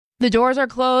The doors are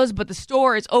closed, but the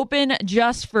store is open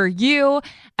just for you.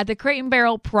 At the Crate &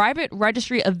 Barrel private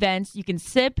registry events, you can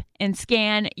sip and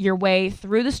scan your way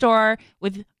through the store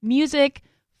with music,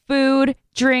 food,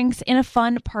 drinks, and a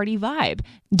fun party vibe.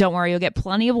 Don't worry, you'll get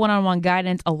plenty of one-on-one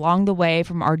guidance along the way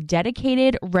from our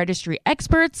dedicated registry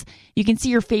experts. You can see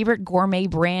your favorite gourmet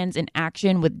brands in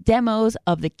action with demos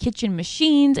of the kitchen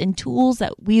machines and tools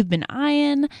that we've been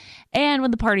eyeing. And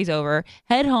when the party's over,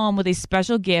 head home with a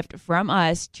special gift from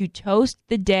us to toast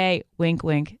the day. Wink,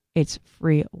 wink. It's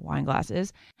free wine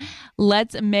glasses.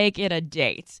 Let's make it a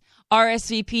date.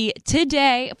 RSVP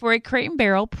today for a Crate &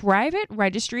 Barrel private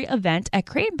registry event at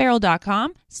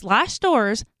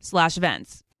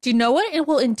crateandbarrel.com/stores/events. Do you know what it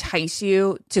will entice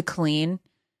you to clean?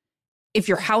 If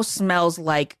your house smells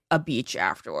like a beach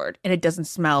afterward and it doesn't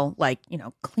smell like,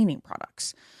 cleaning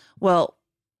products. Well,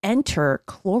 enter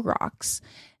Clorox.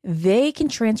 They can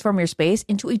transform your space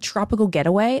into a tropical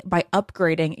getaway by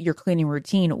upgrading your cleaning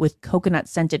routine with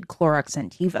coconut-scented Clorox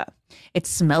Scentiva. It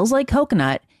smells like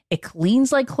coconut, it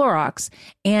cleans like Clorox,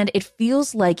 and it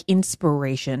feels like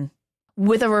inspiration.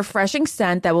 With a refreshing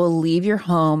scent that will leave your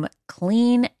home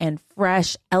clean and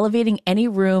fresh, elevating any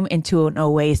room into an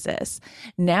oasis.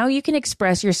 Now you can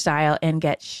express your style and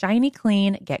get shiny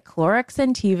clean. Get Clorox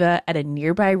Scentiva at a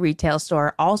nearby retail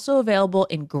store, also available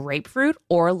in grapefruit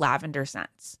or lavender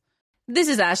scents. This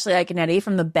is Ashley Iconetti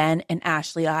from the Ben and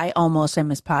Ashley I Almost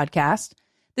Famous podcast.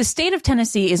 The state of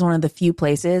Tennessee is one of the few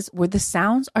places where the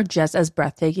sounds are just as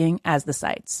breathtaking as the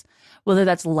sights. Whether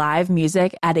that's live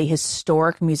music at a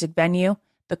historic music venue,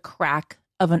 the crack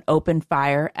of an open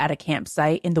fire at a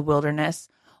campsite in the wilderness,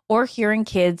 or hearing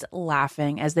kids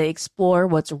laughing as they explore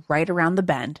what's right around the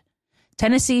bend,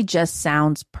 Tennessee just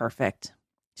sounds perfect.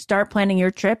 Start planning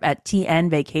your trip at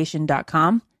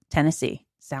tnvacation.com. Tennessee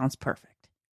sounds perfect.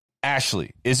 Ashley,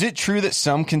 is it true that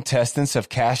some contestants have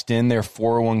cashed in their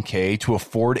 401k to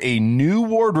afford a new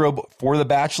wardrobe for The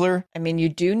Bachelor? I mean, you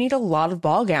do need a lot of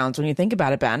ball gowns when you think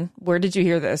about it, Ben. Where did you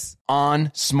hear this?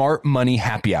 On Smart Money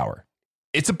Happy Hour.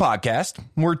 It's a podcast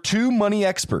where two money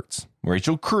experts,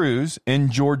 Rachel Cruz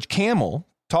and George Camel,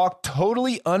 talk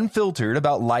totally unfiltered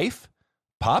about life,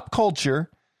 pop culture,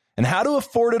 and how to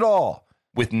afford it all,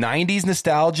 with 90s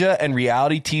nostalgia and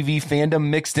reality TV fandom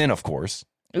mixed in, of course.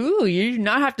 Ooh, you do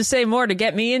not have to say more to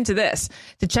get me into this.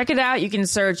 To check it out, you can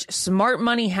search Smart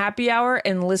Money Happy Hour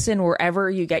and listen wherever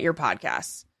you get your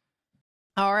podcasts.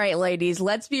 All right, ladies,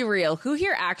 let's be real. Who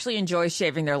here actually enjoys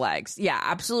shaving their legs? Yeah,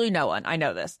 absolutely no one. I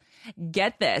know this.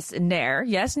 Get this. Nair,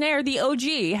 yes, Nair, the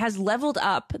OG, has leveled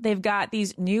up. They've got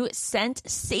these new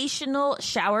sensational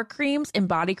shower creams and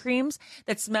body creams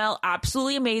that smell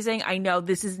absolutely amazing. I know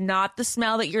this is not the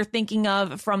smell that you're thinking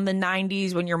of from the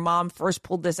 90s when your mom first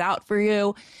pulled this out for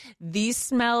you. These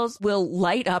smells will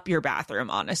light up your bathroom,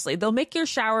 honestly. They'll make your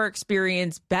shower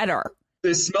experience better.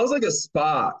 It smells like a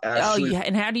spa, actually. Oh, yeah.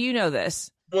 And how do you know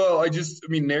this? Well,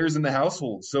 Nair's in the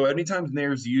household. So anytime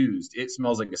Nair's used, it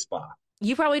smells like a spa.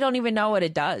 You probably don't even know what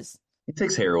it does. It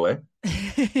takes hair away.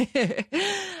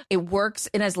 It works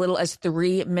in as little as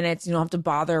 3 minutes. You don't have to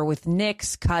bother with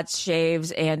nicks, cuts,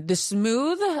 shaves, and the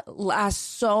smooth lasts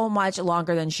so much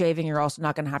longer than shaving. You're also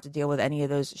not going to have to deal with any of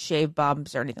those shave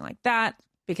bumps or anything like that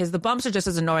because the bumps are just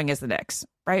as annoying as the nicks,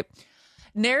 right?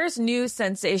 Nair's new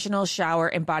sensational shower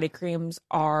and body creams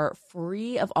are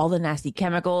free of all the nasty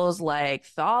chemicals like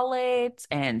phthalates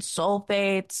and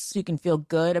sulfates. So you can feel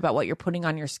good about what you're putting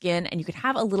on your skin, and you can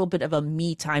have a little bit of a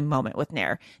me time moment with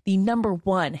Nair, the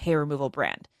 #1 hair removal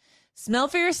brand. Smell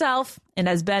for yourself, and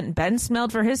as Ben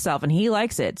smelled for himself, and he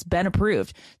likes it. It's Ben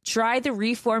approved. Try the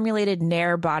reformulated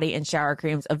Nair body and shower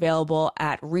creams available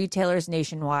at retailers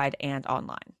nationwide and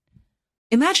online.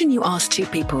 Imagine you ask two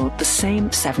people the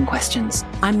same 7 questions.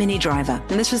 I'm Minnie Driver,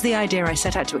 and this was the idea I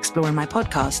set out to explore in my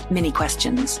podcast, Minnie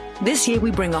Questions. This year,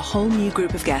 we bring a whole new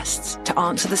group of guests to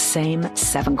answer the same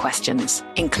 7 questions,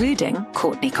 including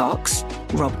Courtney Cox,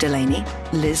 Rob Delaney,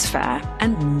 Liz Phair,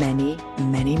 and many,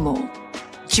 many more.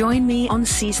 Join me on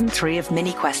Season 3 of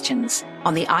Minnie Questions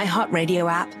on the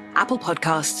iHeartRadio app, Apple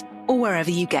Podcasts, or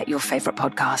wherever you get your favorite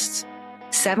podcasts.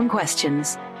 7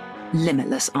 questions,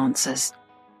 limitless answers.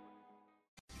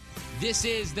 This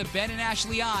is the Ben and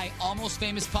Ashley I Almost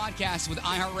Famous podcast with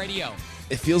iHeartRadio.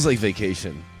 It feels like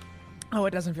vacation. Oh,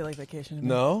 it doesn't feel like vacation to me.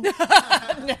 No?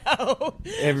 No.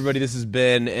 Hey, everybody, this is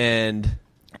Ben, and...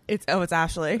 It's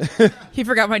Ashley. He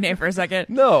forgot my name for a second.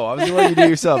 No, I was going to let you do it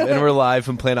yourself. And we're live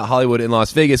from Planet Hollywood in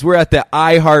Las Vegas. We're at the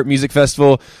iHeart Music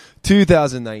Festival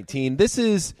 2019. This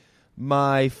is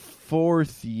my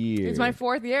 4th year. It's my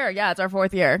 4th year. Yeah, it's our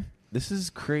 4th year. This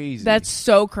is crazy. That's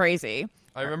so crazy.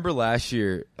 I remember last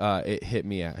year, it hit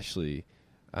me, Ashley.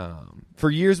 For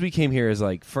years we came here as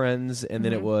like friends, and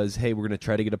then it was, hey, we're going to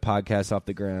try to get a podcast off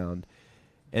the ground.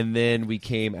 And then we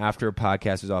came after a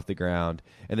podcast was off the ground.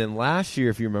 And then last year,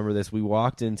 if you remember this, we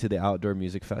walked into the Outdoor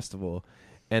Music Festival,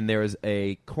 and there was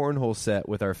a cornhole set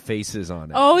with our faces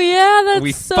on it. Oh, yeah, that's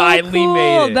we so finally cool.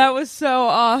 made it. That was so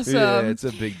awesome. Yeah, it's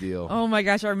a big deal. Oh, my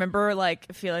gosh. I remember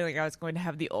like feeling like I was going to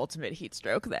have the ultimate heat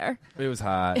stroke there. It was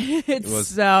hot. It's it was,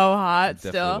 so hot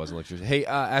definitely still. wasn't electrician. Hey,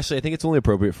 Ashley, I think it's only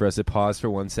appropriate for us to pause for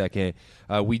 1 second.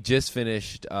 We just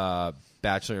finished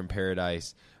Bachelor in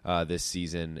Paradise this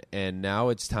season, and now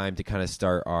it's time to kind of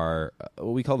start our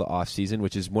what we call the off season,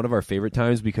 which is one of our favorite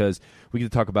times because we get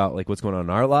to talk about like what's going on in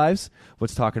our lives.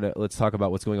 Let's talk about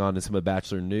what's going on in some of the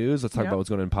Bachelor news. Let's talk about what's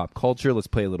going on in pop culture. Let's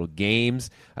play a little games.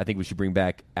 I think we should bring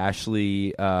back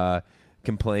Ashley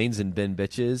complains and Ben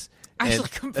bitches. Ashley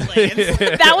complains.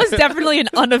 That was definitely an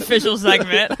unofficial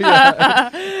segment.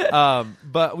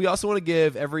 But we also want to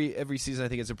give every season. I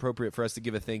think it's appropriate for us to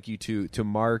give a thank you to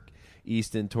Mark,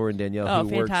 Easton, Tor, and Danielle,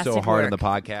 who worked so hard on the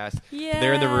podcast.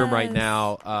 They're in the room right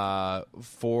now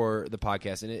for the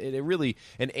podcast, and it really,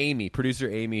 and Amy, producer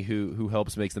Amy, who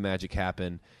helps makes the magic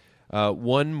happen.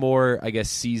 One more, I guess,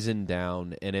 season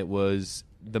down, and it was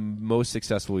the most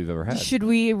successful we've ever had. Should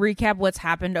we recap what's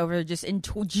happened over just in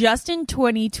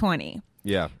 2020?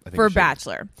 Yeah, I think for we should.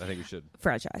 Bachelor. I think we should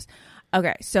Franchise.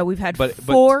 Okay, so we've had but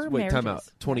four wait, marriages. time out.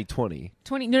 2020.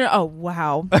 No, oh,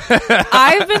 wow.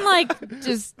 I've been like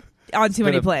just on too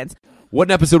many plans. What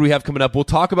an episode we have coming up. We'll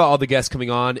talk about all the guests coming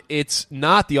on. It's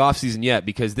not the off season yet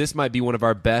because this might be one of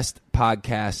our best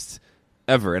podcasts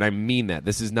ever, and I mean that.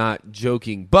 This is not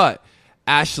joking. But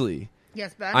Ashley,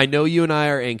 yes, Ben? I know you and I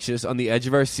are anxious on the edge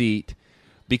of our seat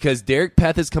because Derek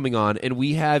Peth is coming on, and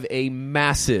we have a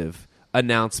massive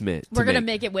announcement. We're going to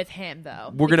make it with him,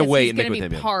 though. We're going to wait and make it with him.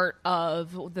 him. He's going to be part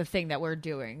of the thing that we're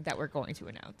doing that we're going to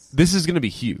announce. This is going to be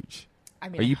huge. I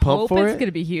mean, are you pumped for it? It's going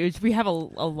to be huge. We have a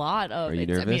lot of. Are you I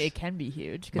nervous? mean, it can be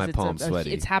huge My palm's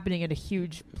sweaty. It's happening in a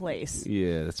huge place.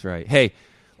 Yeah, that's right. Hey,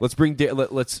 let's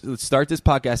start this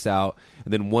podcast out,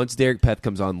 and then once Derek Peth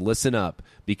comes on, listen up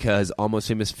because Almost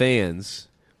Famous fans,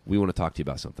 we want to talk to you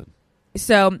about something.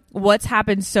 So, what's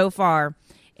happened so far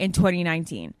in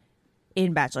 2019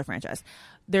 in Bachelor franchise?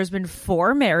 There's been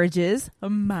 4 marriages,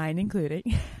 mine including.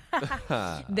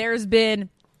 There's been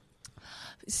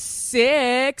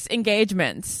 6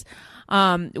 engagements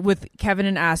with Kevin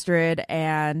and Astrid,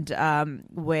 and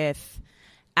with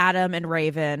Adam and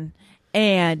Raven,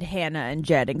 and Hannah and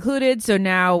Jed included. So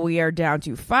now we are down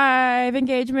to 5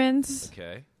 engagements.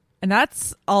 Okay. And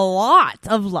that's a lot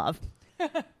of love.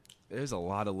 There's a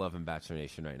lot of love in Bachelor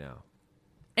Nation right now.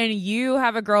 And you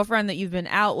have a girlfriend that you've been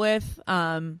out with.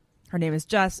 Her name is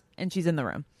Jess, and she's in the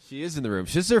room. She is in the room.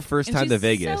 She's her first And time she's to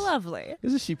Vegas. so lovely.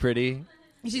 Isn't she pretty?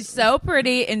 She's so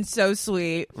pretty and so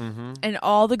sweet. Mm-hmm. And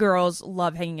all the girls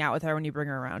love hanging out with her when you bring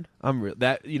her around.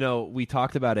 We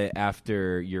talked about it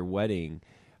after your wedding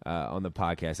on the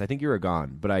podcast. I think you were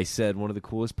gone, but I said one of the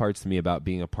coolest parts to me about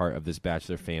being a part of this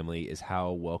Bachelor family is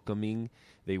how welcoming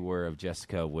they were of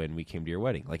Jessica when we came to your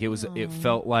wedding. Like it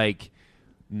felt like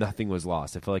nothing was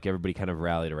lost. I felt like everybody kind of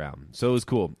rallied around. So it was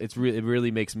cool. It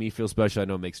really makes me feel special. I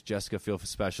know it makes Jessica feel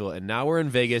special. And now we're in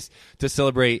Vegas to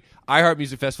celebrate iHeart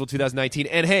Music Festival 2019.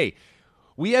 And hey,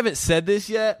 we haven't said this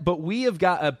yet, but we have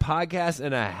got a podcast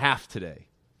and a half today.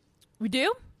 We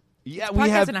do? Yeah, It's a we podcast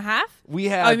have. and a half? We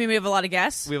have. Oh, you mean we have a lot of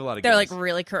guests? We have a lot of They're guests. like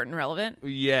really curtain relevant?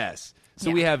 Yes. So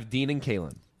Yeah. we have Dean and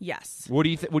Caelynn. Yes. What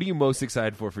are you most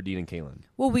excited for Dean and Caelynn?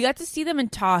 Well, we got to see them in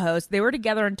Tahoe. So they were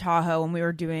together in Tahoe when we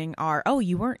were doing our... Oh,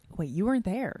 you weren't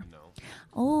there. No.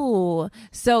 Oh.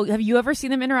 So have you ever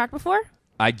seen them interact before?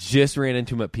 I just ran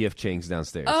into him at PF Chang's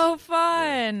downstairs. Oh,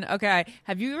 fun. Yeah. Okay.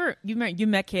 Have you ever... You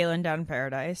met Caelynn down in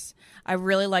Paradise. I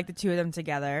really like the two of them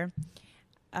together.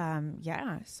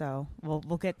 Yeah, so we'll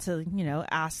get to,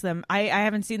 ask them. I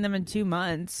haven't seen them in 2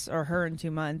 months, or her in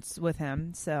 2 months with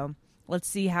him, so let's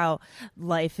see how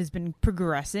life has been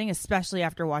progressing, especially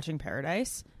after watching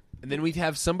Paradise. And then we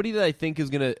have somebody that I think is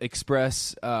going to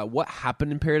express what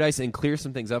happened in Paradise and clear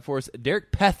some things up for us.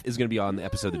 Derek Peth is going to be on the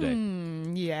episode today.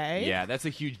 Yay. Yeah, that's a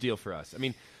huge deal for us. I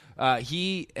mean,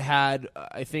 he had,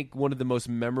 I think, one of the most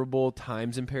memorable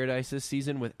times in Paradise this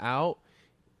season without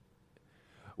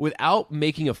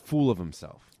making a fool of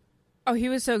himself. Oh, he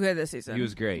was so good this season. He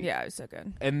was great. Yeah, he was so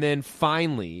good. And then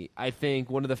finally, I think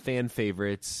one of the fan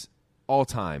favorites all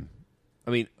time.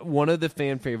 I mean, one of the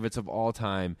fan favorites of all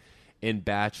time in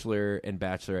Bachelor and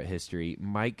Bachelorette history,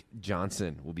 Mike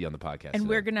Johnson will be on the podcast. And today.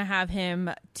 we're going to have him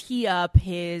tee up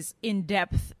his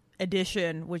in-depth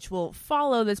edition, which will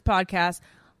follow this podcast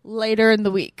later in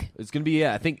the week. It's going to be,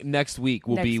 I think next week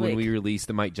will be when we release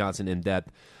the Mike Johnson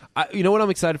in-depth. You know what I'm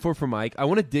excited for Mike? I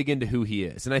want to dig into who he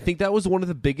is. And I think that was one of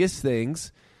the biggest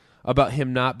things about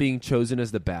him not being chosen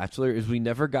as the Bachelor is we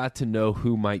never got to know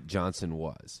who Mike Johnson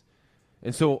was.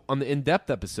 And so on the in-depth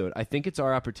episode, I think it's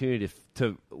our opportunity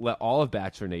to let all of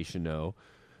Bachelor Nation know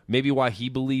maybe why he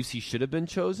believes he should have been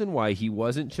chosen, why he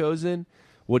wasn't chosen,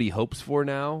 what he hopes for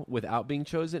now without being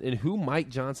chosen, and who Mike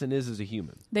Johnson is as a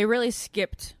human. They really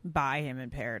skipped by him in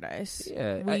Paradise.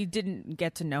 Yeah, we didn't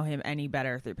get to know him any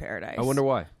better through Paradise. I wonder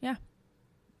why. Yeah,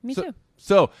 me too.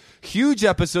 So, huge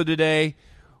episode today.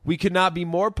 We could not be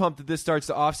more pumped that this starts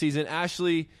the off-season.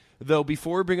 Ashley, though,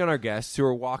 before we bring on our guests who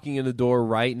are walking in the door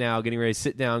right now, getting ready to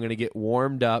sit down, going to get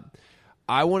warmed up,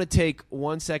 I want to take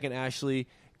 1 second, Ashley,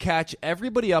 catch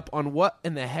everybody up on what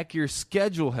in the heck your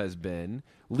schedule has been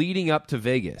leading up to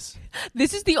Vegas.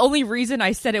 This is the only reason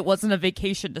I said it wasn't a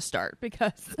vacation to start,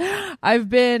 because I've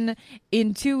been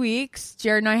in 2 weeks.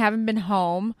 Jared and I haven't been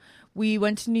home. We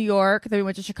went to New York, then we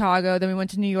went to Chicago, then we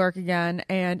went to New York again,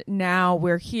 and now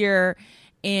we're here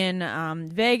in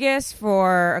Vegas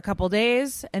for a couple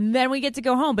days, and then we get to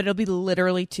go home, but it'll be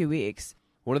literally 2 weeks.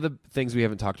 One of the things we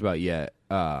haven't talked about yet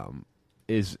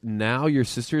is now your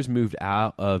sister's moved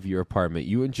out of your apartment.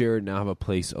 You and Jared now have a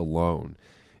place alone.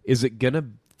 Is it going to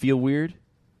feel weird?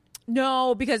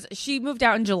 No, because she moved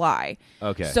out in July.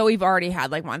 Okay. So we've already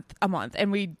had like a month,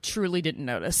 and we truly didn't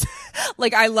notice.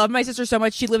 Like, I love my sister so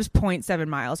much. She lives 0.7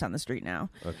 miles down the street now.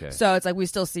 Okay. So it's like we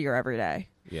still see her every day.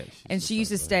 Yeah. And she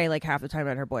used to stay like half the time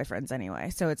at her boyfriend's anyway.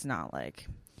 So it's not like...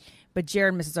 But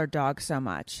Jared misses our dog so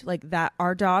much. Like, that,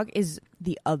 our dog is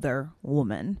the other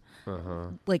woman.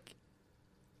 Like,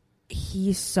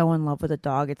 he's so in love with a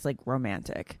dog. It's like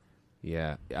romantic.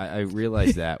 Yeah. I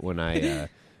realized that when it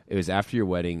was after your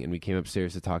wedding and we came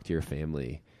upstairs to talk to your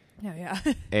family. Oh, yeah.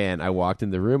 And I walked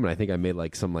in the room and I think I made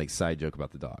like some like side joke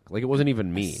about the dog. Like, it wasn't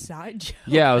even mean. Side joke?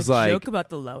 Yeah, I was like... joke about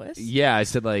the Lois? Yeah, I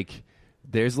said like,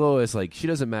 there's Lois. Like, she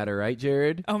doesn't matter, right,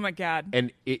 Jared? Oh, my God.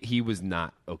 And he was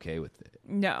not okay with it.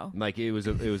 No. Like, it was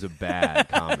a bad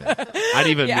comment. I didn't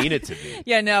even mean it to be.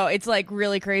 Yeah, no, it's like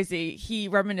really crazy. He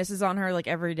reminisces on her like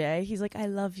every day. He's like, I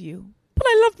love you, but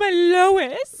I love my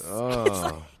Lois. Oh, it's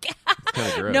like, kind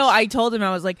of gross. No, I told him,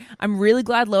 I was like, I'm really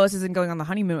glad Lois isn't going on the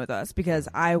honeymoon with us, because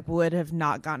I would have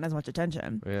not gotten as much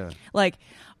attention. Yeah. Like,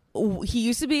 he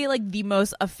used to be like the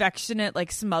most affectionate, like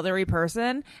smothery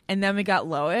person, and then we got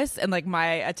Lois, and like my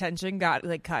attention got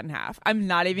like cut in half. I'm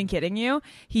not even kidding you.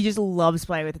 He just loves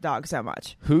playing with the dog so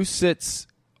much. Who sits,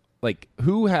 like,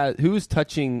 who's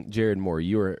touching Jared more,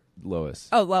 you or Lois?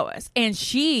 Oh, Lois. And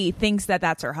she thinks that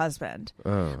that's her husband.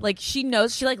 Oh. Like, she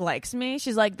knows, she like likes me.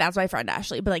 She's like, that's my friend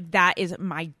Ashley, but like, that is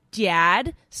my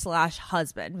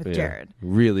dad/husband with Jared.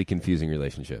 Really confusing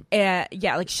relationship. Yeah,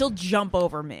 like she'll jump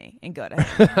over me and go to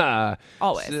him.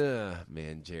 Always.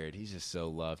 Man, Jared, he's just so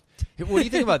loved. Hey, what do you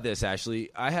think about this, Ashley?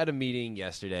 I had a meeting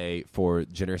yesterday for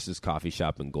Generous's Coffee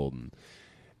Shop in Golden,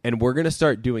 and we're going to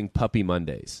start doing Puppy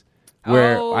Mondays.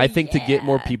 Where I think to get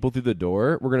more people through the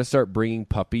door, we're going to start bringing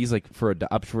puppies like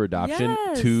up for adoption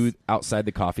to outside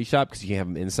the coffee shop, because you can't have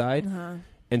them inside,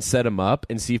 and set them up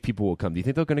and see if people will come. Do you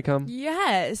think they're going to come?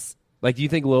 Yes. Like, do you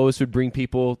think Lois would bring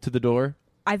people to the door?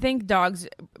 I think dogs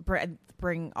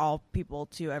bring all people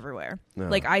to everywhere. No.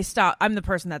 Like, I'm the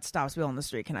person that stops people on the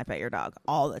street. Can I pet your dog?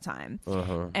 All the time.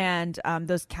 And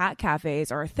those cat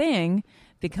cafes are a thing,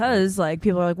 because like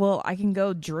people are like, well, I can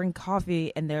go drink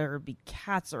coffee and there would be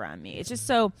cats around me. It's just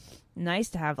so nice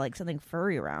to have like something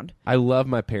furry around. I love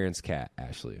my parents' cat,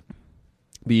 Ashley.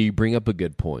 But you bring up a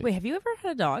good point. Wait, have you ever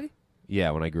had a dog? Yeah,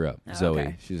 when I grew up. Oh, Zoe,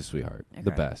 okay. she's a sweetheart. Okay.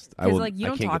 The best. Because like you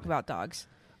don't talk about dogs.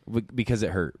 Because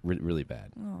it hurt really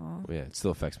bad. Aww. Yeah, it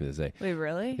still affects me to this day. Wait,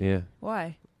 really? Yeah.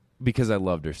 Why? Because I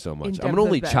loved her so much. In I'm an depth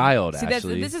only of bed. child, See,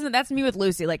 Ashley. That's me with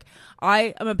Lucy. Like,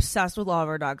 I am obsessed with all of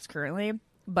our dogs currently,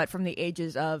 but from the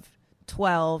ages of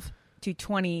 12 to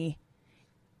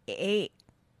 28,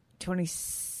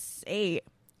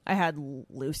 I had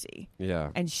Lucy.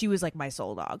 Yeah. And she was like my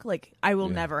soul dog. Like, I will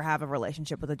never have a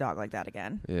relationship with a dog like that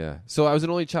again. Yeah. So I was an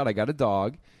only child. I got a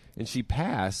dog, and she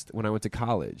passed when I went to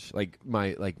college. Like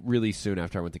really soon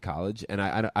after I went to college, and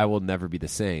I will never be the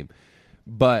same.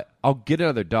 But I'll get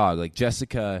another dog. Like,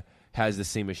 Jessica has the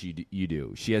same issue you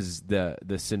do. She has the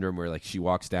syndrome where like she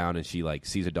walks down and she like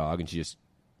sees a dog and she just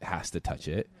has to touch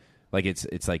it. Like,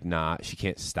 it's like she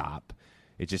can't stop.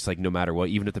 It's just like no matter what,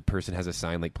 even if the person has a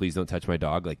sign like "please don't touch my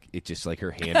dog," like it's just like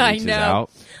her hand reaches out.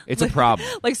 It's a problem.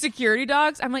 Like security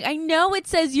dogs, I'm like, I know it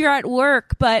says you're at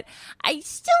work, but I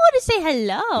still want to say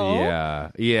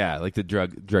hello. Yeah, like the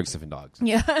drug sniffing dogs.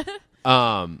 Yeah.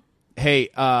 Hey,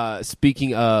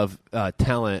 speaking of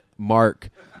talent, Mark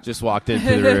just walked into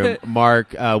the room.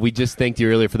 Mark, we just thanked you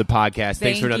earlier for the podcast.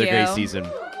 Thanks for another great season.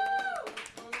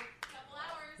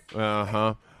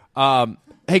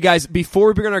 Hey guys, before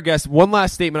we bring on our guest, one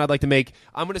last statement I'd like to make.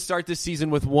 I'm going to start this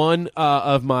season with one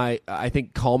of my, I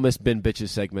think, calmest Ben Bitches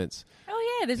segments.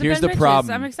 Oh yeah, there's a Here's Ben the Bitches.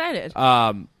 problem. I'm excited.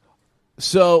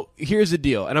 So here's the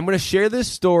deal, and I'm going to share this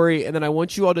story, and then I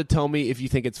want you all to tell me if you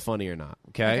think it's funny or not.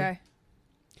 Okay.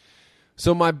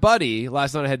 So my buddy,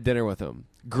 last night I had dinner with him.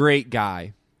 Great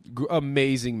guy.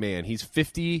 Amazing man. He's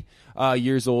 50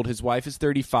 years old. His wife is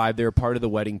 35. They're a part of the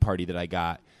wedding party that I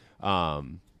got.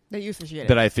 That you officiated.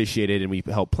 That I officiated, and we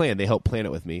helped plan. They helped plan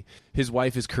it with me. His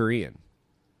wife is Korean.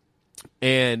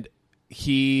 And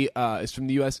he is from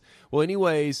the U.S. Well,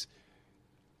 anyways,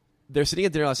 they're sitting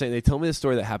at dinner last night, and they tell me the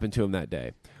story that happened to him that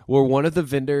day, where one of the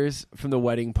vendors from the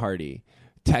wedding party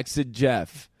texted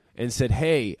Jeff and said,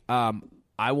 hey,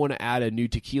 I want to add a new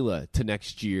tequila to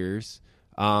next year's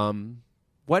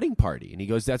wedding party. And he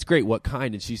goes, that's great. What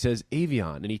kind? And she says,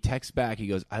 Avion. And he texts back. He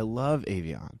goes, I love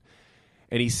Avion.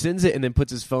 And he sends it and then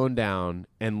puts his phone down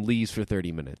and leaves for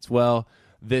 30 minutes. Well,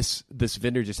 this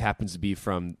vendor just happens to be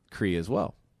from Korea as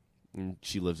well. And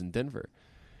she lives in Denver.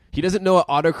 He doesn't know what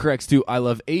autocorrects to I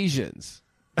love Asians.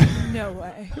 No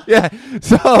way. Yeah.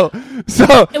 So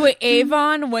Wait,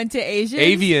 Avon went to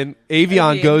Asians?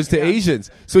 Avion goes to Asians.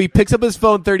 So he picks up his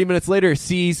phone 30 minutes later,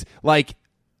 sees like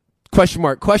question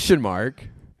mark.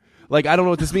 Like, I don't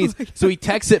know what this means. So he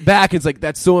texts it back and it's like,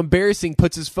 that's so embarrassing,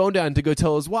 puts his phone down to go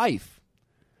tell his wife.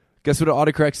 Guess what it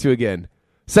autocorrects to again?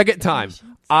 Second time.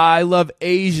 Asians? I love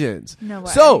Asians. No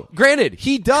way. So, granted,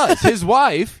 he does. His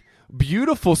wife,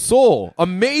 beautiful soul,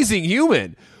 amazing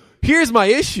human. Here's my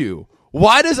issue.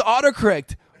 Why does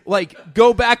autocorrect, like,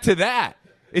 go back to that?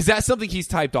 Is that something he's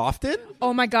typed often?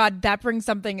 Oh, my God. That brings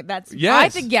something that's...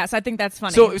 Yes. I think that's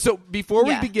funny. So before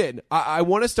we begin, I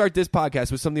want to start this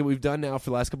podcast with something we've done now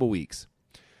for the last couple of weeks.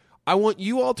 I want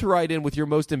you all to write in with your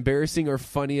most embarrassing or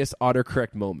funniest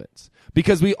autocorrect moments.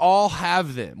 Because we all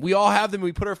have them. We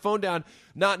put our phone down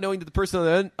not knowing that the person on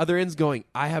the other end's going,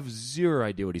 I have zero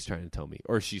idea what he's trying to tell me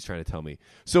or she's trying to tell me.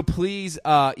 So please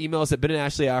email us at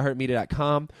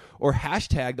benandashley@iheartmedia.com or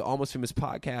hashtag the Almost Famous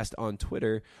Podcast on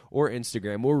Twitter or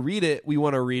Instagram. We'll read it. We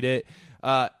want to read it.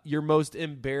 Your most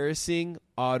embarrassing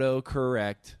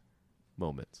autocorrect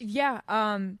moments. Yeah.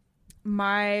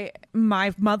 My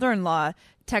mother-in-law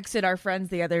texted our friends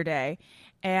the other day,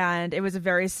 and it was a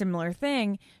very similar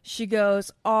thing. She goes,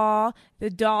 "Aw,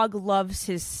 the dog loves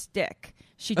his stick."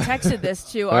 She texted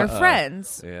this to our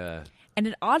friends. Yeah. And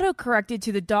it auto-corrected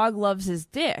to the dog loves his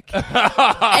dick.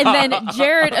 And then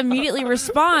Jared immediately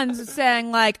responds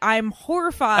saying, like, I'm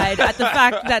horrified at the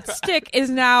fact that stick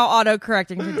is now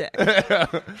auto-correcting to dick.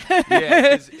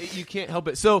 Yeah, 'cause you can't help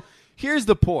it. So here's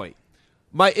the point.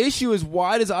 My issue is,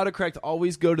 why does autocorrect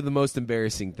always go to the most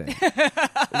embarrassing thing?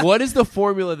 What is the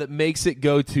formula that makes it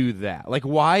go to that? Like,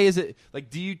 why is it, like,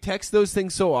 do you text those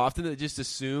things so often that it just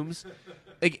assumes?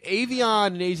 Like, Avion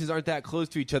and Asians aren't that close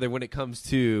to each other when it comes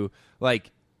to,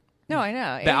 like, no, I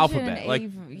know. the Asian alphabet. Like,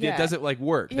 it doesn't, like,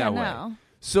 work that way. No.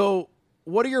 So,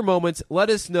 what are your moments? Let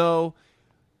us know.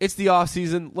 It's the off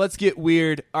season. Let's get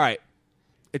weird. All right.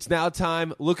 It's now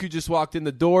time. Look who just walked in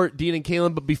the door, Dean and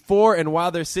Caelynn. But before and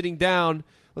while they're sitting down,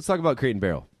 let's talk about Crate and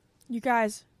Barrel. You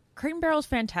guys, Crate and Barrel is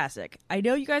fantastic. I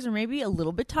know you guys are maybe a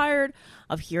little bit tired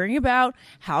of hearing about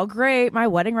how great my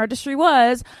wedding registry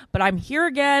was, but I'm here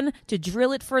again to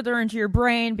drill it further into your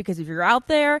brain, because if you're out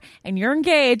there and you're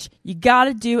engaged, you got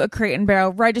to do a Crate and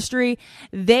Barrel registry.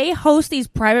 They host these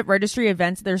private registry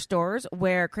events at their stores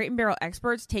where Crate and Barrel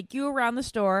experts take you around the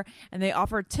store and they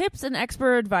offer tips and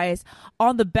expert advice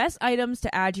on the best items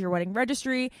to add to your wedding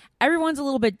registry. Everyone's a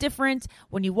little bit different.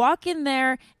 When you walk in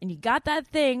there and you got that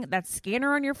thing, that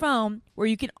scanner on your phone, where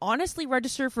you can honestly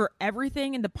register for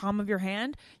everything in the palm of your hand,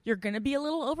 you're going to be a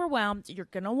little overwhelmed. You're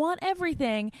going to want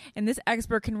everything. And this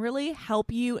expert can really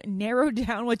help you narrow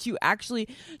down what you actually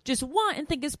just want and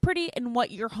think is pretty and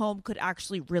what your home could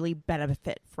actually really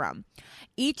benefit from.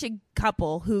 Each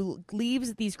couple who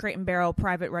leaves these Crate and Barrel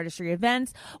private registry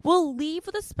events will leave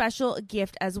with a special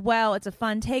gift as well. It's a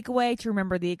fun takeaway to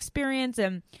remember the experience.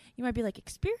 And you might be like,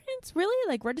 experience? Really?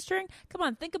 Like registering? Come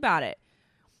on, think about it.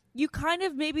 You kind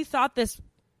of maybe thought this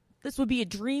would be a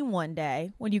dream one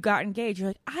day when you got engaged. You're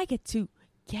like, I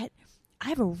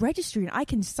have a registry and I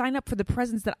can sign up for the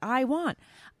presents that I want.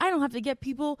 I don't have to get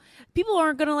people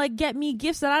aren't going to like get me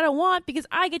gifts that I don't want because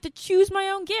I get to choose my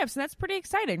own gifts. And that's pretty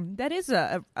exciting. That is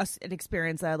an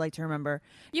experience that I'd like to remember.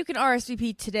 You can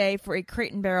RSVP today for a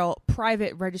Crate and Barrel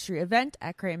private registry event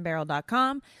at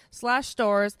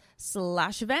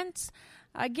crateandbarrel.com/stores/events.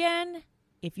 Again,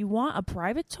 if you want a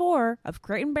private tour of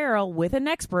Crate and Barrel with an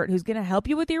expert who's going to help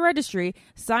you with your registry,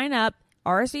 sign up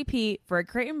RSVP for a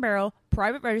Crate & Barrel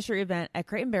private registry event at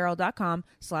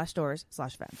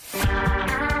crateandbarrel.com/stores/events.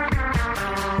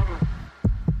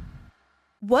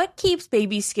 What keeps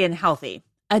baby skin healthy?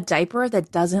 A diaper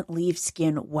that doesn't leave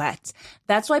skin wet.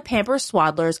 That's why Pampers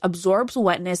Swaddlers absorbs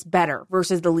wetness better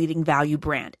versus the leading value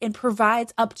brand and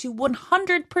provides up to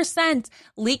 100%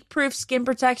 leak-proof skin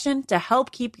protection to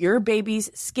help keep your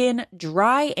baby's skin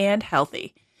dry and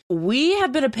healthy. We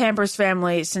have been a Pampers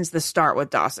family since the start with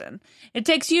Dawson. It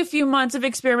takes you a few months of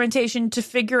experimentation to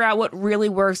figure out what really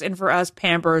works, and for us,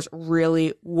 Pampers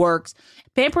really works.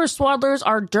 Pampers Swaddlers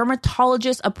are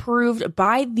dermatologist approved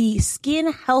by the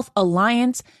Skin Health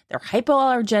Alliance. They're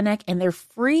hypoallergenic and they're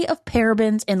free of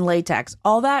parabens and latex.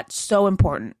 All that so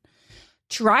important.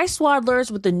 Try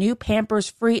Swaddlers with the new Pampers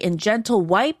Free and Gentle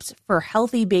wipes for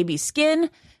healthy baby skin.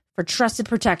 For trusted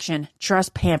protection,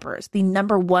 trust Pampers, the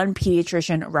 #1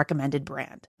 pediatrician recommended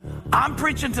brand. I'm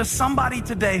preaching to somebody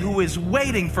today who is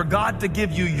waiting for God to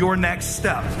give you your next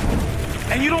step.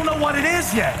 And you don't know what it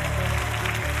is yet.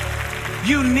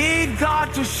 You need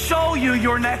God to show you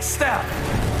your next step.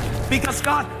 Because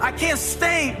God, I can't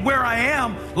stay where I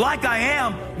am, like I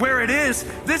am, where it is.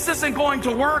 This isn't going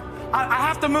to work. I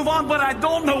have to move on, but I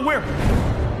don't know where.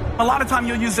 A lot of time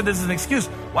you'll use it as an excuse.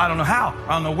 Well, I don't know how.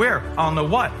 I don't know where. I don't know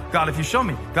what. God, if you show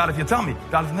me. God, if you tell me.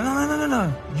 God, if...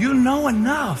 No. You know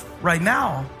enough right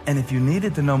now. And if you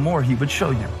needed to know more, he would show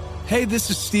you. Hey,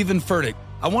 this is Stephen Furtick.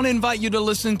 I want to invite you to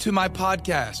listen to my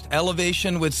podcast,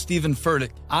 Elevation with Stephen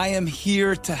Furtick. I am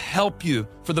here to help you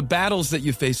for the battles that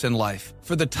you face in life,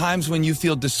 for the times when you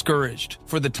feel discouraged,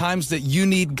 for the times that you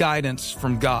need guidance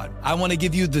from God. I want to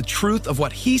give you the truth of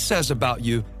what he says about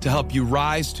you to help you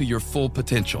rise to your full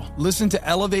potential. Listen to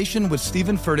Elevation with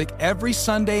Stephen Furtick every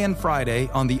Sunday and Friday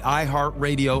on the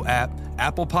iHeartRadio app,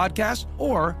 Apple Podcasts,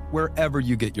 or wherever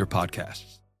you get your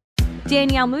podcasts.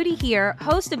 Danielle Moody here,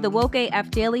 host of the Woke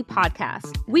AF Daily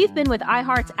podcast. We've been with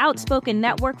iHeart's Outspoken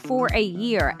Network for a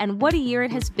year, and what a year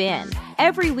it has been.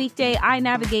 Every weekday, I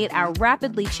navigate our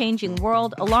rapidly changing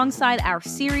world alongside our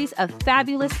series of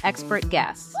fabulous expert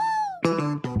guests.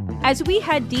 As we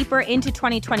head deeper into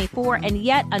 2024 and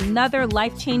yet another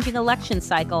life-changing election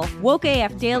cycle, Woke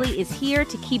AF Daily is here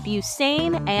to keep you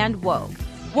sane and woke.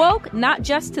 Woke not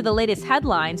just to the latest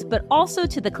headlines, but also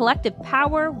to the collective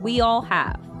power we all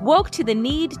have. Woke to the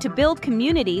need to build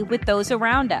community with those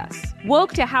around us.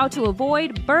 Woke to how to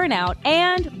avoid burnout,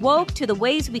 and woke to the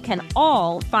ways we can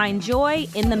all find joy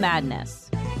in the madness.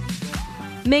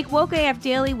 Make Woke AF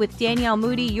Daily with Danielle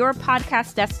Moody your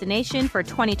podcast destination for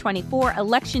 2024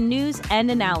 election news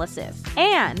and analysis.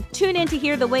 And tune in to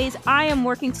hear the ways I am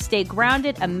working to stay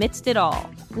grounded amidst it all.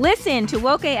 Listen to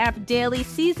Woke AF Daily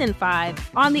Season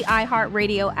 5 on the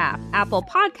iHeartRadio app, Apple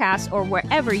Podcasts, or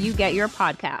wherever you get your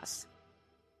podcasts.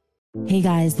 Hey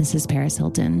guys, this is Paris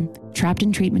Hilton. Trapped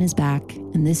in Treatment is back,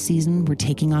 and this season we're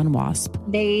taking on WASP.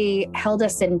 They held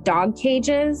us in dog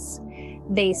cages.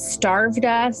 They starved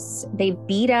us. They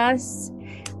beat us.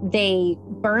 They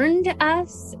burned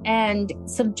us and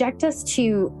subject us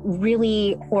to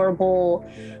really horrible,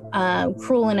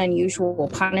 cruel and unusual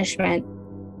punishment.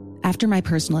 After my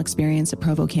personal experience at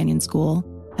Provo Canyon School,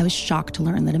 I was shocked to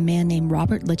learn that a man named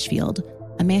Robert Litchfield,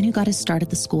 a man who got his start at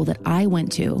the school that I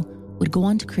went to, would go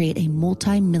on to create a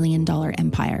multi-million-dollar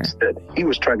empire. He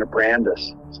was trying to brand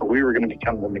us, so we were going to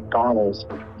become the McDonald's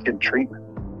of kid treatment.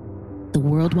 The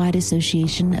Worldwide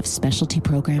Association of Specialty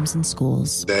Programs in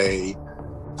Schools. They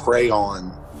prey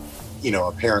on,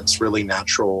 a parent's really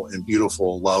natural and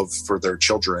beautiful love for their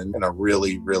children in a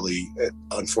really, really,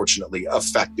 unfortunately,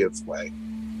 effective way.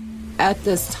 At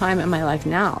this time in my life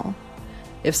now,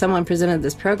 if someone presented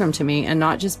this program to me, and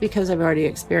not just because I've already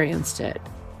experienced it,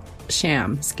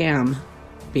 sham, scam,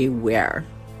 beware.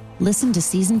 Listen to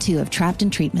Season 2 of Trapped in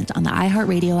Treatment on the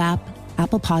iHeartRadio app,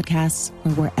 Apple Podcasts,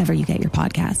 or wherever you get your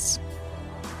podcasts.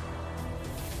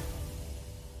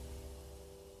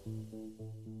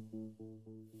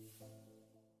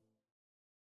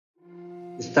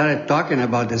 Started talking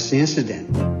about this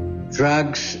incident.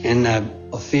 Drugs and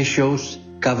officials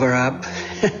cover up.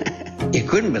 You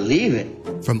couldn't believe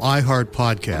it. From iHeart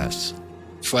Podcasts.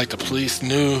 It's like the police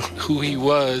knew who he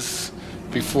was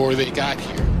before they got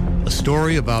here. A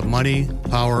story about money,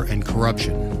 power, and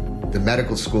corruption. The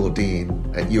medical school dean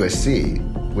at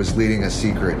USC was leading a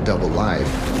secret double life.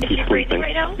 She's breathing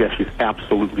right now? Yes, she's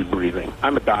absolutely breathing.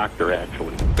 I'm a doctor,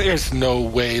 actually. There's no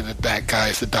way that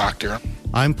guy's a doctor.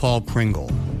 I'm Paul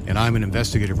Pringle, and I'm an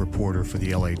investigative reporter for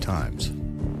the LA Times.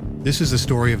 This is the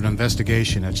story of an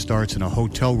investigation that starts in a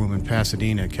hotel room in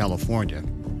Pasadena, California,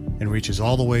 and reaches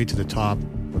all the way to the top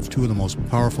of two of the most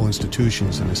powerful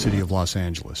institutions in the city of Los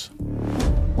Angeles.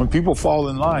 When people fall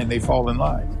in line, they fall in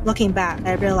line. Looking back,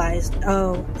 I realized,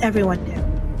 everyone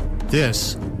knew.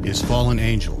 This is Fallen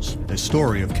Angels, a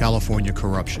story of California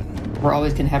corruption. We're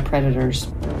always going to have predators.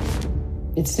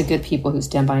 It's the good people who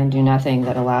stand by and do nothing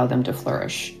that allow them to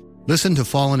flourish. Listen to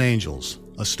Fallen Angels,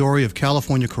 a story of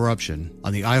California corruption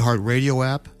on the iHeartRadio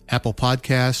app, Apple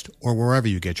Podcast, or wherever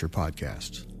you get your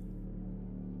podcasts.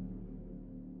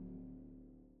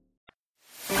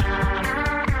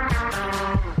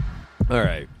 All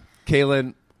right.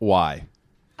 Caelynn, why?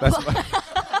 That's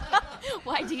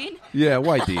Why Dean? Yeah,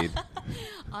 why Dean?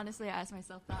 Honestly, I asked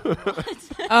myself that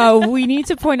a lot. We need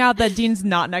to point out that Dean's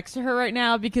not next to her right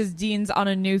now because Dean's on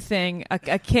a new thing,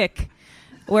 a kick,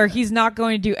 where he's not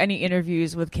going to do any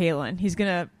interviews with Caelynn. He's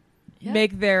going to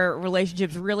make their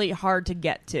relationships really hard to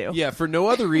get to. Yeah, for no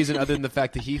other reason other than the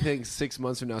fact that he thinks 6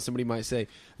 months from now somebody might say,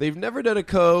 they've never done a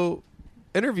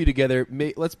co-interview together.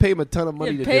 Let's pay him a ton of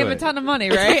money to do it. Pay him a ton of money,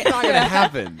 right? It's not going to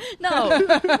happen. No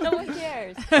one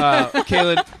cares.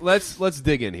 Caelynn, let's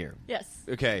dig in here. Yes.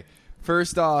 Okay.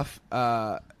 First off,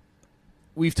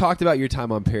 we've talked about your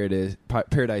time on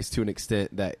Paradise to an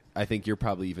extent that I think you're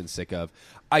probably even sick of.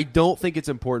 I don't think it's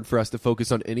important for us to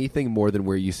focus on anything more than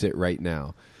where you sit right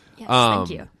now. Yes, thank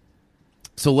you.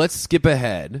 So let's skip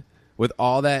ahead with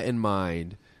all that in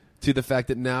mind to the fact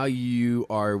that now you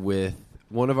are with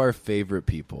one of our favorite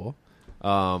people,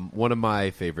 one of my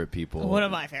favorite people.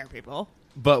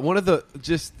 But one of the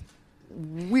just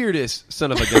weirdest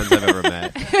son of a guns I've ever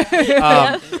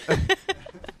met.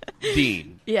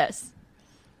 Dean. Yes.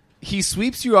 He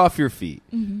sweeps you off your feet.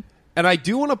 Mm-hmm. And I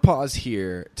do want to pause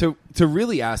here to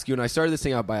really ask you, and I started this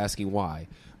thing out by asking why,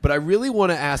 but I really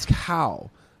want to ask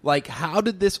how. Like, how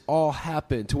did this all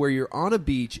happen to where you're on a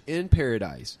beach in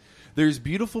Paradise? There's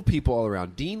beautiful people all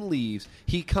around. Dean leaves.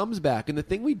 He comes back. And the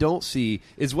thing we don't see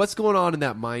is what's going on in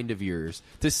that mind of yours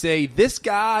to say, this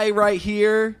guy right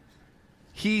here,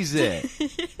 he's it.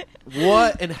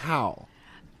 What and how?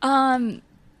 I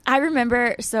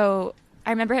remember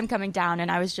him coming down,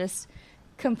 and I was just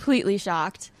completely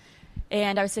shocked.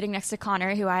 And I was sitting next to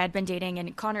Connor, who I had been dating,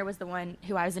 and Connor was the one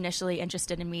who I was initially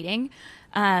interested in meeting.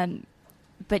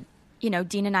 But,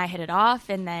 Dean and I hit it off,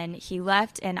 and then he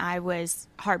left, and I was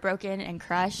heartbroken and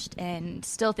crushed and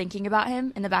still thinking about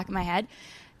him in the back of my head.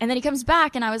 And then he comes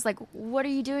back, and I was like, what are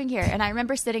you doing here? And I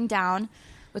remember sitting down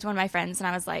with one of my friends, and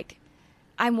I was like,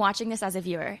 I'm watching this as a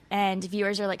viewer, and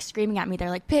viewers are like screaming at me. They're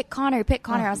like, pick Connor, pick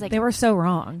Connor. I was like, they were so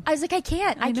wrong. I was like, I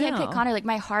can't know. pick Connor. Like,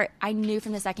 my heart, I knew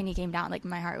from the second he came down, like,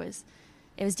 my heart was,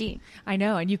 it was Dean. I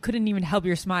know, and you couldn't even help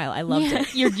your smile. I loved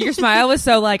it. Your smile was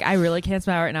so like, I really can't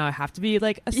smile right now. I have to be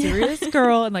like a serious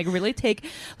girl and like really take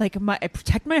like I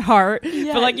protect my heart.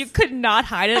 Yes. But like you could not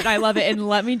hide it, and I love it. And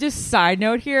let me just side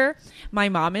note here, my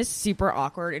mom is super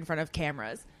awkward in front of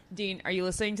cameras. Dean, are you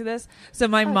listening to this? So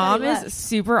my mom is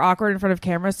super awkward in front of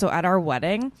cameras. So at our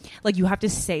wedding, like you have to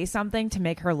say something to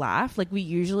make her laugh. Like we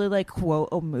usually like quote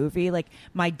a movie. Like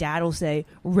my dad will say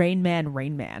Rain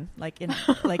Man, like in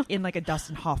a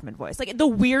Dustin Hoffman voice. Like the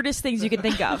weirdest things you can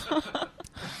think of.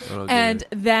 And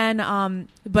then,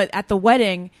 but at the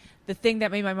wedding, the thing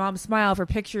that made my mom smile for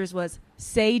pictures was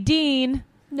say Dean.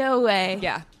 No way.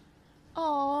 Yeah.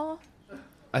 Aww.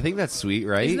 I think that's sweet,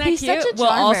 right? Isn't that He's cute? such a well,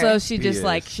 charmer. also she just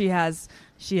like she has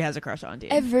a crush on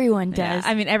Dean. Everyone does. Yeah,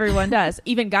 I mean, everyone does.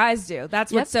 Even guys do.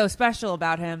 That's what's so special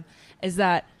about him is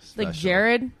that like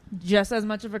Jared just as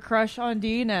much of a crush on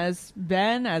Dean as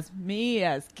Ben, as me,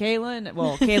 as Caelynn.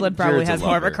 Well, Caelynn probably has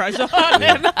more of a crush on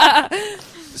him.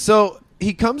 So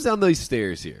he comes down these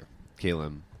stairs here,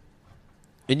 Caelynn,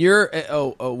 and you're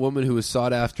a woman who was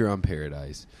sought after on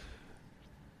Paradise.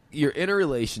 You're in a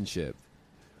relationship.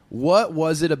 What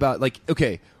was it about,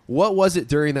 what was it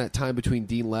during that time between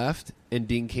Dean left and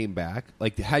Dean came back?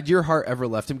 Like, had your heart ever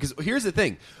left him? Because here's the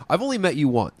thing. I've only met you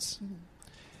once. Mm-hmm.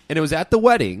 And it was at the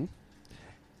wedding.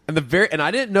 And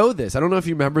I didn't know this. I don't know if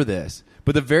you remember this.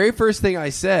 But the very first thing I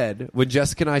said when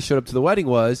Jessica and I showed up to the wedding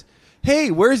was, hey,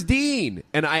 where's Dean?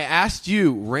 And I asked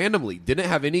you randomly, didn't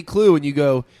have any clue. And you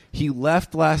go, he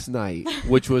left last night,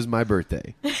 which was my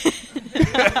birthday.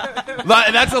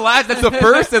 That's the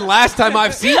first and last time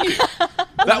I've seen you.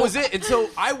 That was it. And so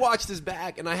I watched this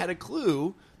back, and I had a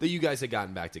clue that you guys had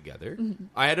gotten back together. Mm-hmm.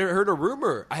 I had heard a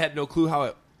rumor. I had no clue how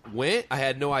it went. I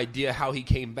had no idea how he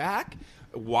came back,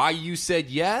 why you said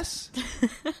yes.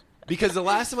 Because the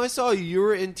last time I saw you, you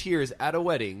were in tears at a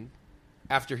wedding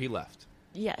after he left.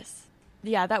 Yes.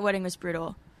 Yeah, that wedding was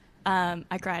brutal.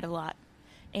 I cried a lot.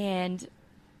 And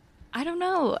I don't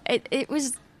know. It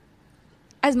was...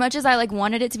 As much as I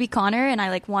wanted it to be Connor, and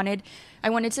I wanted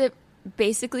to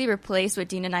basically replaced what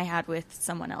Dean and I had with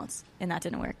someone else, and that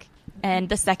didn't work. And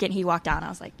the second he walked out, I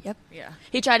was like, yep. Yeah.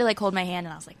 He tried to like hold my hand,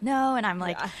 and I was like, no. And I'm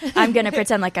like, I'm going to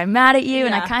pretend like I'm mad at you,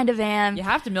 and I kind of am. You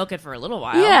have to milk it for a little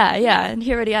while. Yeah. And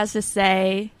hear what he has to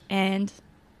say. And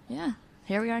yeah,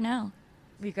 here we are now.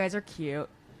 You guys are cute.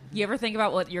 You ever think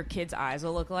about what your kid's eyes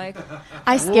will look like?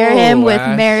 I scare him with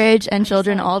marriage and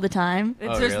children all the time.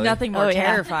 There's nothing more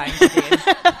terrifying to me.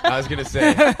 I was going to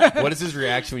say, what is his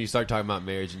reaction when you start talking about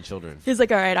marriage and children? He's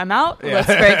like, all right, I'm out. Let's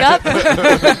break up.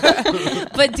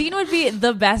 But Dean would be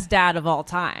the best dad of all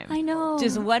time. I know.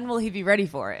 Just when will he be ready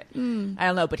for it? I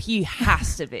don't know, but he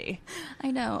has to be.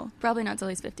 I know. Probably not until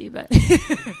he's 50, but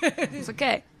it's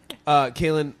okay.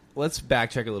 Caelynn, let's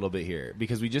backtrack a little bit here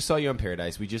because we just saw you on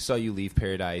Paradise. We just saw you leave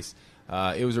Paradise.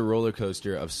 It was a roller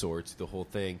coaster of sorts, the whole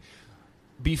thing.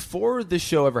 Before the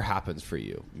show ever happens for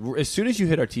you, as soon as you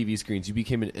hit our TV screens, you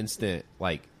became an instant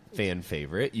fan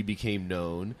favorite. You became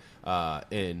known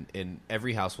in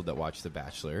every household that watched The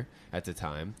Bachelor at the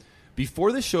time.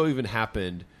 Before the show even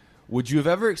happened, would you have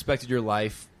ever expected your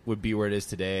life would be where it is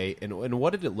today? And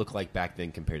what did it look like back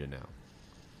then compared to now?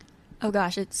 Oh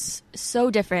gosh, it's so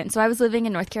different. So I was living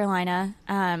in North Carolina,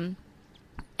 and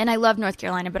I love North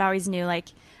Carolina, but I always knew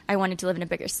I wanted to live in a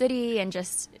bigger city, and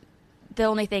just the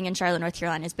only thing in Charlotte, North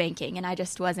Carolina is banking, and I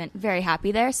just wasn't very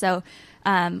happy there. So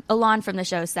Alon from the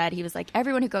show said, he was like,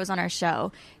 everyone who goes on our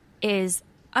show is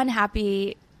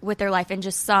unhappy with their life in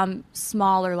just some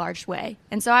small or large way.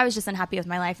 And so I was just unhappy with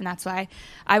my life, and that's why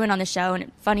I went on the show.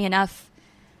 And funny enough,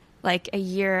 a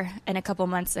year and a couple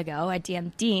months ago, I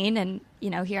DM'd Dean, and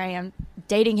here I am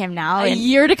dating him now. A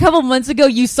year and a couple months ago,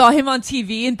 you saw him on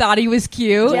TV and thought he was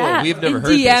cute. Yeah, we've never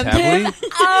heard this, have we?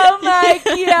 Oh my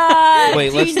god!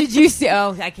 Wait, Dean, did you see?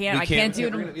 Oh, I can't do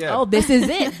it. Yeah. Oh, this is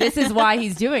it. This is why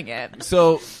he's doing it.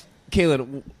 So,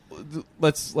 Caelynn,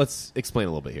 let's explain a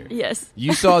little bit here. Yes,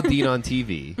 you saw Dean on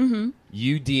TV. Mm-hmm.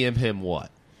 You DM him what?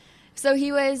 So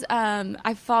he was,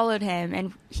 I followed him,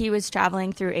 and he was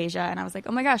traveling through Asia, and I was like,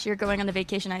 oh my gosh, you're going on the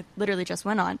vacation I literally just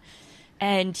went on.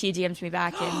 And he DM'd me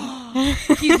back, and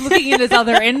he's looking in his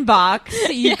other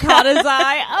inbox. You caught his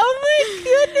eye. Oh my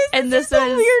goodness! And this is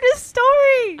the weirdest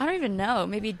story. I don't even know.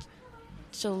 Maybe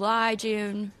July,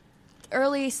 June,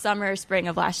 early summer, spring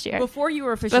of last year. Before you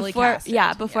were officially cast.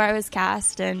 Yeah, before I was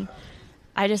cast, and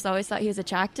I just always thought he was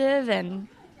attractive, and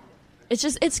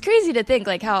it's crazy to think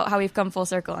how we've come full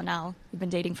circle, and now we've been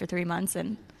dating for 3 months,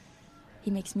 and he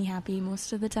makes me happy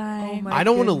most of the time. I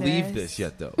don't want to leave this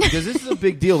yet, though, because this is a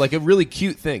big deal, a really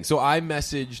cute thing. So I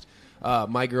messaged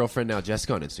my girlfriend now,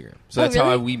 Jessica, on Instagram. So that's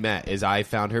how we met. Is I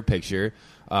found her picture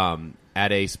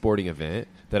at a sporting event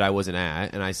that I wasn't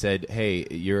at, and I said, "Hey,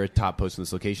 you're a top post in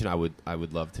this location. I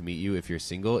would love to meet you if you're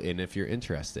single and if you're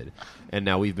interested." And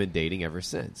now we've been dating ever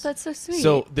since. That's so sweet.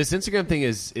 So this Instagram thing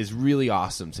is really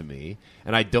awesome to me,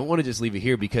 and I don't want to just leave it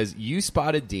here because you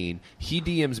spotted Dean. He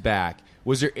DMs back.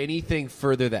 Was there anything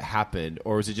further that happened,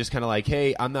 or was it just kind of like,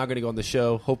 hey, I'm not going to go on the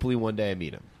show. Hopefully one day I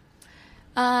meet him?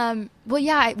 Well,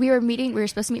 yeah, we were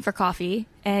supposed to meet for coffee,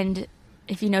 and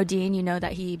if you know Dean, you know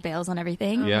that he bails on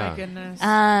everything. Oh my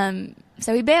goodness.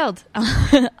 So he bailed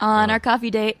on our coffee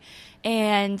date,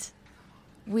 and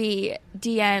we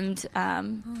DM'd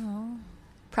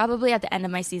probably at the end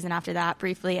of my season after that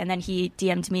briefly, and then he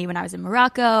DM'd me when I was in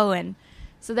Morocco, and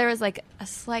so there was a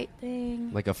slight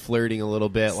thing. A flirting a little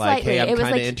bit, Slightly. hey, I'm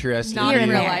kind of interested Not in in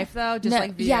you. real life, though? Just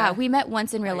via... Yeah, we met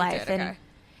once in real life, did,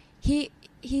 and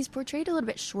he's portrayed a little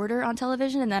bit shorter on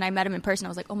television, and then I met him in person. I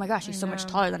was like, oh my gosh, he's so much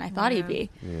taller than I thought he'd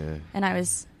be. Yeah. And I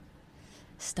was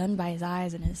stunned by his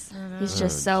eyes, and he's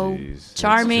just so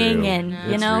charming, and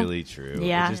it's really true.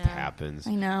 Yeah, it just happens.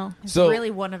 I know. It's really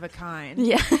one of a kind.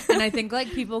 Yeah. And I think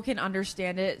people can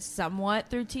understand it somewhat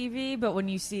through TV, but when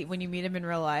you meet him in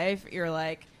real life, you're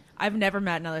like, I've never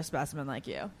met another specimen like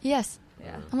you. Yes.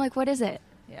 Yeah. I'm like, what is it?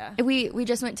 Yeah. We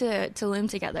just went to Tulum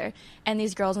together, and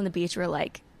these girls on the beach were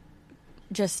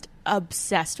just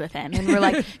obsessed with him, and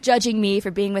were judging me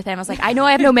for being with him. I was like, I know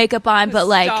I have no makeup on, but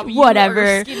Stop, whatever.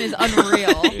 Your skin is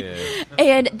unreal. Yeah.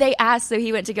 And they asked, so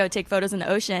he went to go take photos in the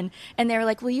ocean, and they were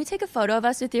like, will you take a photo of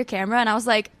us with your camera? And I was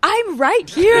like, I'm right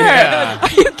here. Yeah.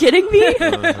 Are you kidding me?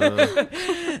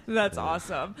 That's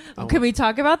awesome. Can we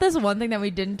talk about this one thing that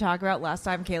we didn't talk about last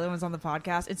time Caelynn was on the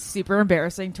podcast? It's super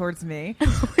embarrassing towards me.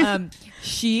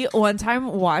 She one time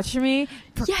watched me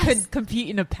compete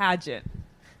in a pageant.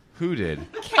 Who did?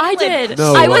 I did.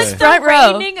 No I way. was front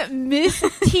row. Reigning Miss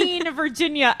Teen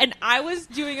Virginia, and I was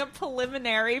doing a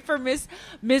preliminary for Miss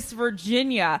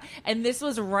Virginia, and this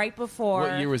was right before.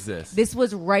 What year was this? This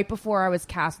was right before I was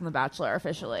cast on The Bachelor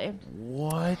officially.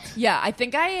 What? Yeah, I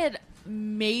think I had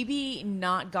maybe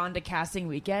not gone to casting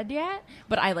weekend yet,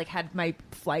 but I like had my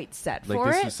flight set for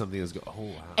this it. was something that's oh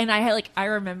wow. And I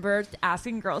remember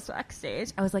asking girls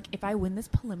backstage. I was like, if I win this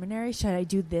preliminary, should I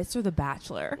do this or The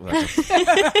Bachelor?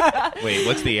 Wait,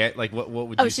 what's the like? What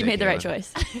would you? Oh, she say, made the right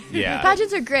Caelynn? choice. Yeah,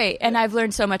 pageants are great, and I've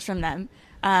learned so much from them.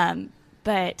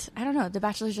 But I don't know, The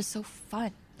Bachelor is just so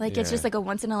fun. Like it's just like a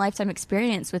once in a lifetime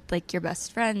experience with like your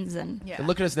best friends and And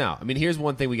look at us now. I mean, here's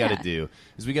one thing we got to do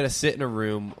is we got to sit in a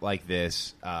room like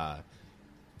this at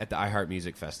the iHeart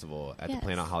Music Festival at the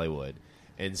Planet Hollywood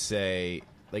and say,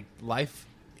 like, life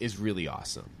is really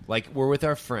awesome. Like, we're with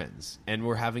our friends and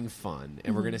we're having fun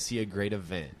and we're going to see a great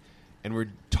event and we're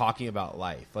talking about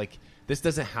life. Like, this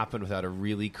doesn't happen without a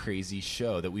really crazy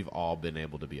show that we've all been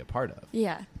able to be a part of.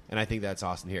 Yeah. And I think that's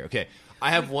awesome here. Okay,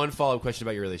 I have one follow-up question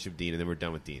about your relationship with Dean, and then we're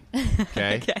done with Dean.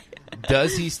 Okay? Okay.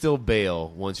 Does he still bail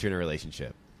once you're in a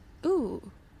relationship? Ooh.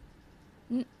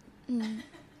 Does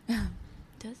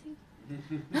he?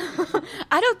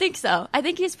 I don't think so. I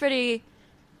think he's pretty.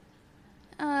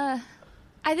 I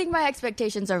think my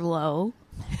expectations are low.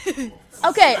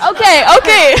 Okay. Let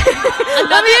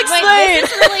me explain.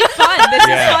 This is really fun. This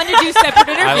is fun to do separate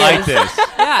interviews. I like this.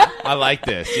 Yeah. I like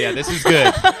this. Yeah, this is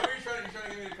good.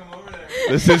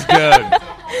 This is good.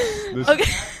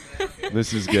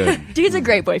 This is good. Dean's a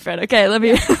great boyfriend. Okay, let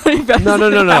me.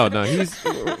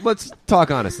 No. Let's talk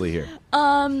honestly here.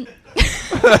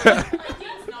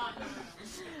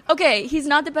 Okay, he's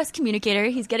not the best communicator.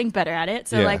 He's getting better at it.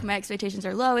 So like my expectations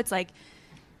are low. It's like,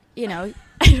 I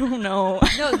don't know.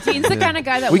 No, Dean's the kind of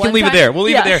guy that we can leave it there. We'll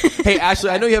leave it there. Yeah. Hey,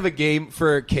 Ashley, I know you have a game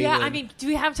for Caelynn. Yeah, I mean, do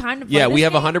we have time to play Yeah, this we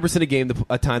have game? 100%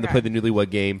 a time to play the Newlywed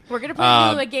Game. We're going to play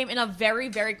the Newlywed Game in a very,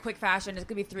 very quick fashion. It's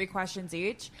going to be 3 questions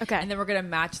each. Okay. And then we're going to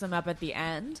match them up at the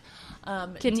end.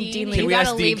 Can Dean Dean Can we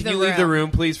ask Dean, can you leave the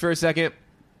room, please, for a second?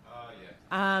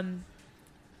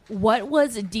 What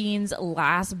was Dean's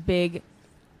last big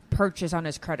purchase on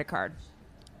his credit card?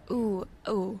 Ooh.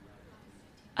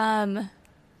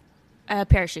 A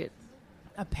parachute.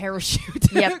 A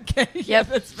parachute. Yep. Okay. Yep.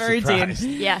 That's very Surprised.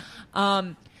 Dean. Yeah.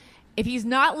 If he's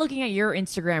not looking at your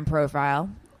Instagram profile,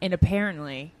 and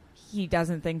apparently he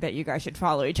doesn't think that you guys should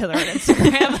follow each other on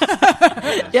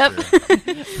Instagram. Yep.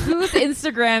 Whose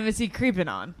Instagram is he creeping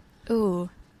on? Ooh.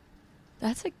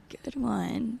 That's a good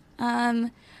one.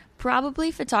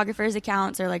 Probably photographers'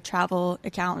 accounts or like travel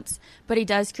accounts, but he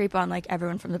does creep on like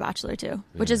everyone from The Bachelor too,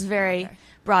 which is very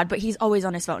broad. But he's always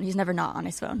on his phone. He's never not on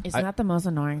his phone. Isn't that the most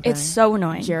annoying thing? It's so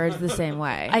annoying. Jared's the same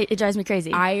way. It drives me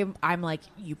crazy. I'm like,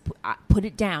 you put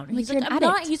it down. Like, He's you're like, an I'm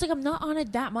not. addict. He's like, I'm not on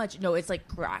it that much. No, it's like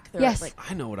crack. They're Yes. Like,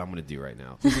 I know what I'm going to do right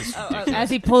now. This is ridiculous. as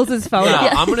he pulls his phone No,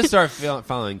 out. I'm going to start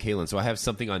following Caelynn, so I have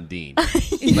something on Dean. Like,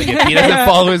 if Dean doesn't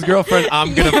follow his girlfriend,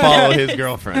 I'm going to follow his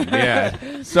girlfriend.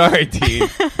 Yeah. Sorry, Dean.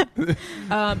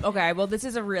 Okay, well, this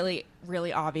is a really,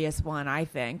 really obvious one, I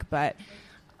think. But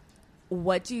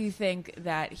what do you think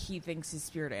that he thinks his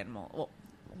spirit animal? Well,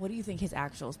 what do you think his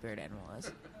actual spirit animal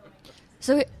is?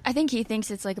 So I think he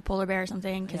thinks it's like a polar bear or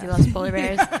something because he loves polar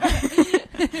bears.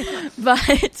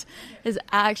 But his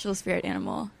actual spirit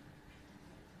animal,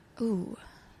 ooh,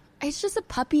 it's just a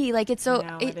puppy. Like it's so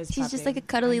No, it is he's just puppy. like a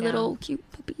cuddly I know. little cute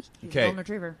puppy. He's Okay. a golden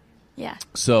retriever. Yeah.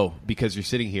 So, because you're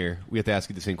sitting here, we have to ask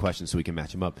you the same question so we can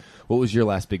match them up. What was your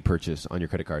last big purchase on your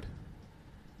credit card?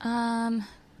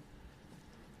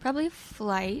 Probably a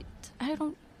flight. I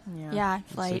don't. Yeah,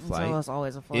 flight. Flight. It's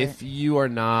always a flight. If you are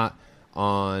not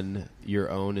on your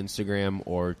own Instagram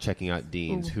or checking out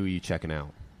Dean's, Ooh. who are you checking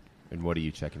out? And what are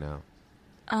you checking out?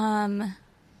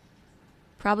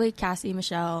 Probably Cassie,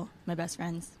 Michelle, my best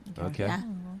friends. Okay. Yeah.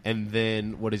 And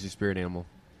then what is your spirit animal?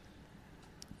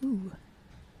 Ooh.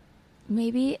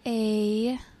 Maybe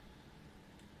a.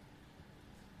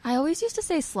 I always used to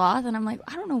say sloth, and I'm like,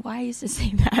 I don't know why I used to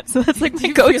say that. So that's like Do my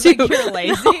you go-to. feel like you're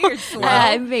lazy or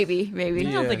slow? Maybe.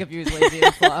 I don't think of you as lazy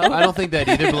or slow. I don't think that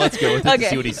either, but let's go with it to Okay.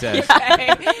 see what he says.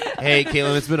 Okay. Hey,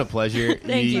 Caelynn, it's been a pleasure.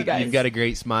 Thank you, guys. You've got a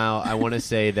great smile. I want to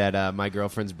say that my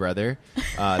girlfriend's brother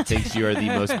thinks you are the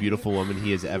most beautiful woman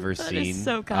he has ever That seen. is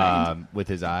so kind. With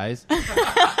his eyes.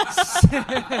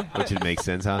 Which would make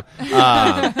sense, huh?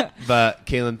 But,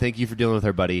 Caelynn, thank you for dealing with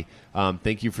our buddy.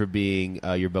 Thank you for being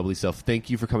your bubbly self. Thank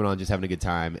you for coming on, just having a good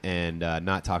time, and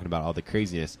not talking about all the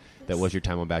craziness that was your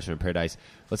time on Bachelor in Paradise.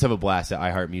 Let's have a blast at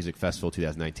iHeart Music Festival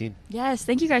 2019. Yes,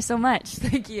 thank you guys so much.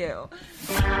 Thank you.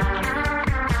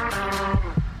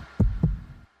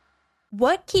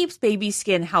 What keeps baby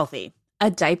skin healthy? A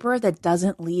diaper that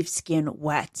doesn't leave skin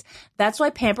wet. That's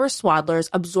why Pampers Swaddlers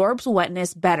absorbs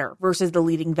wetness better versus the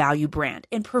leading value brand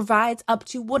and provides up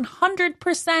to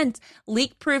 100%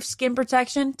 leak-proof skin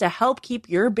protection to help keep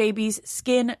your baby's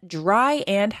skin dry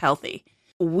and healthy.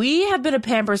 we have been a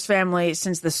Pampers family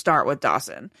since the start with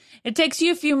Dawson. It takes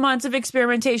you a few months of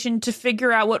experimentation to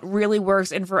figure out what really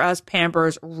works, and for us,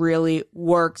 Pampers really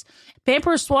works.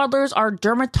 Pampers Swaddlers are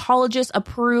dermatologist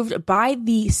approved by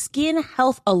the Skin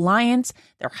Health Alliance.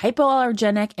 They're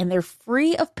hypoallergenic and they're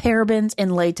free of parabens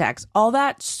and latex. All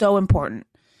that, so important.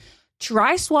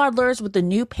 Try Swaddlers with the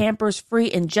new Pampers Free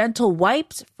and Gentle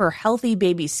wipes for healthy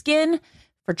baby skin.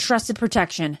 For trusted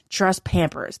protection, trust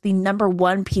Pampers, the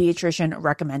 #1 pediatrician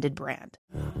recommended brand.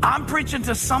 I'm preaching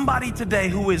to somebody today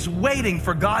who is waiting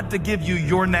for God to give you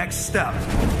your next step.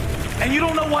 And you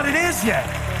don't know what it is yet.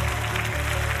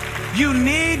 You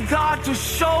need God to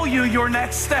show you your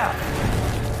next step.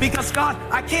 Because God,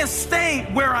 I can't stay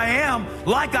where I am,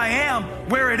 like I am,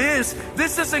 where it is.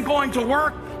 This isn't going to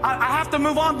work. I have to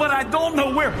move on, but I don't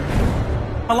know where.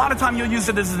 A lot of time you'll use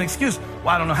it as an excuse. Well,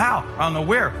 I don't know how. I don't know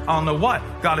where. I don't know what.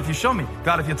 God, if you show me.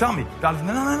 God, if you tell me. God, if...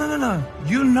 No.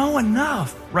 You know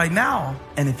enough right now.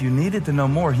 And if you needed to know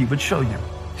more, he would show you.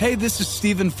 Hey, this is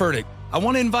Stephen Furtick. I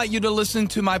want to invite you to listen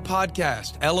to my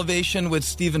podcast, Elevation with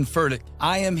Stephen Furtick.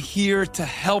 I am here to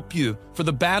help you for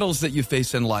the battles that you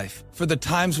face in life, for the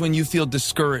times when you feel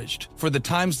discouraged, for the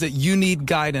times that you need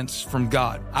guidance from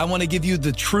God. I want to give you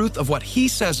the truth of what he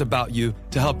says about you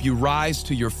to help you rise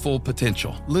to your full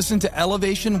potential. Listen to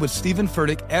Elevation with Stephen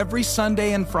Furtick every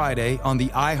Sunday and Friday on the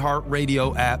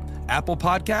iHeartRadio app, Apple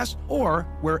Podcasts, or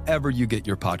wherever you get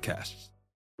your podcasts.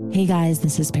 Hey guys,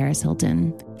 this is Paris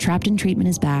Hilton. Trapped in Treatment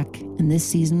is back, and this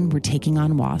season we're taking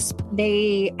on WASP.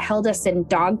 They held us in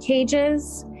dog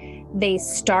cages. They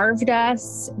starved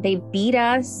us. They beat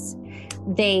us.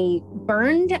 They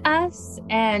burned us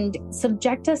and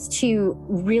subject us to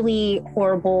really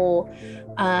horrible,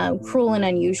 cruel and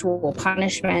unusual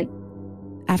punishment.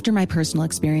 After my personal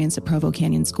experience at Provo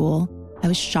Canyon School, I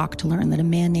was shocked to learn that a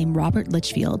man named Robert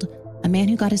Litchfield, a man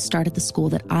who got his start at the school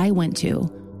that I went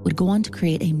to, would go on to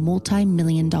create a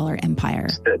multi-million-dollar empire.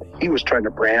 He was trying to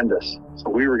brand us, so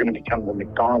we were going to become the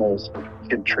McDonald's of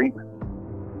kid treatment.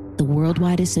 The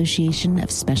Worldwide Association of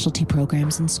Specialty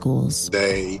Programs in Schools.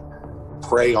 They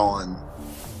prey on,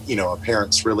 a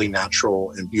parent's really natural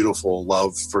and beautiful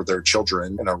love for their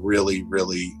children in a really,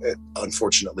 really,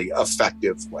 unfortunately,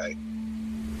 effective way.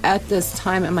 At this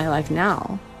time in my life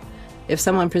now, if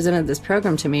someone presented this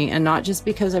program to me, and not just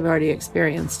because I've already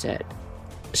experienced it,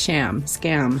 sham,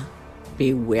 scam,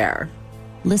 beware.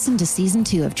 Listen to Season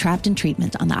 2 of Trapped in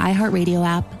Treatment on the iHeartRadio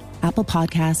app, Apple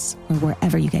Podcasts, or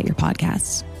wherever you get your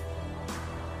podcasts.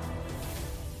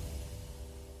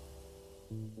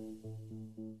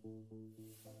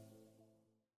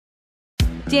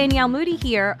 Danielle Moody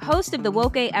here, host of the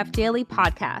Woke AF Daily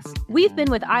podcast. We've been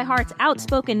with iHeart's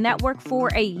Outspoken Network for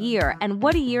a year, and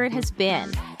what a year it has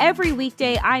been. Every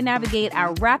weekday, I navigate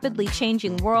our rapidly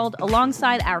changing world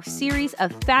alongside our series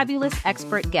of fabulous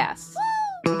expert guests.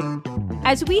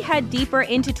 As we head deeper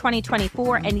into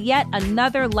 2024 and yet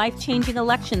another life-changing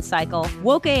election cycle,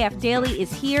 Woke AF Daily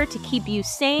is here to keep you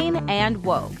sane and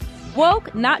woke.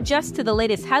 Woke not just to the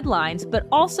latest headlines, but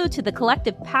also to the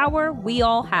collective power we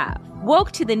all have.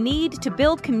 Woke to the need to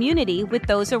build community with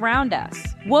those around us.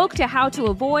 Woke to how to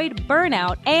avoid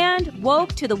burnout, and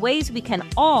woke to the ways we can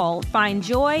all find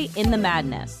joy in the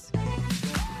madness.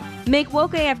 Make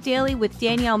Woke AF Daily with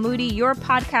Danielle Moody your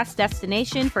podcast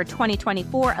destination for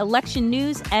 2024 election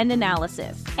news and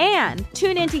analysis. And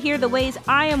tune in to hear the ways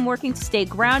I am working to stay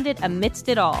grounded amidst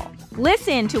it all.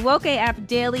 Listen to Woke AF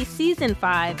Daily Season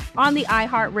 5 on the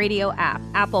iHeartRadio app,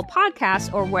 Apple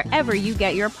Podcasts, or wherever you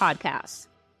get your podcasts.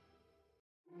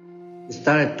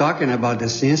 Started talking about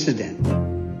this incident.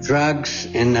 Drugs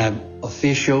and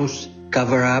officials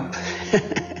cover up.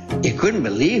 You couldn't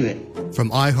believe it. From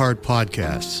iHeart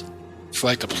Podcasts. It's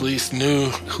like the police knew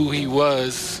who he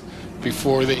was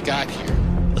before they got here.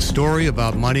 A story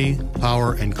about money,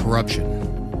 power, and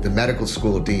corruption. The medical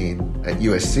school dean at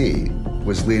USC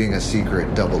was leading a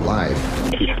secret double life.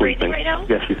 She's breathing right now?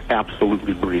 Yes, she's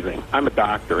absolutely breathing. I'm a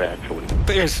doctor, actually.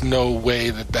 There's no way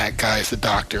that guy's a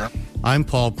doctor. I'm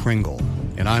Paul Pringle,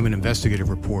 and I'm an investigative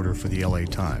reporter for the LA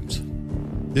Times.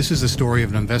 This is the story of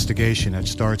an investigation that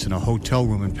starts in a hotel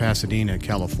room in Pasadena,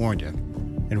 California,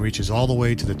 and reaches all the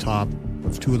way to the top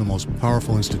of two of the most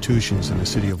powerful institutions in the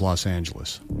city of Los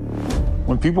Angeles.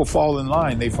 When people fall in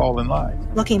line, they fall in line.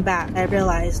 Looking back, I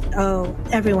realized,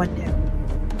 everyone knew.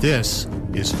 This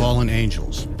is Fallen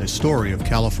Angels, the story of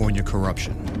California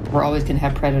corruption. We're always going to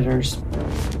have predators.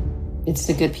 It's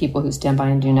the good people who stand by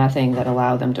and do nothing that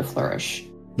allow them to flourish.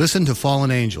 Listen to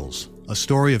Fallen Angels, a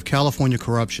story of California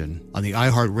corruption on the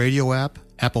iHeartRadio app,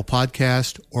 Apple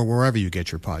Podcast, or wherever you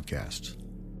get your podcasts.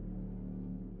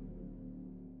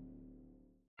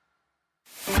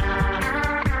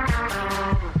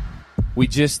 We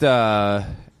just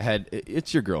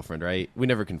it's your girlfriend, right? We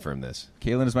never confirmed this.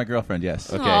 Caelynn is my girlfriend,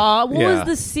 yes. Okay. Aw, what Yeah. was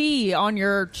the C on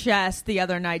your chest the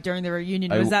other night during the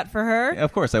reunion? Was that for her?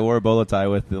 Of course, I wore a bolo tie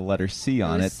with the letter C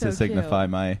on It it was so to signify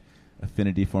cute. my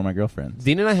affinity for my girlfriend.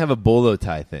 Dean and I have a bolo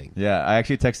tie thing. Yeah, I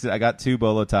actually texted. I got 2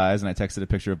 bolo ties, and I texted a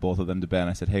picture of both of them to Ben.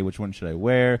 I said, "Hey, which one should I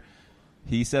wear?"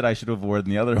 He said I should have worn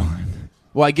the other one.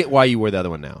 Well, I get why you wear the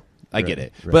other one now. I get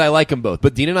it. right. But I like them both.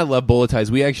 But Dean and I love bolo ties.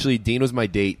 Dean was my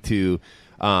date to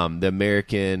the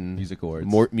American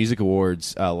Music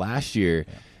Awards last year,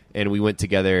 and we went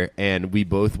together, and we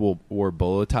both wore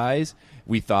bolo ties.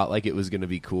 We thought like it was going to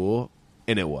be cool.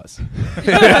 And it was. It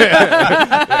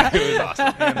was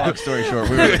awesome. And long story short,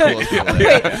 we were the coolest people.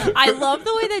 Wait, I love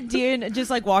the way that Dean just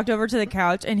like walked over to the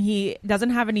couch and he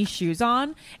doesn't have any shoes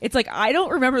on. It's like I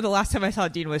don't remember the last time I saw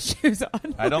Dean with shoes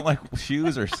on. I don't like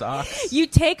shoes or socks. You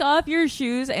take off your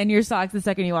shoes and your socks the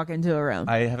second you walk into a room.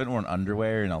 I haven't worn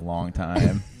underwear in a long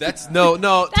time. That's no.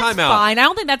 That's Time out. fine. I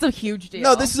don't think that's a huge deal.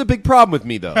 No, this is a big problem with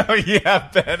me, though. Oh yeah,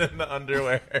 Ben in the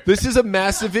underwear. This is a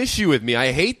massive issue with me.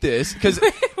 I hate this because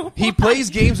he plays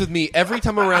games with me every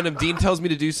time I'm around him. Dean tells me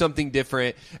to do something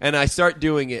different, and I start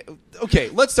doing it. Okay,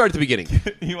 let's start at the beginning.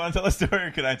 You want to tell a story,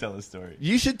 or can I tell a story?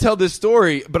 You should tell this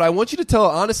story, but I want you to tell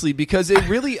it honestly because it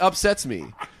really upsets me.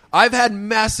 I've had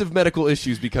massive medical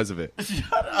issues because of it. What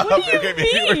do you Okay,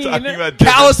 maybe we're mean? talking about different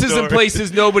Calluses in stories.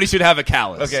 places nobody should have a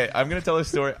callus. Okay, I'm going to tell a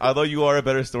story. Although you are a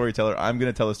better storyteller, I'm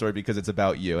going to tell a story because it's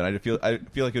about you, and I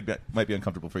feel like might be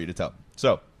uncomfortable for you to tell.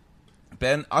 So,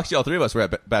 Ben, actually, all 3 of us were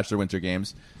at Bachelor Winter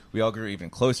Games. We all grew even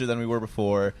closer than we were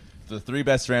before. The 3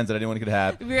 best friends that anyone could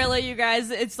have. Really, you guys,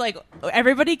 it's like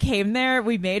everybody came there,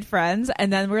 we made friends,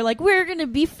 and then we're like, we're going to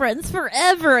be friends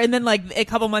forever. And then like a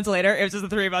couple months later, it was just the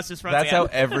 3 of us just friends That's again. how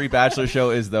every Bachelor show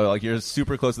is, though. Like, you're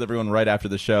super close with everyone right after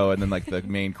the show, and then like the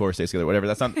main core stays together, whatever.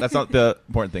 That's not the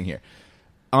important thing here.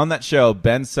 On that show,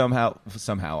 Ben somehow,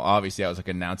 obviously I was like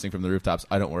announcing from the rooftops,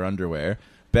 I don't wear underwear.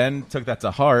 Ben took that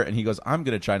to heart, and he goes, I'm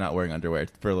going to try not wearing underwear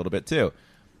for a little bit, too.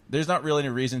 There's not really any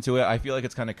reason to it. I feel like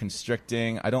it's kind of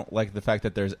constricting. I don't like the fact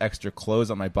that there's extra clothes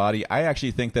on my body. I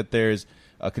actually think that there's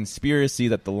a conspiracy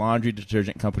that the laundry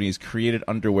detergent companies created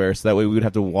underwear so that way we would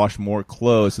have to wash more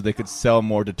clothes so they could sell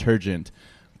more detergent.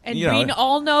 And You know, we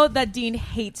all know that Dean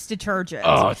hates detergent.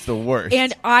 Oh, it's the worst.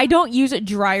 And I don't use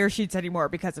dryer sheets anymore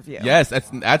because of you. Yes,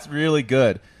 that's really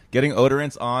good. Getting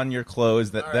odorants on your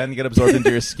clothes that then get absorbed into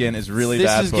your skin is really This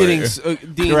bad is for getting you.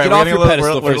 Dean, You're right, get we're off getting your a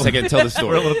pedestal little- for a second. Tell the story.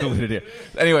 We're a little diluted here.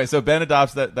 Anyway, so Ben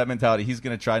adopts that mentality. He's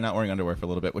going to try not wearing underwear for a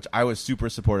little bit, which I was super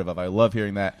supportive of. I love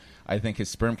hearing that. I think his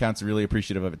sperm count's really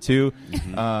appreciative of it, too.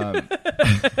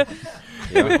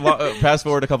 Fast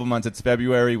forward a couple months. It's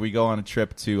February. We go on a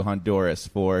trip to Honduras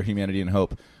for Humanity and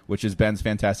Hope, which is Ben's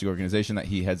fantastic organization that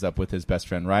he heads up with his best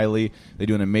friend Riley. They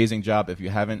do an amazing job. If you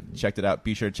haven't checked it out,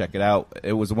 be sure to check it out.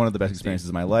 It was one of the best experiences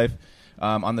of my life.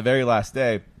 On the very last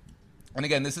day, and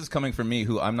again, this is coming from me,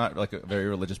 who I'm not like a very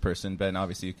religious person. Ben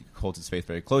obviously holds his faith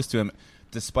very close to him.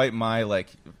 Despite my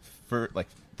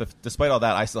despite all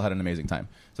that, I still had an amazing time.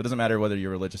 So it doesn't matter whether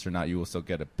you're religious or not; you will still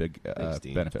get a big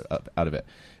benefit out of it.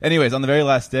 Anyways, on the very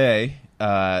last day,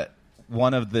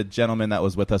 one of the gentlemen that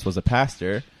was with us was a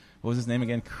pastor. What was his name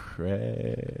again?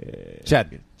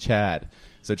 Chad.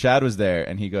 So Chad was there,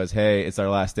 and he goes, "Hey, it's our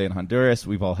last day in Honduras.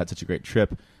 We've all had such a great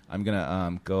trip. I'm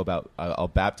gonna I'll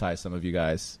baptize some of you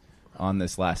guys on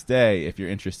this last day if you're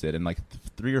interested." And like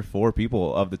 3 or 4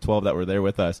 people of the 12 that were there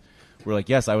with us were like,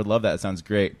 "Yes, I would love that. It sounds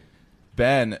great."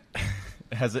 Ben,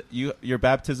 has your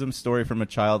baptism story from a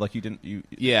child, like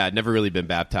Yeah, I'd never really been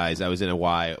baptized. I was in a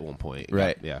Y at one point.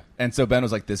 Right. Yeah. And so Ben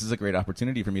was like, this is a great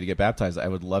opportunity for me to get baptized. I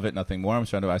would love it, nothing more. I'm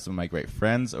trying to buy some of my great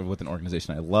friends or with an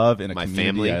organization I love, in a My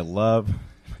community family. I love.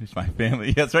 My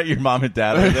family. That's right, your mom and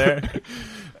dad are there.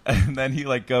 And then he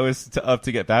like goes up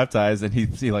to get baptized, and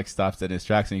he like stops in his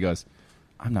tracks, and he goes,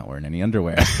 I'm not wearing any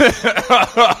underwear.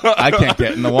 I can't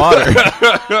get in the water.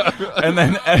 and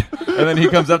then he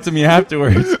comes up to me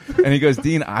afterwards, and he goes,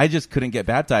 Dean, I just couldn't get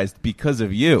baptized because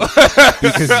of you.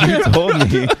 Because you told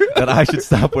me that I should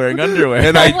stop wearing underwear.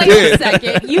 And I Wait did. a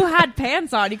second. You had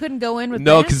pants on. You couldn't go in with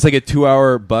No, pants? because it's like a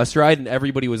 2-hour bus ride, and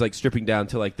everybody was like stripping down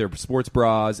to like their sports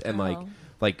bras and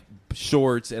like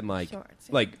shorts and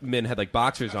like men had like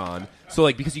boxers on. So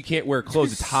like because you can't wear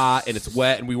clothes, it's hot and it's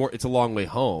wet, and it's a long way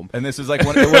home. And this is like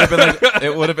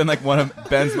it would have been like one of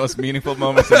Ben's most meaningful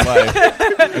moments in life.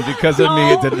 And because of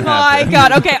me, it didn't happen. My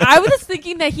God. Okay, I was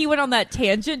thinking that he went on that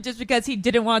tangent just because he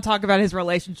didn't want to talk about his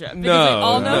relationship. Because we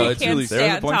all know he can't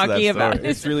stand talking about it.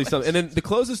 It's really something. And then to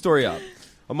close the story up,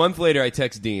 a month later, I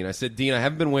text Dean. I said, Dean, I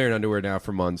haven't been wearing underwear now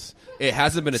for months. It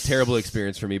hasn't been a terrible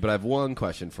experience for me, but I have one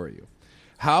question for you.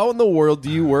 How in the world do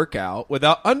you work out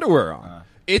without underwear on?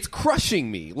 it's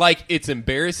crushing me. Like, it's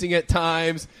embarrassing at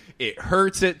times. It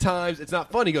hurts at times. It's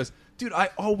not fun. He goes, dude, I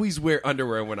always wear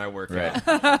underwear when I work out.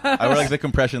 I wear like the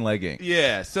compression legging.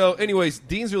 Yeah. So, anyways,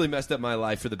 Dean's really messed up my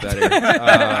life for the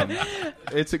better.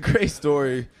 It's a great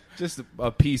story. Just a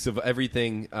piece of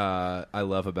everything I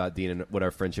love about Dean and what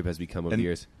our friendship has become over the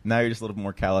years. Now you're just a little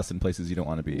more callous in places you don't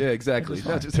want to be. Yeah, exactly.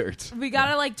 That just hurts. We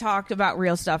gotta talk about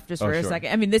real stuff just for a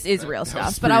second. I mean, this is real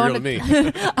stuff, but I want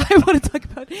to talk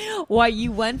about why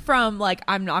you went from like,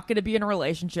 I'm not going to be in a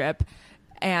relationship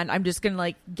and I'm just going to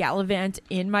like gallivant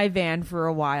in my van for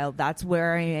a while. That's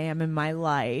where I am in my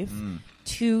life.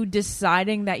 To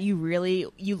deciding that you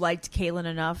liked Caelynn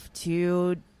enough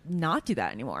to not do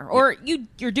that anymore, or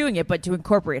you're doing it, but to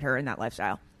incorporate her in that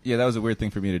lifestyle. Yeah, that was a weird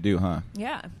thing for me to do, huh?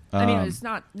 Yeah, I mean, it's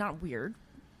not weird.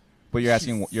 But you're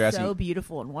asking, so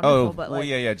beautiful and wonderful. But well,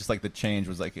 yeah, just like the change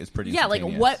was like, it's pretty. Yeah, like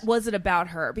what was it about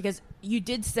her? Because you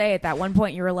did say at that one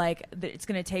point you were like, it's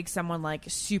going to take someone like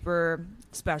super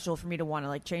special for me to want to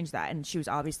like change that, and she was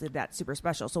obviously that super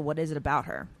special. So what is it about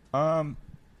her?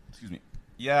 Excuse me.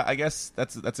 Yeah, I guess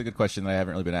that's a good question that I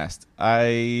haven't really been asked.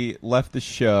 I left the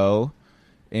show.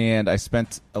 And I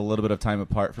spent a little bit of time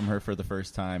apart from her for the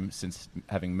first time since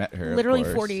having met her. Literally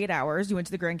 48 hours. You went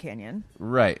to the Grand Canyon.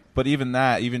 Right. But even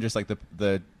that, even just like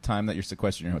the time that you're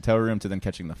sequestered in your hotel room to then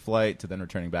catching the flight to then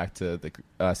returning back to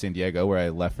the San Diego where I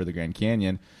left for the Grand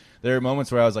Canyon, there were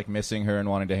moments where I was like missing her and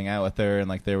wanting to hang out with her. And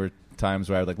like there were times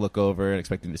where I would like look over and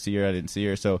expecting to see her. I didn't see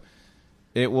her. So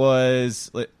it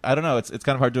was, I don't know. It's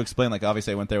kind of hard to explain. Like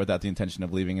obviously I went there without the intention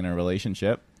of leaving in a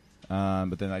relationship.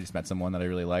 But then I just met someone that I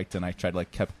really liked, and I tried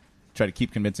to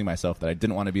keep convincing myself that I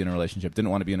didn't want to be in a relationship,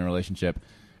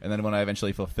 and then when I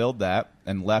eventually fulfilled that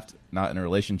and left not in a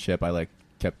relationship, I like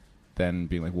kept then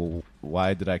being like, well,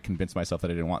 why did I convince myself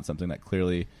that I didn't want something that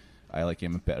clearly I like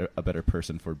am a better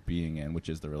person for being in, which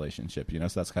is the relationship, you know?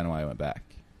 So that's kind of why I went back.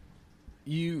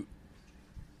 You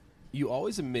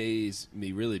always amaze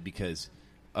me, really, because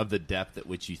of the depth at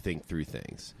which you think through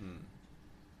things.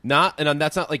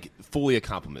 That's not like fully a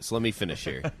compliment. So let me finish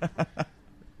here.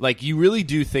 Like you really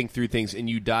do think through things, and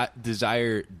you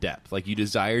desire depth. Like you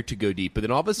desire to go deep, but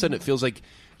then all of a sudden it feels like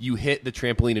you hit the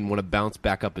trampoline and want to bounce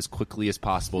back up as quickly as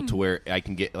possible to where I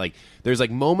can get like. There's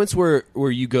like moments where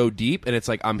you go deep, and it's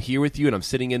like I'm here with you, and I'm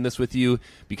sitting in this with you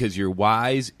because you're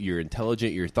wise, you're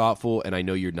intelligent, you're thoughtful, and I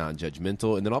know you're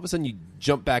non-judgmental. And then all of a sudden you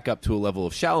jump back up to a level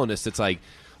of shallowness that's like,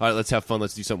 all right, let's have fun.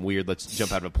 Let's do something weird. Let's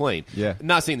jump out of a plane. Yeah.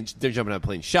 Not saying that they're jumping out of a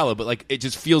plane shallow, but like it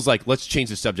just feels like let's change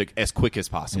the subject as quick as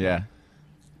possible. Yeah.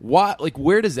 Why? Like,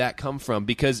 where does that come from?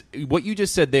 Because what you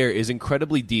just said there is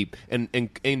incredibly deep and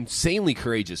insanely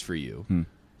courageous for you.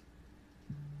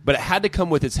 But it had to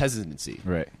come with its hesitancy.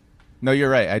 Right. No,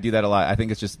 you're right. I do that a lot. I think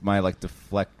it's just my like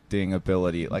deflecting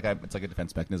ability. Like it's like a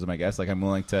defense mechanism, I guess. Like I'm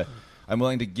willing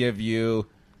to give you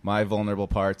my vulnerable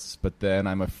parts, but then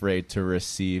I'm afraid to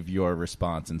receive your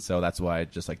response, and so that's why I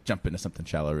just like jump into something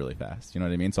shallow really fast. You know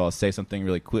what I mean? So I'll say something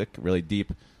really quick, really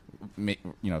deep, you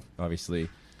know, obviously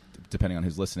depending on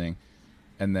who's listening,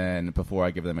 and then before I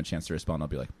give them a chance to respond, I'll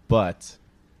be like, but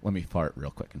let me fart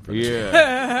real quick in front of you.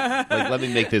 Yeah. Like, let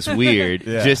me make this weird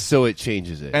just so it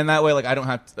changes it. And that way, like, I don't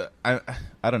have to,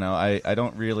 I don't know.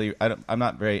 I'm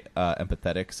not very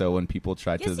empathetic. So when people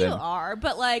try to Yes, you are.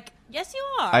 But, like, yes, you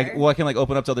are. I can, like,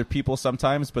 open up to other people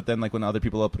sometimes. But then, like, when other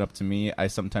people open up to me, I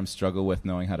sometimes struggle with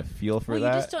knowing how to feel for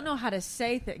that. You just don't know how to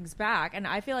say things back. And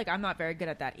I feel like I'm not very good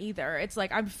at that either. It's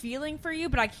like I'm feeling for you,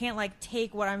 but I can't, like,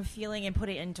 take what I'm feeling and put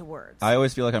it into words. I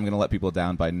always feel like I'm going to let people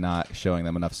down by not showing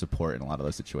them enough support in a lot of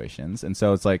those situations. And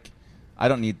so it's like I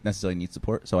don't necessarily need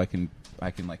support, so I can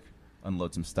like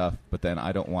unload some stuff, but then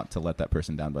I don't want to let that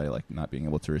person down by like not being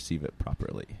able to receive it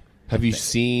properly. Have you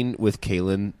seen with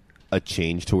Caelynn a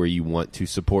change to where you want to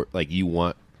support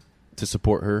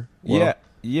her? Well?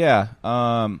 Yeah.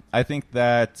 I think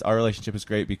that our relationship is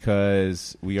great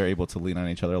because we are able to lean on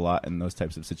each other a lot in those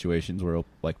types of situations where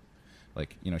like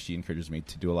you know, she encourages me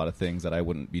to do a lot of things that I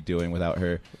wouldn't be doing without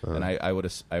her, and I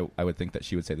would think that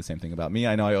she would say the same thing about me.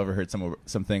 I know I overheard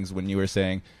some things when you were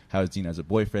saying how is Dina as a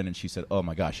boyfriend, and she said, "Oh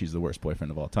my gosh, she's the worst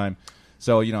boyfriend of all time."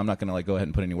 So you know, I'm not going to like go ahead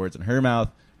and put any words in her mouth,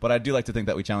 but I do like to think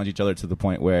that we challenge each other to the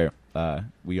point where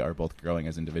we are both growing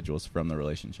as individuals from the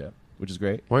relationship, which is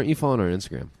great. Why aren't you following our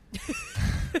Instagram?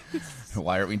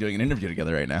 Why aren't we doing an interview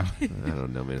together right now? I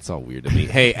don't know, man. It's all weird to me.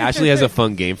 Hey, Ashley has a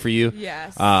fun game for you.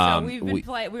 Yes. So we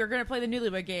were going to play the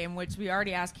Newlywed Game, which we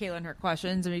already asked Caelynn her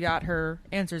questions, and we got her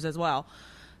answers as well.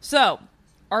 So,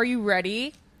 are you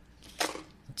ready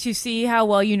to see how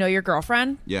well you know your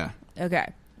girlfriend? Yeah.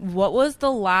 Okay. What was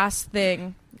the last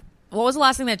thing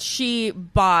that she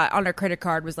bought on her credit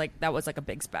card that was like a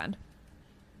big spend?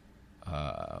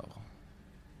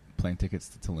 plane tickets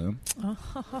to Tulum. One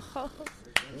for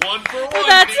one.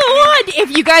 That's one.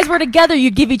 If you guys were together,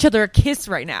 you'd give each other a kiss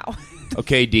right now.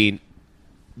 Okay, Dean.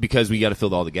 Because we got to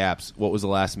fill all the gaps. What was the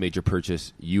last major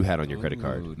purchase you had on your credit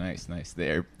card? Ooh, nice.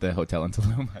 The hotel in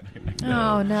Tulum.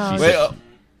 Oh no. Wait,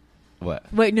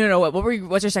 what? Wait, no.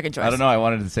 What's your second choice? I don't know. I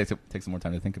wanted to take some more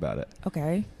time to think about it.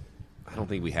 Okay. I don't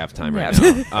think we have time right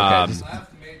Yeah. now. Okay,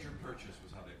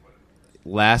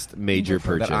 last major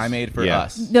purchase that I made for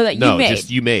us. No, that you made.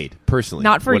 Just you made personally.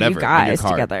 Not for whatever, you on your guys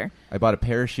card. together. I bought a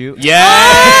parachute. Yeah.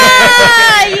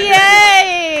 Ah,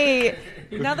 yay!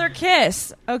 Another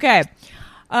kiss. Okay.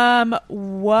 What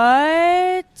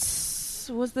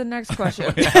was the next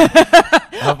question?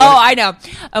 I know.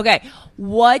 Okay.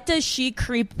 What does she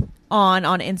creep on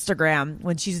Instagram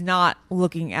when she's not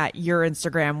looking at your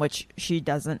Instagram, which she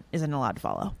isn't allowed to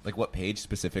follow? Like what page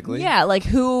specifically? Yeah, like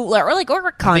who, or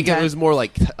content. I think it was more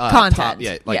like content. Top,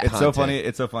 yeah, like It's content. so funny.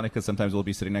 It's so funny because sometimes we'll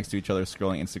be sitting next to each other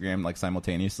scrolling Instagram like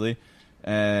simultaneously,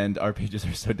 and our pages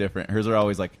are so different. Hers are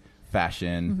always like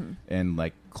fashion and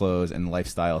like clothes and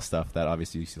lifestyle stuff that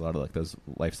obviously you see a lot of like those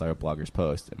lifestyle bloggers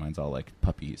post, and mine's all like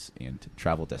puppies and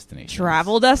travel destinations.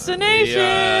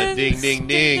 Yeah, ding, ding, ding.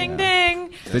 Ding,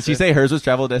 ding. Did she say hers was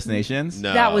travel destinations?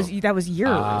 No. That was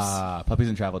yours. Puppies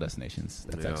and travel destinations.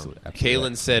 That's absolutely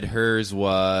Caelynn said hers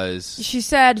was She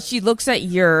said she looks at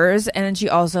yours, and then she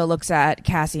also looks at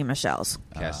Cassie and Michelle's.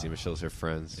 Cassie. Michelle's her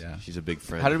friends. Yeah, she's a big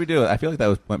friend. How did we do it? I feel like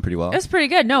that went pretty well. That's pretty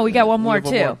good. No, we got one more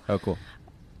too. Oh, cool.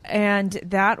 And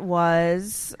that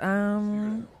was,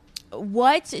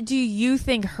 what do you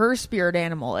think her spirit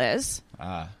animal is?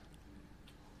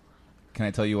 Can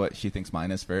I tell you what she thinks mine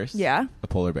is first? Yeah. A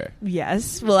polar bear.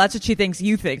 Yes. Well, that's what she thinks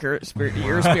you think your spirit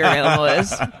animal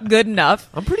is. Good enough.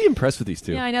 I'm pretty impressed with these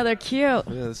two. Yeah, I know. They're cute. Yeah,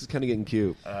 this is kind of getting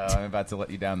cute. I'm about to let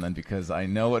you down then because I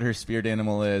know what her spirit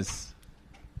animal is,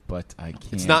 but I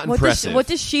can't. It's not impressive. What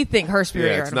does she think her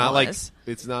spirit animal it's not like, is?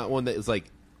 It's not one that is like,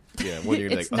 one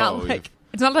you're It's like, not oh. like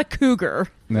it's not like cougar.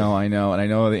 No, I know. And I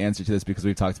know the answer to this because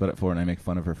we've talked about it before and I make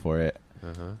fun of her for it.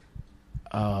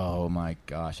 Oh, my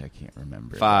gosh. I can't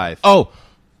remember. 5. Oh!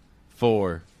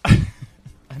 4.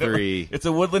 3. It's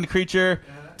a woodland creature.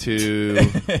 2.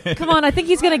 Come on, I think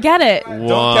he's going to get it. 1.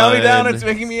 Don't count me down. It's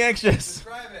making me anxious.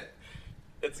 Describe it.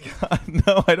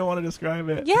 No, I don't want to describe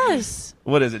it. Yes.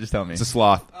 What is it? Just tell me. It's a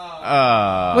sloth.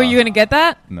 Were you going to get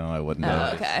that? No, I wouldn't.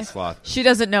 Oh, okay. Sloth. She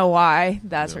doesn't know why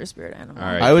that's her spirit animal. All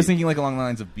right. I was thinking like along the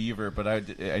lines of beaver, but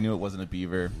I knew it wasn't a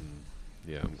beaver.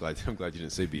 Yeah, I'm glad you didn't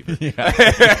say beaver. Yeah.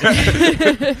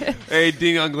 Hey,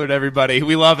 Dean Unglert, everybody.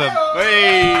 We love him.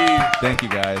 Hey! Thank you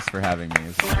guys for having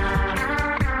me.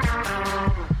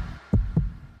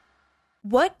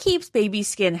 What keeps baby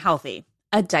skin healthy?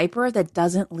 A diaper that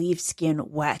doesn't leave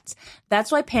skin wet.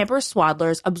 That's why Pampers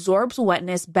Swaddlers absorbs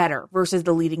wetness better versus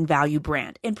the leading value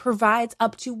brand and provides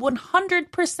up to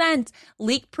 100%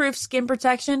 leak-proof skin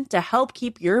protection to help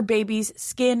keep your baby's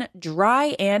skin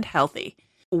dry and healthy.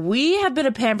 We have been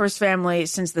a Pampers family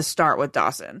since the start with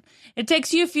Dawson. It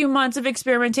takes you a few months of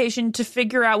experimentation to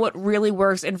figure out what really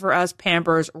works, and for us,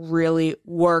 Pampers really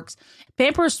works.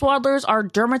 Pampers Swaddlers are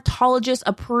dermatologist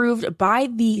approved by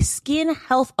the Skin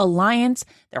Health Alliance.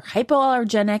 They're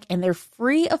hypoallergenic and they're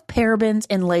free of parabens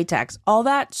and latex. All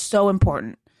that so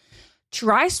important.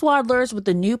 Try Swaddlers with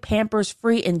the new Pampers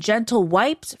Free and Gentle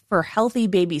wipes for healthy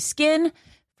baby skin.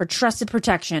 For trusted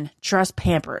protection, trust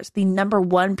Pampers, the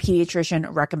 #1 pediatrician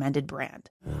recommended brand.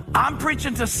 I'm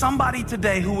preaching to somebody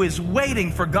today who is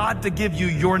waiting for God to give you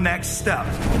your next step.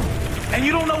 And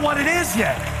you don't know what it is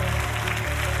yet.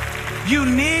 You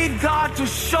need God to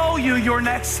show you your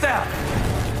next step.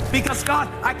 Because God,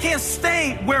 I can't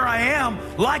stay where I am,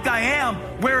 like I am,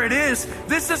 where it is.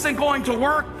 This isn't going to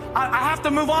work. I have to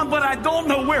move on, but I don't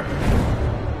know where.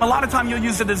 A lot of time you'll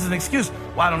use it as an excuse.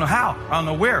 Well, I don't know how. I don't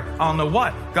know where. I don't know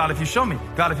what. God, if you show me.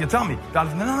 God, if you tell me. God,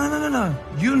 if... No.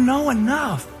 You know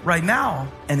enough right now.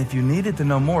 And if you needed to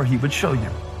know more, he would show you.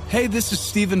 Hey, this is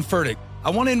Stephen Furtick. I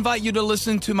want to invite you to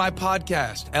listen to my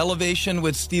podcast, Elevation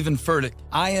with Stephen Furtick.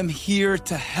 I am here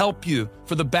to help you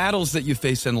for the battles that you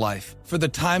face in life, for the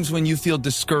times when you feel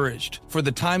discouraged, for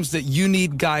the times that you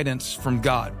need guidance from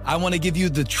God. I want to give you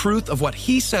the truth of what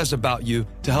he says about you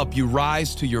to help you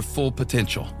rise to your full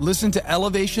potential. Listen to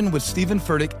Elevation with Stephen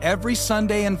Furtick every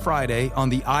Sunday and Friday on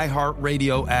the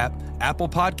iHeartRadio app, Apple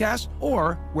Podcasts,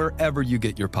 or wherever you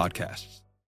get your podcasts.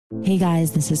 Hey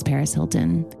guys, this is Paris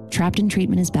Hilton. Trapped in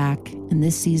Treatment is back, and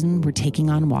this season we're taking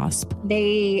on WASP.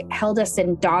 They held us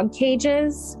in dog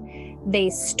cages.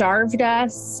 They starved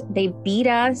us. They beat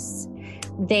us.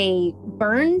 They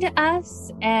burned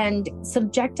us and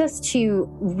subject us to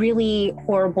really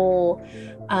horrible,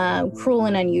 cruel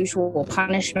and unusual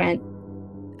punishment.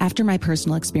 After my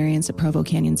personal experience at Provo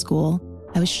Canyon School,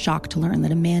 I was shocked to learn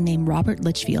that a man named Robert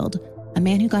Litchfield, a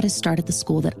man who got his start at the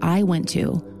school that I went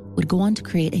to, would go on to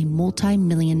create a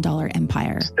multi-million-dollar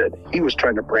empire. That he was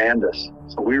trying to brand us,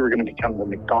 so we were going to become the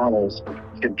McDonald's of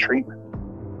kid treatment.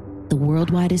 The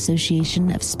Worldwide Association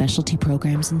of Specialty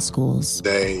Programs in Schools.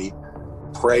 They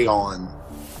prey on,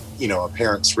 a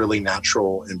parent's really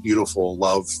natural and beautiful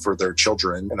love for their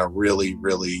children in a really,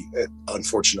 really,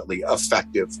 unfortunately,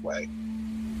 effective way.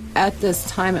 At this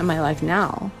time in my life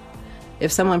now, if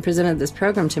someone presented this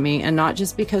program to me, and not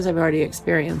just because I've already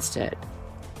experienced it,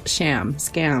 sham,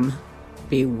 scam,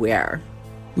 beware.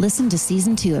 Listen to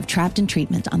Season 2 of Trapped in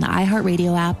Treatment on the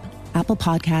iHeartRadio app, Apple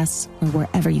Podcasts, or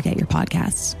wherever you get your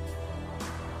podcasts.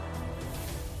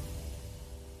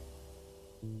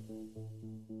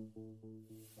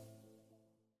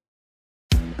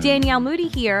 Danielle Moody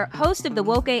here, host of the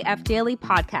Woke AF Daily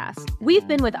podcast. We've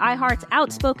been with iHeart's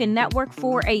Outspoken Network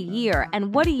for a year,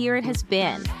 and what a year it has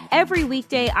been. Every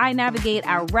weekday, I navigate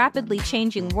our rapidly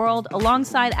changing world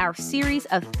alongside our series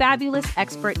of fabulous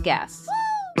expert guests.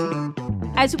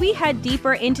 As we head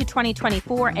deeper into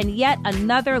 2024 and yet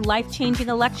another life-changing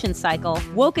election cycle,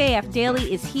 Woke AF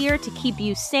Daily is here to keep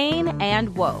you sane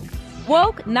and woke.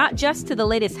 Woke not just to the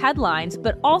latest headlines,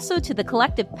 but also to the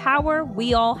collective power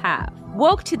we all have.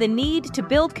 Woke to the need to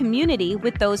build community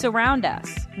with those around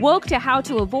us. Woke to how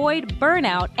to avoid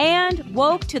burnout, and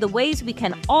woke to the ways we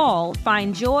can all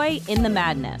find joy in the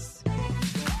madness.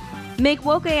 Make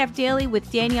Woke AF Daily with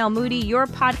Danielle Moody your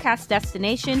podcast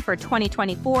destination for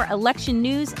 2024 election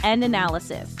news and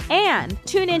analysis. And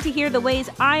tune in to hear the ways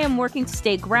I am working to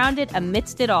stay grounded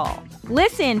amidst it all.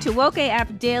 Listen to Woke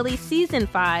AF Daily Season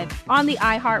 5 on the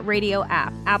iHeartRadio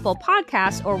app, Apple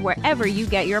Podcasts, or wherever you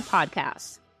get your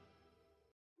podcasts.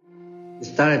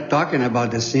 Started talking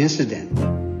about this incident.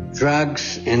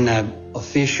 Drugs and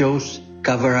officials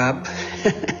cover up.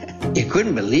 You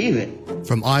couldn't believe it.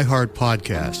 From iHeart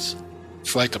Podcasts.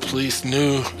 It's like the police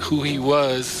knew who he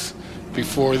was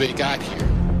before they got here.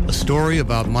 A story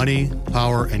about money,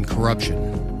 power, and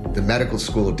corruption. The medical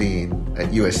school dean at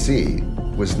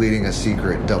USC was leading a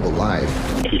secret double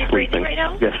life. She's breathing right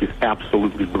now? Yes, she's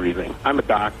absolutely breathing. I'm a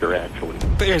doctor, actually.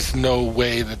 There's no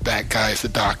way that guy's a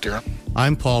doctor.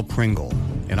 I'm Paul Pringle,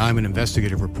 and I'm an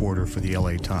investigative reporter for the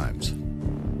LA Times.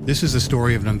 This is the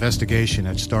story of an investigation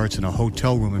that starts in a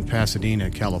hotel room in Pasadena,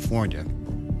 California,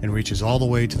 and reaches all the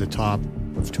way to the top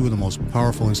of two of the most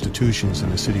powerful institutions in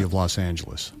the city of Los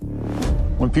Angeles.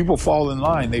 When people fall in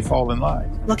line, they fall in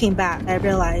line. Looking back, I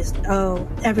realized,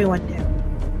 everyone knew.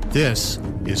 This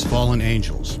is Fallen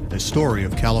Angels, a story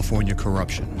of California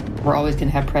corruption. We're always going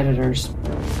to have predators.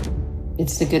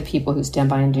 It's the good people who stand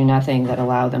by and do nothing that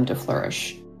allow them to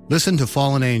flourish. Listen to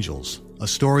Fallen Angels, a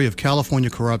story of California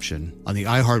corruption on the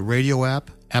iHeartRadio app,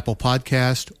 Apple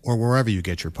Podcast, or wherever you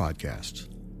get your podcasts.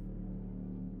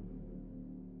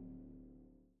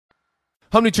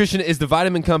 Home Nutrition is the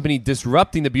vitamin company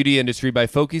disrupting the beauty industry by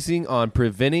focusing on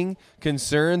preventing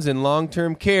concerns in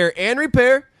long-term care and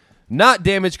repair, not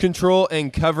damage control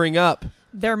and covering up.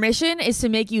 Their mission is to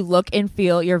make you look and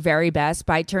feel your very best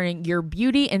by turning your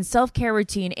beauty and self-care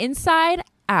routine inside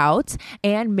out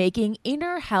and making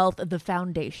inner health the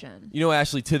foundation. You know,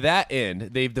 Ashley, to that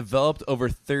end, they've developed over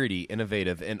 30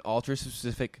 innovative and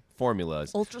ultra-specific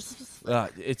formulas.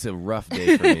 It's a rough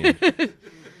day for me.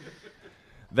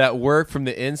 That work from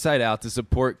the inside out to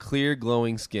support clear,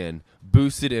 glowing skin,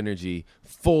 boosted energy,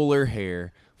 fuller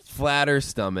hair, flatter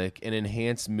stomach, and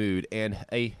enhanced mood, and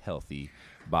a healthy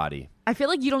body. I feel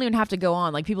like you don't even have to go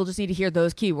on. Like, people just need to hear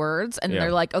those keywords, and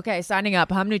they're like, okay, signing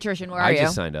up. Hum Nutrition, where are you? I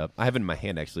just signed up. I have it in my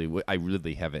hand, actually. I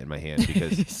really have it in my hand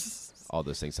because all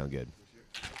those things sound good.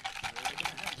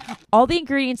 All the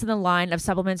ingredients in the line of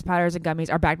supplements, powders, and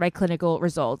gummies are backed by clinical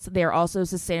results. They are also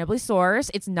sustainably sourced.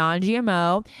 It's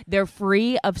non-GMO. They're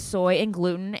free of soy and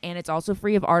gluten, and it's also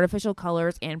free of artificial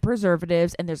colors and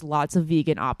preservatives, and there's lots of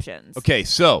vegan options. Okay,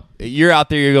 so you're out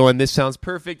there, you're going, this sounds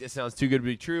perfect. It sounds too good to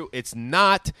be true. It's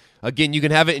not. Again, you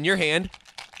can have it in your hand.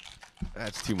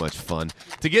 That's too much fun.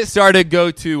 To get started,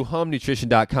 go to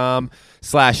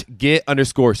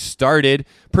homenutrition.com/get_started.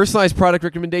 Personalized product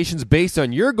recommendations based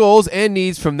on your goals and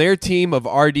needs from their team of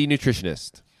RD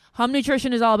nutritionists. Hum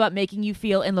Nutrition is all about making you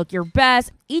feel and look your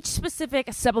best. Each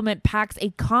specific supplement packs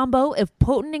a combo of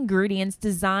potent ingredients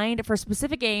designed for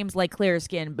specific aims like clear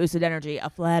skin, boosted energy, a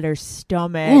flatter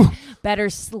stomach, better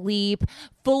sleep,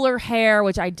 fuller hair,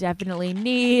 which I definitely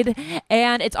need,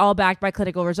 and it's all backed by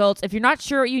clinical results. If you're not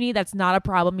sure what you need, that's not a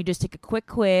problem. You just take a quick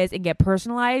quiz and get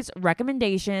personalized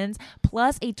recommendations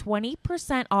plus a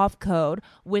 20% off code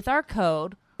with our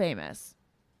code FAMOUS.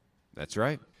 That's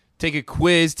right. Take a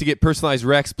quiz to get personalized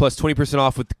Recs plus 20%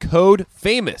 off with the code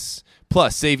FAMOUS.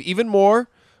 Plus, save even more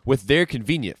with their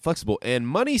convenient, flexible, and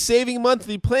money-saving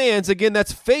monthly plans. Again,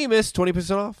 that's FAMOUS,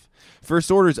 20% off.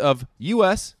 First orders of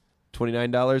US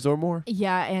 $29 or more.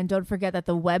 Yeah, and don't forget that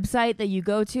the website that you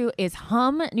go to is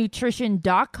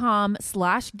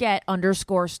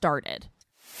humnutrition.com/get_started.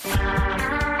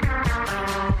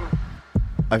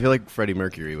 I feel like Freddie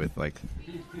Mercury with like...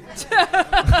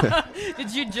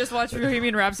 Did you just watch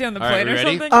Bohemian Rhapsody on the plane or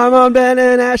ready? something? I'm on Ben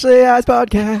and Ashley I's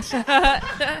podcast.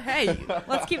 Hey,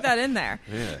 let's keep that in there.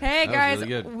 Yeah, Hey, that was guys, really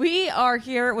good. we are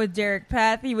here with Derek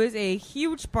Peth. He was a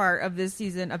huge part of this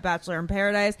season of Bachelor in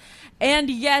Paradise. And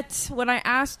yet, when I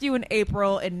asked you in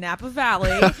April in Napa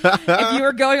Valley if you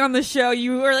were going on the show,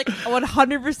 you were like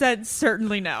 100%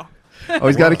 certainly no.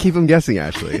 Always got to keep them guessing,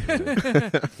 Ashley.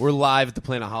 We're live at the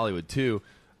Planet Hollywood, too.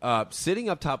 Sitting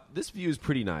up top, this view is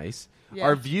pretty nice. Yeah.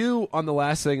 Our view on the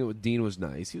last segment with Dean was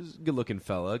nice. He was a good-looking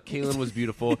fella. Caelynn was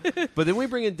beautiful. But then we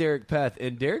bring in Derek Peth,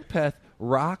 and Derek Peth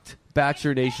rocked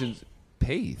Bachelor Nation's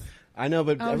Peth. I know,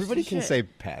 but Oh, everybody can shit. say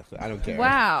Peth. I don't care.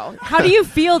 Wow. How do you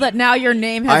feel that now your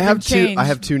name has been changed? I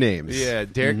have two names. Yeah,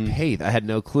 Derek Peth. I had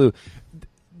no clue.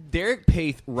 Derek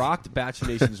Peth rocked Bachelor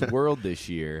Nation's world this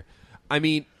year. I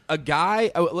mean, a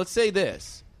guy, let's say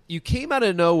this. You came out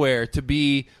of nowhere to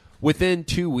be, within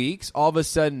 2 weeks, all of a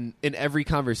sudden, in every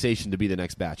conversation, to be the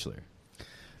next Bachelor.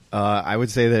 I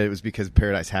would say that it was because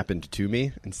Paradise happened to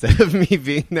me instead of me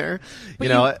being there.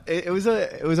 But It was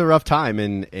a rough time,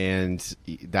 and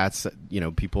that's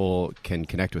people can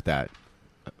connect with that.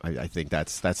 I think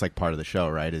that's like part of the show,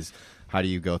 right? Is how do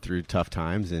you go through tough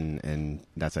times, and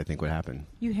that's I think what happened.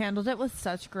 You handled it with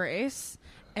such grace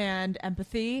and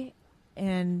empathy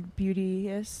and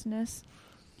beauteousness.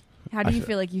 How do you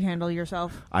feel like you handle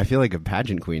yourself? I feel like a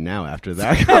pageant queen now after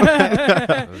that.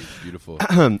 That was beautiful.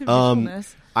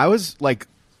 I was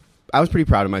pretty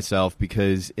proud of myself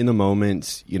because in the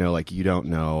moment, you don't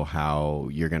know how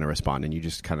you're going to respond, and you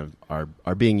just kind of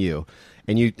are being you,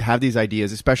 and you have these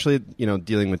ideas, especially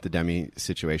dealing with the Demi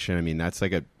situation. I mean, that's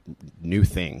like a new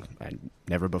thing. I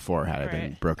never before had I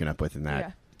been broken up with in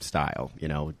that style,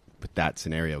 with that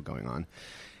scenario going on.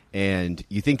 And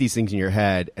you think these things in your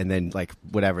head, and then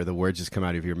whatever, the words just come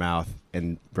out of your mouth,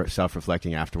 and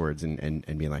self-reflecting afterwards and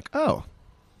being like, oh,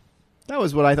 that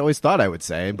was what I always thought I would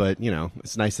say. But,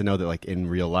 it's nice to know that in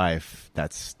real life,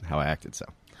 that's how I acted. So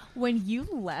When you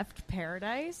left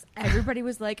Paradise, everybody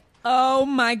was like, oh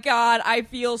my God, I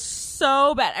feel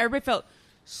so bad. Everybody felt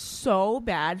so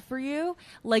bad for you.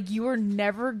 You were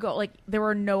never there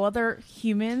were no other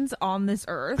humans on this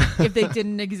earth if they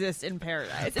didn't exist in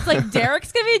Paradise. It's like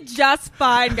Derek's gonna be just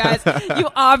fine, guys. You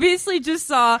obviously just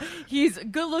saw he's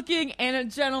good looking and a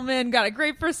gentleman, got a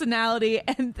great personality,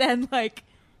 and then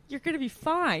you're gonna be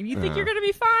fine. You think you're gonna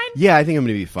be fine? yeah, I think I'm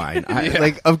going to be fine.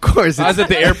 Of course. I was at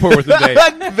the airport with him today.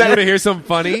 You want to hear something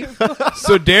funny?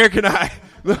 So Derek and I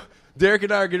are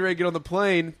getting ready to get on the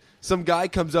plane. Some guy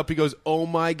comes up. He goes, "Oh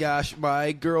my gosh,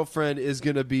 my girlfriend is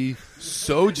gonna be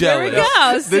so jealous." There we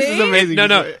go. This is amazing.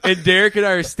 No. And Derek and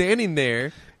I are standing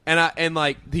there, and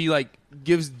he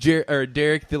gives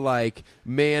Derek the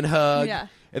man hug. Yeah.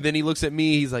 And then he looks at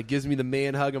me. He's gives me the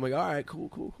man hug. I'm like, all right,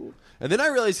 cool. And then I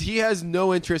realize he has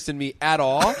no interest in me at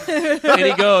all. And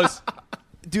he goes,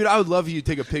 dude, I would love you to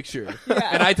take a picture. Yeah.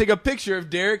 And I take a picture of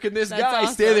Derek and this That's guy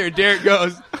awesome. stand there. And Derek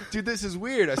goes, dude, this is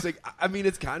weird. I was like, I mean,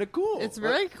 it's kind of cool. It's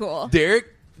really cool. Derek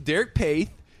Peth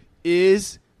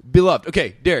is beloved.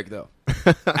 Okay, Derek, though.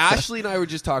 Ashley and I were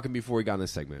just talking before we got in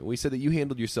this segment. We said that you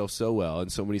handled yourself so well in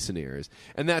so many scenarios,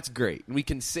 and that's great. And we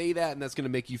can say that, and that's going to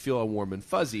make you feel all warm and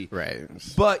fuzzy. Right.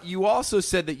 But you also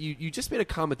said that you just made a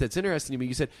comment that's interesting to me.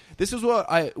 You said, this is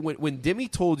what when Demi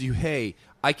told you, hey,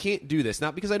 I can't do this,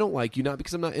 not because I don't like you, not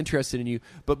because I'm not interested in you,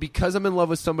 but because I'm in love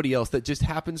with somebody else that just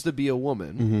happens to be a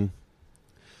woman. Mm-hmm.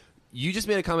 You just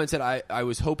made a comment that said, I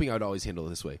was hoping I would always handle it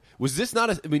this way. Was this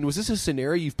was this a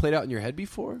scenario you've played out in your head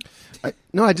before?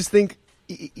 No, I just think,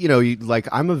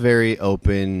 I'm a very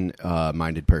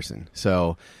open-minded person.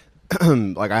 So,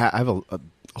 I have a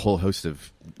whole host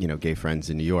of, gay friends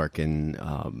in New York. And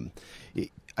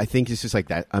I think it's just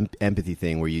that empathy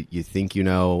thing where you think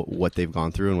what they've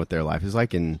gone through and what their life is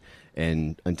like. And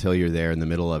until you're there in the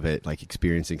middle of it,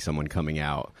 experiencing someone coming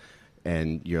out,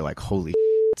 and you're like, holy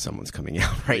someone's coming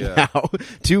out right now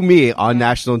to me on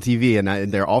national TV,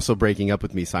 and they're also breaking up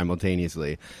with me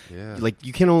simultaneously. Yeah.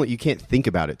 You can't think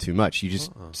about it too much. You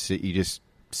just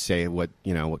say what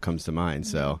comes to mind.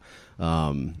 So,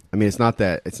 I mean, it's not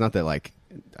that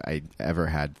I ever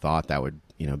had thought that would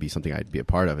be something I'd be a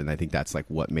part of, and I think that's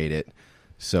what made it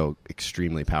so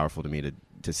extremely powerful to me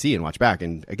to see and watch back.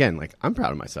 And again, I'm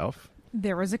proud of myself.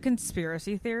 There was a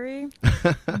conspiracy theory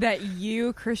that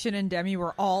you, Christian, and Demi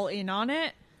were all in on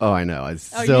it. Oh, I know.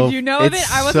 You know of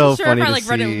it? I wasn't sure if I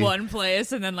read it see. one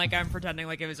place and then I'm pretending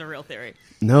like it was a real theory.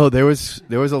 No, there was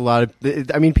a lot of.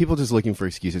 I mean, people just looking for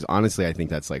excuses. Honestly, I think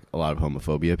that's like a lot of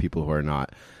homophobia. People who are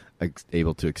not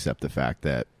able to accept the fact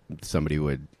that somebody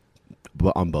would,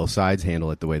 on both sides,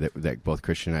 handle it the way that both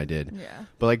Christian and I did. Yeah.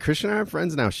 But like Christian and I are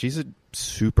friends now. She's a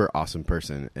super awesome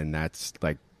person, and that's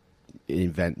like an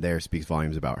event there speaks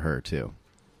volumes about her too.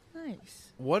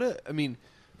 Nice.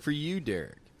 For you,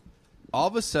 Derek. All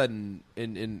of a sudden,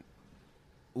 in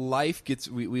life gets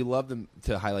we love them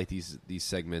to highlight these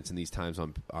segments and these times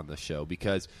on the show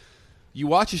because you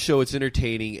watch a show, it's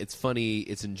entertaining, it's funny,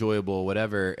 it's enjoyable,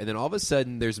 whatever, and then all of a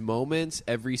sudden there's moments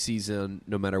every season,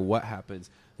 no matter what happens,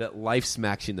 that life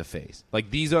smacks you in the face.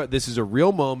 Like this is a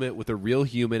real moment with a real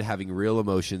human having real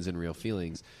emotions and real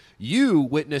feelings. You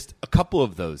witnessed a couple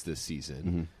of those this season.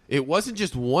 Mm-hmm. It wasn't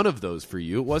just one of those for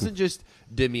you. It wasn't just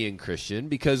Demi and Christian,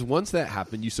 because once that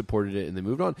happened, you supported it and they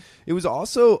moved on. It was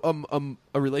also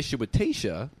a relationship with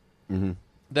Tayshia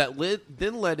that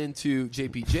then led into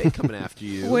JPJ coming after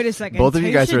you. Wait a second. Both of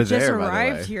you guys are there, just by the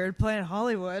arrived way. here at Planet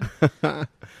Hollywood.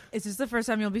 Is this the first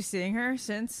time you'll be seeing her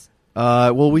since?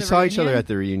 Well, we saw reunion? each other at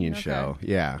the reunion show.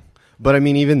 Yeah. But I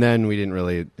mean, even then, we didn't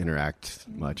really interact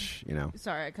much, you know.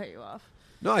 Sorry, I cut you off.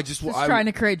 No, I'm trying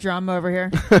to create drama over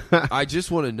here. I just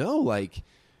want to know, like,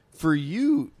 for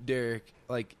you, Derek,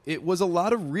 like, it was a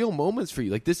lot of real moments for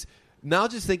you. Like this, now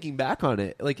just thinking back on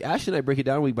it, like Ash and I break it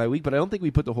down week by week, but I don't think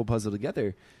we put the whole puzzle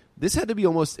together. This had to be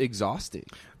almost exhausting.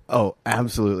 Oh,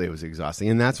 absolutely. It was exhausting.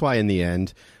 And that's why in the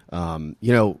end,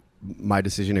 my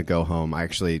decision to go home, I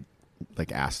actually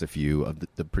asked a few of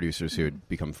the producers who had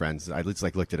become friends. I just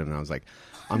looked at them and I was like,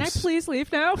 Can I please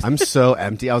leave now? I'm so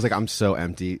empty. I was like, I'm so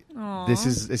empty. Aww. This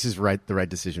is the right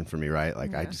decision for me, right?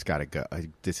 Like, I just gotta go.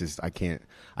 I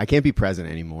can't be present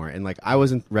anymore. And like, I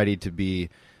wasn't ready to be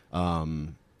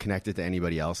connected to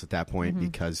anybody else at that point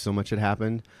because so much had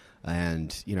happened.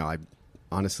 And I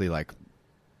honestly, like,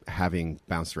 having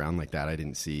bounced around like that, I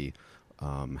didn't see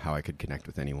how I could connect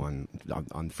with anyone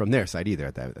from their side either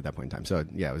at that point in time. So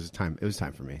yeah, it was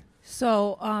time for me.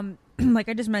 So, like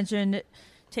I just mentioned,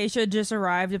 Tayshia just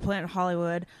arrived at Planet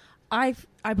Hollywood. I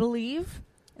believe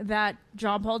that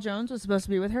John Paul Jones was supposed to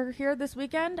be with her here this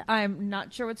weekend. I'm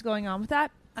not sure what's going on with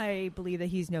that. I believe that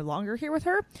he's no longer here with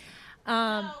her.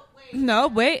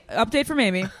 Wait. Update from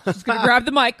Amy. She's going to grab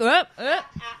the mic. That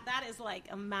is like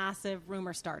a massive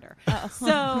rumor starter. So,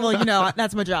 well,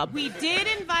 that's my job. We did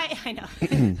invite. I know.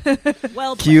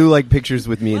 Well, cue like pictures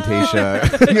with me and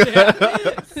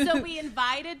Tayshia. So we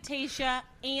invited Tayshia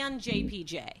and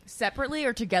JPJ separately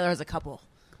or together as a couple.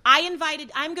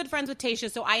 I'm good friends with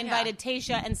Tayshia, so I invited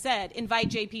Tayshia and said, invite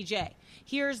JPJ.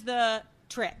 Here's the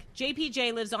trick.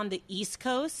 JPJ lives on the East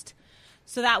Coast,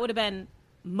 so that would have been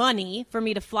money for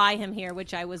me to fly him here,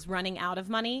 which I was running out of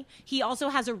money. He also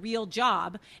has a real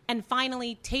job. And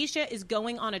finally, Tayshia is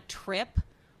going on a trip,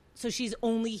 so she's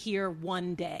only here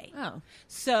one day. Oh.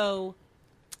 So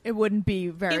it wouldn't be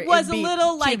very... It was a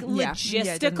little,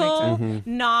 logistical,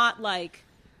 not like,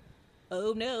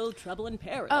 oh no, trouble in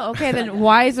Paris. Oh, okay, then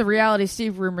why is the Reality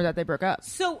Steve rumor that they broke up?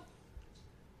 So...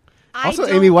 Also,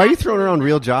 Amy, why are you throwing around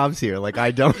real jobs here? Like,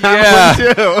 I don't have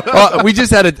one too. Well, we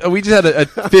just had a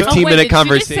 15-minute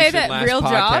conversation last real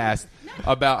podcast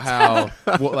about how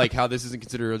how this isn't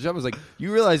considered a real job. I was like,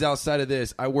 you realize outside of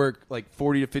this, I work like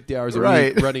 40 to 50 hours a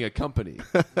week running a company,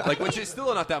 which is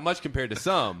still not that much compared to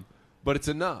some, but it's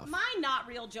enough. My not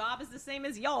real job is the same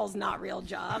as y'all's not real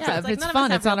job. Yeah, so if it's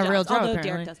fun, it's on a real job. Although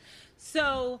Derek does.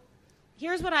 So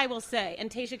here's what I will say, and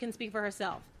Tayshia can speak for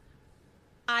herself.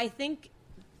 I think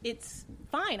it's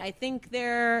fine. I think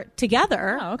they're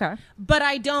together. Oh, okay. But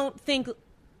I don't think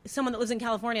someone that lives in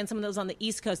California and someone that lives on the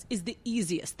East Coast is the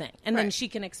easiest thing. And then she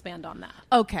can expand on that.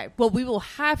 Okay. Well, we will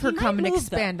have her come and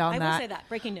expand on that. I will say that.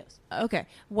 Breaking news. Okay.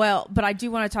 Well, but I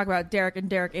do want to talk about Derek. And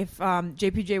Derek, if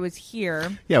JPJ was here...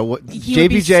 Yeah,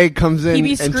 JPJ comes in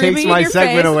and takes my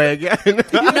segment away again. No,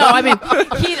 I mean,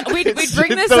 we'd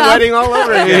bring this the up. wedding all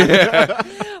over again.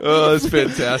 Oh, that's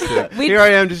fantastic. Here I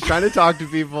am just trying to talk to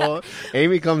people.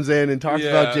 Amy comes in and talks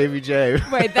about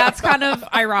JPJ. Wait, that's kind of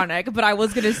ironic, but I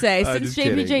was going to say, since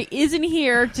JPJ isn't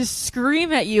here to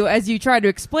scream at you as you try to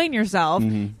explain yourself,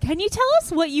 can you tell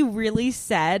us what you really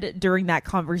said during that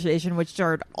conversation, which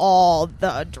started all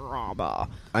the drama?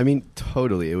 I mean,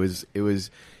 totally.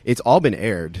 It's all been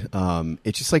aired.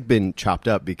 It's just like been chopped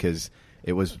up because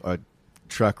it was a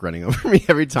truck running over me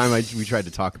every time we tried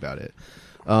to talk about it.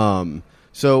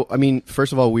 So, I mean,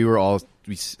 first of all, we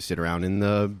sit around in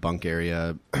the bunk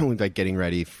area, like getting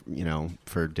ready,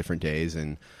 for different days,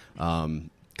 and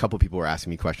couple people were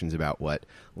asking me questions about what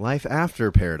life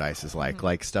after paradise is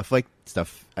like stuff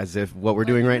as if what we're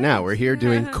doing right now. We're here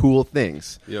doing cool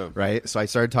things, right? So I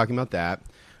started talking about that.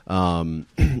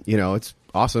 It's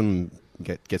awesome.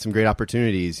 Get some great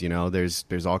opportunities.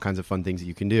 There's all kinds of fun things that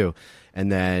you can do.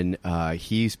 And then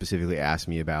he specifically asked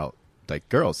me about like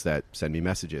girls that send me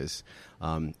messages.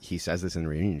 He says this in the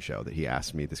reunion show that he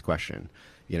asked me this question,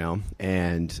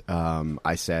 and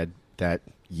I said that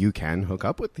you can hook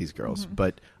up with these girls,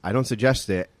 but I don't suggest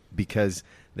it because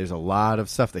there's a lot of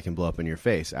stuff that can blow up in your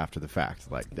face after the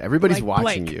fact. Like everybody's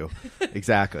watching you.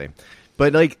 Exactly.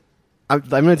 But like, I'm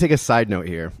going to take a side note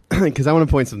here because I want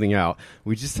to point something out.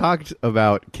 We just talked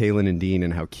about Caelynn and Dean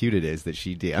and how cute it is that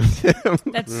she DM'd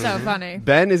him. That's so funny.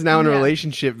 Ben is now in a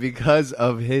relationship because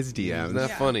of his DMs. Isn't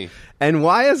that funny? And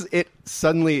why is it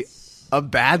suddenly a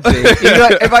bad thing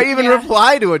if I even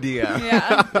reply to a DM?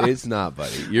 Yeah. It's not,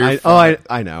 buddy. You're fine.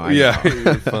 I know. Yeah,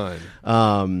 you're fine.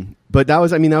 But that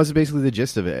was basically the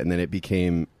gist of it. And then it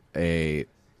became a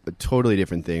totally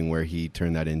different thing where he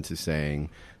turned that into saying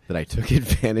that I took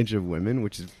advantage of women,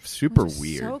 which is super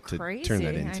weird so to crazy. turn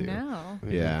that into. I know.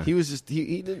 Yeah. He was just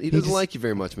he doesn't like you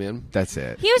very much, man. That's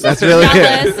it. He was That's just really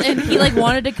jealous, it. and he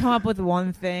wanted to come up with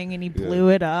one thing, and he blew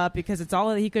it up because it's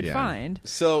all that he could find.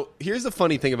 So here's the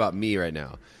funny thing about me right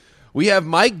now. We have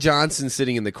Mike Johnson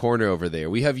sitting in the corner over there.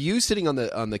 We have you sitting on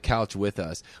the couch with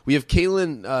us. We have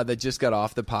Caelynn that just got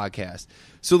off the podcast.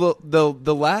 So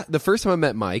the first time I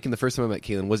met Mike and the first time I met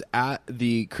Caelynn was at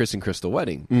the Chris and Crystal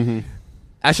wedding. Mm-hmm.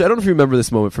 Actually, I don't know if you remember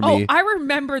this moment for me. Oh, I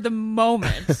remember the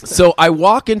moment. So I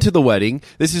walk into the wedding.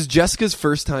 This is Jessica's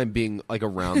first time being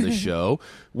around the show.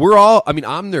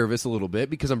 I'm nervous a little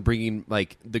bit because I'm bringing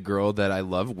the girl that I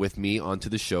love with me onto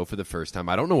the show for the first time.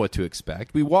 I don't know what to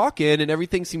expect. We walk in and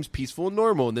everything seems peaceful and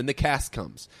normal, and then the cast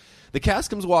comes. The cast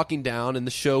comes walking down and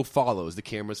the show follows. The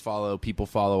cameras follow, people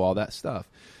follow, all that stuff.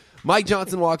 Mike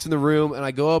Johnson walks in the room and I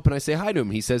go up and I say hi to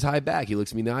him. He says hi back. He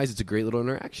looks me in the eyes. It's a great little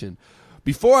interaction.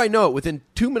 Before I know it, within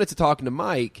 2 minutes of talking to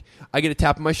Mike, I get a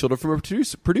tap on my shoulder from a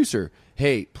producer.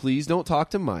 Hey, please don't talk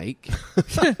to Mike.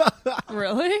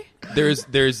 Really? There's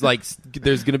going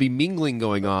to be mingling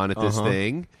going on at this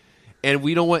thing, and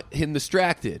we don't want him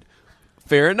distracted.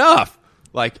 Fair enough.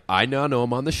 I now know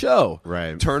I'm on the show.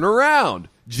 Right. Turn around.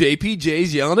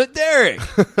 JPJ's yelling at Derek.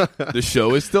 The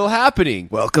show is still happening.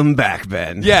 Welcome back,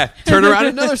 Ben. Yeah. Turn around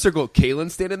in another circle.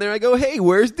 Caelynn's standing there. I go, hey,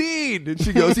 where's Dean? And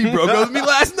she goes, he broke up with me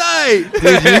last night.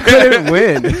 Dude, you couldn't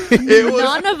win.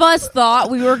 None of us thought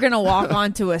we were going to walk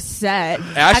onto a set.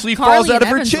 Ashley falls out of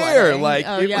her chair.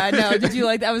 No. Did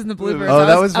you that was in the bloopers. Oh,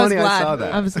 that was funny. I saw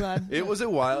that. I was glad. It was a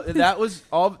wild. That was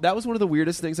one of the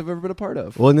weirdest things I've ever been a part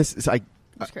of. Well, and this is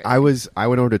I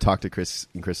went over to talk to Chris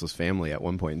and Crystal's family at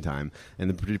one point in time, and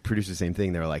the producer, same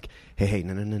thing. They were like, "Hey,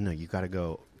 no, you got to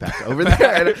go back over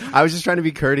there." And I was just trying to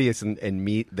be courteous and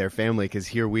meet their family because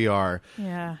here we are,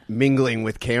 mingling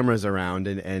with cameras around,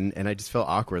 and I just felt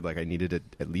awkward. Like I needed to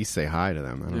at least say hi to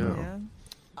them. I don't know.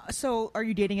 So, are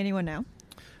you dating anyone now?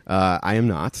 I am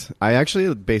not. I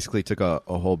actually basically took a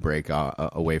whole break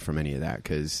away from any of that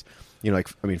because,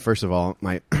 first of all,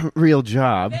 my real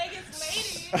job.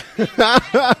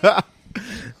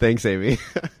 Thanks, Amy.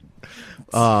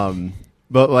 But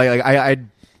I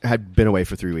had been away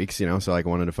for 3 weeks, so I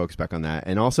wanted to focus back on that.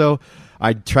 And also,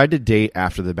 I tried to date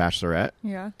after The Bachelorette,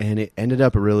 and it ended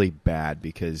up really bad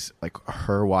because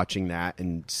her watching that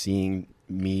and seeing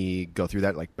me go through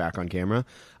that back on camera,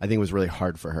 I think it was really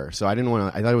hard for her. So I didn't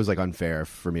want to. I thought it was unfair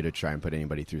for me to try and put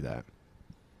anybody through that.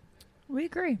 We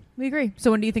agree.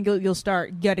 So when do you think you'll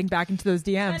start getting back into those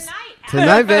DMs?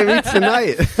 Tonight, baby,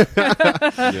 tonight.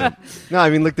 No,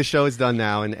 look, the show is done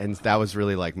now, and that was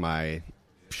really my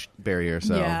barrier.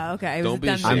 So yeah, okay. Don't be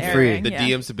ashamed. I'm free. The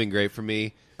DMs have been great for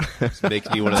me. It makes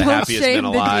me one of the happiest men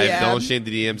alive. Don't shame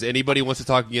the DMs. Anybody wants to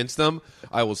talk against them,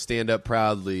 I will stand up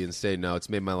proudly and say, no, it's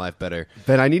made my life better.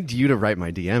 But I need you to write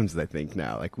my DMs, I think,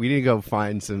 now. We need to go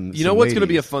find some You know what's going to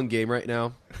be a fun game right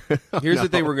now? Here's the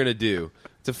thing we're going to do.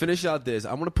 To finish out this,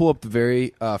 I'm going to pull up the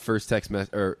very first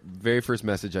very first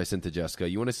message I sent to Jessica.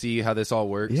 You want to see how this all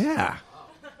works? Yeah.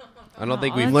 I don't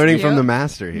think we've learning from the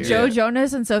master here. Joe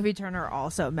Jonas and Sophie Turner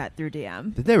also met through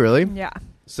DM. Did they really? Yeah.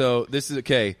 So this is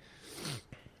okay.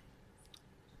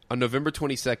 On November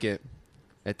 22nd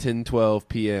at 10:12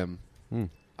 p.m.,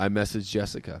 I messaged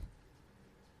Jessica.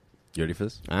 You ready for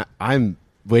this? I'm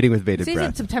waiting with bated Is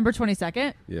breath. it September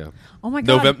 22nd? Yeah. Oh my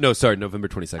God. November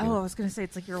 22nd. Oh, I was going to say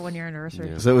it's your 1 year anniversary.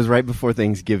 Yeah. So it was right before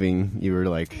Thanksgiving. You were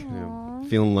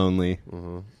feeling lonely.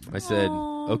 I said,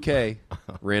 okay,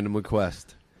 random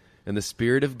request. In the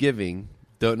spirit of giving,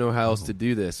 don't know how else to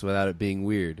do this without it being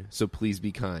weird, so please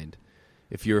be kind.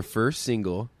 If you're first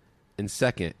single, and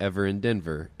second ever in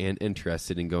Denver and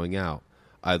interested in going out.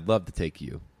 I'd love to take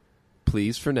you.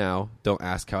 Please, for now, don't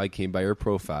ask how I came by your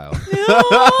profile.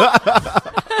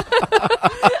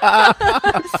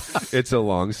 It's a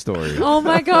long story. Oh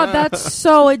my God, that's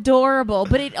so adorable.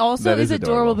 But it also That is is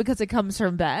adorable adorable because it comes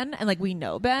from Ben, and like we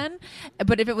know Ben.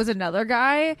 But if it was another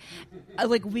guy,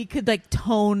 like we could like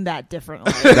tone that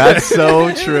differently. That's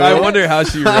so true. I wonder how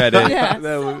she read it. Yeah.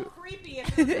 That was- Creepy.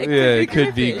 it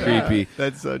could be creepy.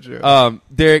 That's so true.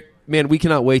 Derek, man, we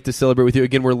cannot wait to celebrate with you.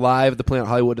 Again, we're live at the Planet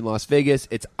Hollywood in Las Vegas.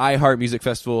 It's iHeart Music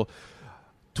Festival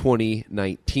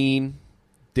 2019.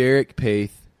 Derek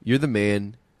Paith, you're the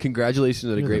man.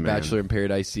 Congratulations on a great Bachelor in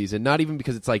Paradise season. Not even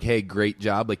because it's like, hey, great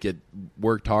job, like you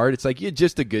worked hard. It's like you're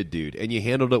just a good dude, and you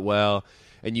handled it well,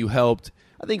 and you helped.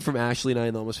 I think from Ashley and I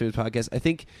in the Almost Famous podcast, I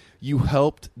think you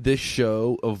helped this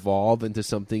show evolve into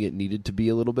something it needed to be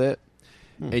a little bit,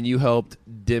 and you helped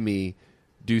Demi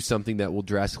do something that will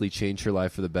drastically change her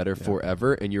life for the better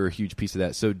forever, and you're a huge piece of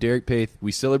that. So, Derek Paith,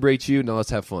 we celebrate you. Now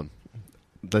let's have fun.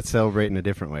 Let's celebrate in a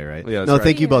different way, right? Yeah, that's no, right.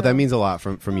 thank you both. That means a lot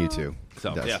from you two.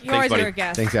 So, It does. yeah, You're always buddy. a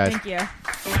guest. Thanks, guys. Thank you.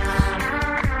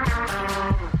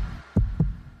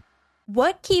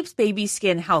 What keeps baby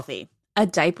skin healthy? A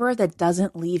diaper that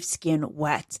doesn't leave skin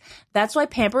wet. That's why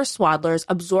Pampers Swaddlers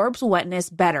absorbs wetness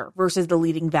better versus the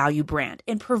leading value brand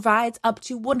and provides up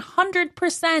to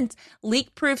 100%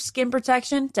 leak-proof skin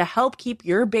protection to help keep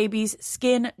your baby's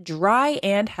skin dry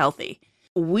and healthy.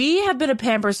 We have been a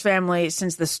Pampers family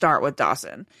since the start with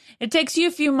Dawson. It takes you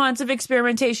a few months of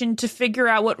experimentation to figure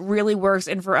out what really works,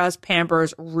 and for us,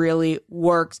 Pampers really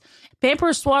works.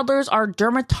 Pampers Swaddlers are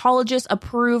dermatologist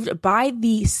approved by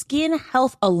the Skin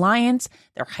Health Alliance.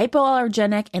 They're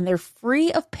hypoallergenic and they're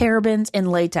free of parabens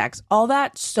and latex. All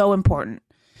that so important.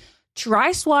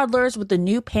 Try Swaddlers with the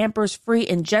new Pampers Free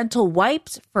and Gentle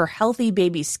wipes for healthy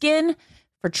baby skin.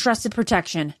 For trusted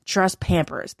protection, trust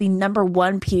Pampers, the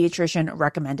 #1 pediatrician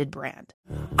recommended brand.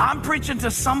 I'm preaching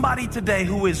to somebody today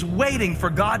who is waiting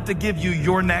for God to give you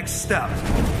your next step.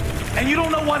 And you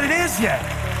don't know what it is yet.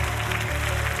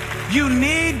 You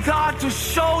need God to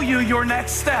show you your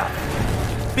next step.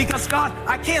 Because God,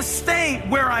 I can't stay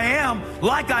where I am,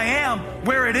 like I am,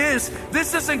 where it is.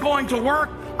 This isn't going to work.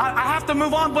 I have to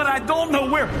move on, but I don't know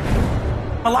where.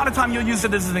 A lot of time you'll use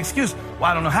it as an excuse. Well,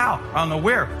 I don't know how. I don't know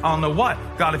where. I don't know what.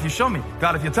 God, if you show me.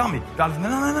 God, if you tell me. God, if...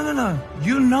 No.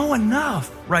 You know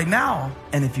enough right now.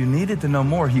 And if you needed to know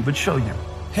more, he would show you.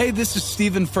 Hey, this is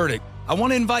Stephen Furtick. I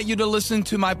want to invite you to listen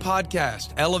to my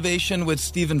podcast, Elevation with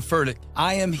Stephen Furtick.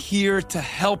 I am here to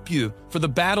help you for the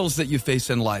battles that you face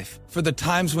in life, for the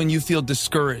times when you feel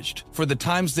discouraged, for the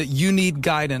times that you need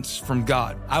guidance from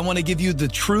God. I want to give you the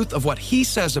truth of what he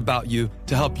says about you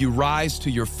to help you rise to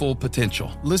your full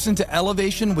potential. Listen to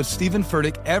Elevation with Stephen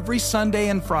Furtick every Sunday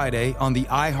and Friday on the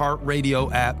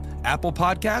iHeartRadio app, Apple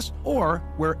Podcasts, or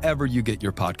wherever you get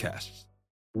your podcasts.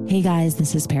 Hey guys,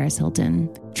 this is Paris Hilton.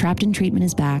 Trapped in Treatment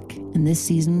is back, and this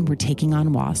season we're taking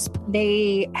on WASP.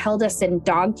 They held us in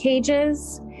dog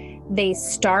cages. They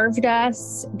starved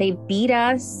us. They beat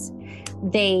us.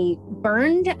 They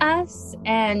burned us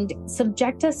and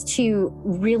subject us to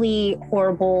really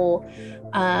horrible,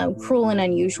 cruel and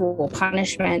unusual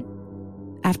punishment.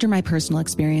 After my personal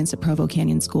experience at Provo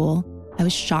Canyon School, I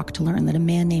was shocked to learn that a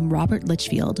man named Robert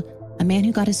Litchfield, a man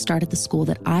who got his start at the school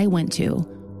that I went to,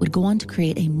 would go on to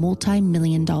create a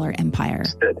multi-million-dollar empire.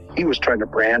 He was trying to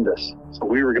brand us, so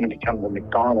we were going to become the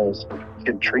McDonald's of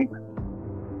kid treatment.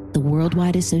 The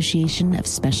Worldwide Association of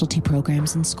Specialty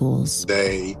Programs in Schools.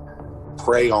 They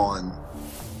prey on,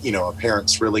 a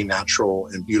parent's really natural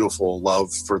and beautiful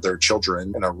love for their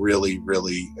children in a really,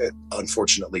 really,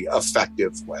 unfortunately,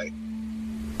 effective way.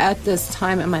 At this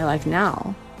time in my life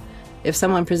now, if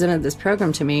someone presented this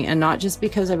program to me, and not just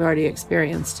because I've already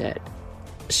experienced it,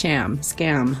 sham,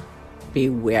 scam,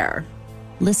 beware.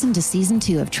 Listen to Season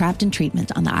 2 of Trapped in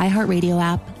Treatment on the iHeartRadio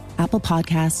app, Apple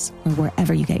Podcasts, or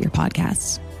wherever you get your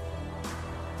podcasts.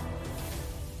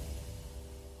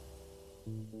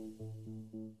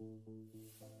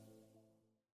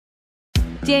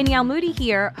 Danielle Moody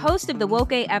here, host of the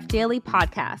Woke AF Daily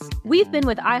podcast. We've been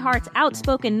with iHeart's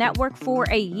Outspoken Network for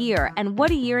a year, and what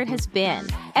a year it has been.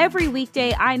 Every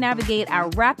weekday, I navigate our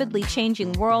rapidly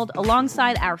changing world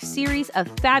alongside our series of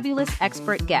fabulous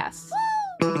expert guests.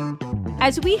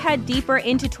 As we head deeper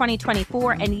into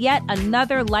 2024 and yet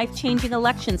another life-changing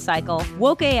election cycle,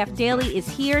 Woke AF Daily is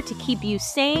here to keep you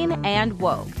sane and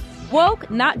woke. Woke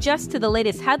not just to the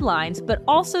latest headlines, but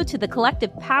also to the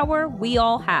collective power we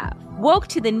all have. Woke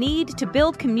to the need to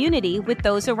build community with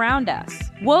those around us.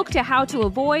 Woke to how to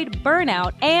avoid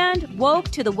burnout, and woke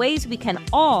to the ways we can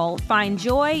all find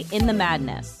joy in the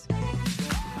madness.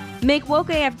 Make Woke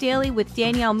AF Daily with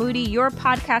Danielle Moody your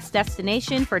podcast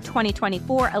destination for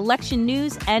 2024 election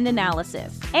news and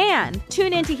analysis. And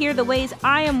tune in to hear the ways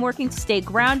I am working to stay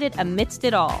grounded amidst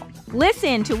it all.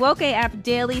 Listen to Woke AF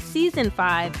Daily Season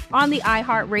 5 on the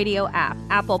iHeartRadio app,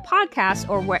 Apple Podcasts,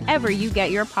 or wherever you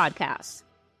get your podcasts.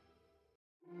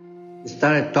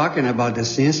 Started talking about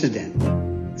this incident.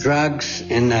 Drugs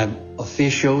and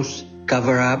officials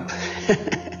cover up.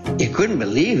 You couldn't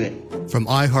believe it. From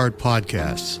iHeart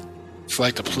Podcasts. It's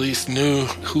like the police knew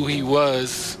who he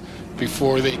was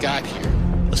before they got here.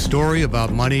 A story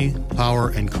about money, power,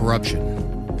 and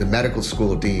corruption. The medical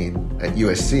school dean at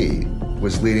USC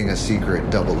was leading a secret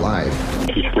double life.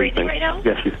 She's sleeping right now?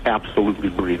 Yes, she's absolutely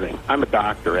breathing. I'm a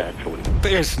doctor, actually.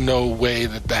 There's no way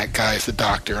that guy's a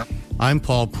doctor. I'm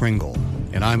Paul Pringle,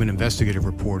 and I'm an investigative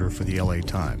reporter for the LA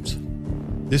Times.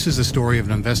 This is the story of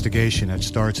an investigation that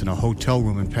starts in a hotel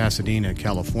room in Pasadena,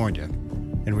 California,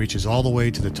 and reaches all the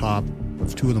way to the top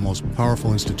of two of the most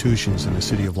powerful institutions in the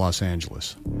city of Los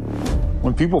Angeles.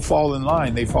 When people fall in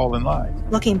line, they fall in line.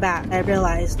 Looking back, I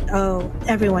realized,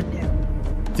 everyone knew.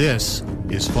 This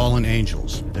is Fallen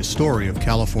Angels, a story of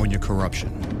California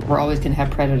corruption. We're always going to have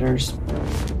predators.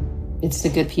 It's the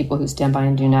good people who stand by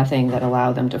and do nothing that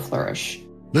allow them to flourish.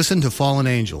 Listen to Fallen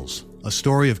Angels, a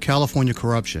story of California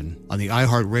corruption on the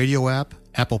iHeartRadio app,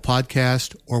 Apple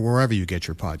Podcast, or wherever you get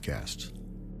your podcasts.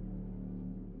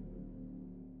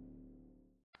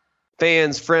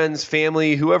 Fans, friends,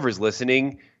 family, whoever's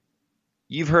listening,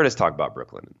 you've heard us talk about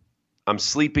Brooklinen. I'm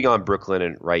sleeping on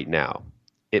Brooklinen right now.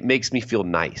 It makes me feel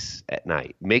nice at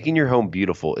night. Making your home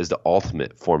beautiful is the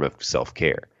ultimate form of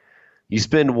self-care. You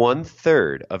spend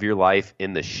 1/3 of your life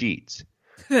in the sheets.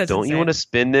 Don't insane. You want to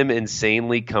spend them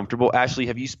insanely comfortable? Ashley,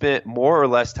 have you spent more or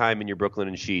less time in your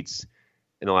Brooklinen sheets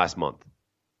in the last month?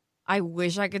 I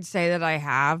wish I could say that I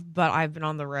have, but I've been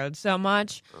on the road so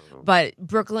much. But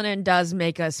Brooklinen does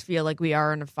make us feel like we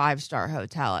are in a 5-star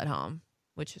hotel at home,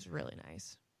 which is really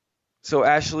nice. So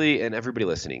Ashley and everybody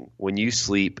listening, when you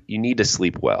sleep, you need to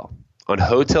sleep well. On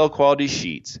hotel quality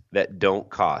sheets that don't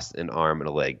cost an arm and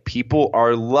a leg, people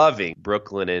are loving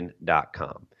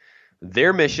Brooklinen.com.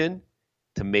 Their mission,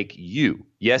 to make you,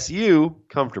 yes you,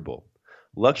 comfortable.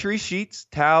 Luxury sheets,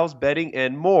 towels, bedding,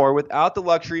 and more without the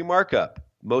luxury markup.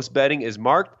 Most bedding is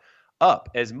marked up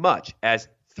as much as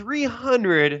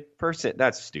 300%.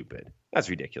 That's stupid.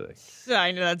 That's ridiculous.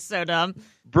 I know, that's so dumb.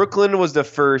 Brooklinen was the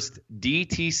first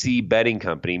DTC bedding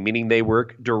company, meaning they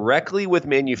work directly with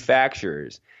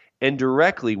manufacturers and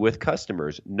directly with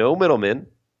customers. No middlemen,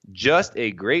 just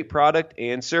a great product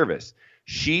and service.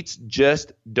 Sheets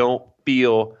just don't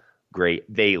feel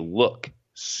great. They look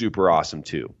super awesome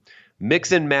too.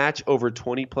 Mix and match over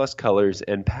 20 plus colors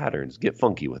and patterns. Get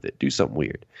funky with it. Do something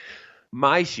weird.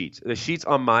 My sheets, the sheets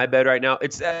on my bed right now,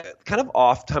 it's kind of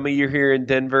off time of year here in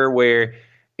Denver where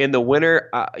in the winter,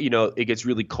 it gets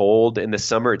really cold. In the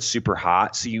summer, it's super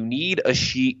hot. So you need a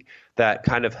sheet that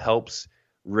kind of helps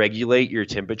regulate your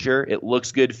temperature. It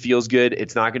looks good, feels good.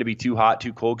 It's not going to be too hot,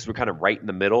 too cold because we're kind of right in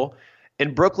the middle.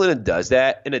 And Brooklinen does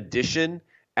that. In addition,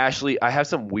 Ashley, I have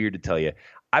something weird to tell you.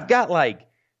 I've got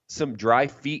some dry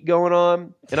feet going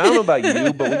on. And I don't know about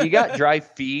you, but when you got dry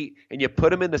feet and you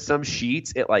put them into some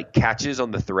sheets, it catches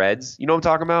on the threads. You know what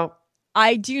I'm talking about?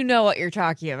 I do know what you're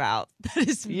talking about. That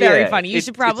is very funny. You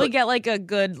should probably get a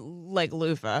good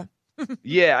loofah.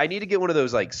 Yeah, I need to get one of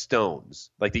those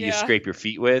stones that you scrape your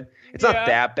feet with. It's not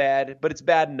that bad, but it's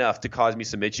bad enough to cause me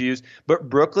some issues. But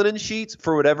Brooklinen sheets,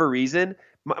 for whatever reason,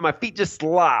 my feet just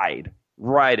slide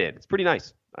right in. It's pretty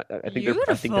nice. I think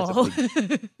that's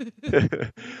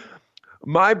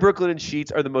My Brooklinen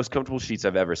sheets are the most comfortable sheets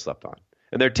I've ever slept on.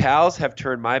 And their towels have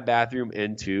turned my bathroom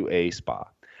into a spa.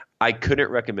 I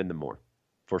couldn't recommend them more.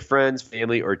 For friends,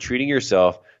 family, or treating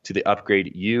yourself to the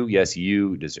upgrade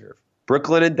you deserve.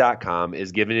 Brooklinen.com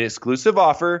is giving an exclusive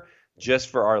offer just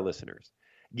for our listeners.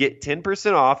 Get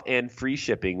 10% off and free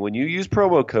shipping when you use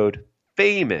promo code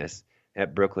FAMOUS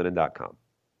at Brooklinen.com.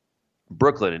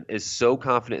 Brooklinen is so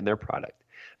confident in their product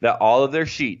that all of their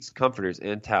sheets, comforters,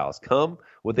 and towels come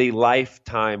with a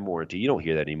lifetime warranty. You don't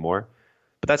hear that anymore,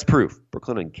 but that's proof.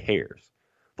 Brooklinen cares.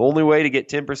 The only way to get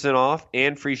 10% off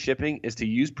and free shipping is to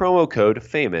use promo code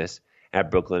FAMOUS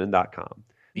at Brooklinen.com.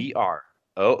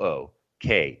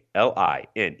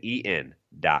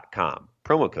 BROOKLINEN.com.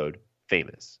 Promo code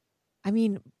FAMOUS. I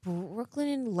mean,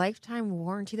 Brooklinen lifetime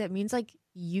warranty, that means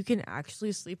you can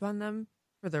actually sleep on them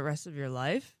for the rest of your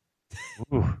life?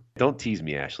 Ooh, don't tease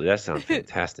me, Ashley. That sounds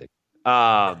fantastic.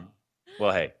 Well,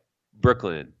 hey,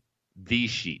 Brooklinen, these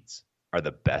sheets are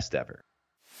the best ever.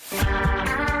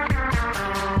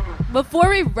 Before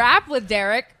we wrap with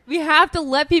Derek, we have to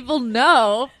let people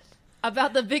know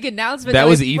About the big announcement. That we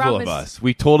was evil promised. of us.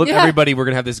 We told everybody we're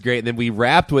going to have this great, and then we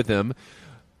rapped with him,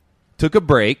 took a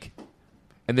break,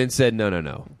 and then said,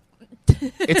 no.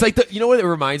 It's like, you know what it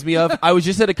reminds me of? I was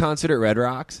just at a concert at Red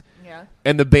Rocks,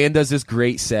 and the band does this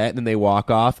great set, and then they walk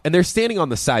off, and they're standing on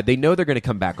the side. They know they're going to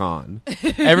come back on.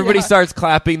 Everybody starts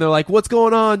clapping. They're like, what's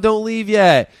going on? Don't leave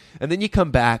yet. And then you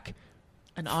come back.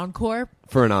 An encore?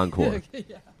 For an encore.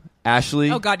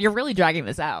 Ashley? Oh, God, you're really dragging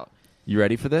this out. You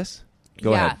ready for this?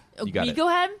 Go ahead. You got it. Go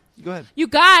ahead. Go ahead. You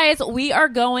guys, we are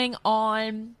going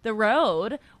on the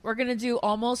road. We're going to do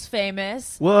Almost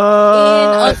Famous in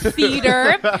a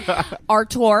theater. Our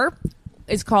tour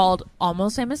is called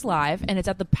Almost Famous Live, and it's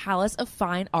at the Palace of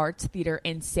Fine Arts Theater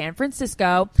in San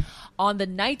Francisco on the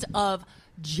night of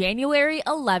January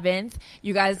 11th.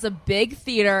 You guys, it's a big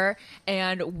theater,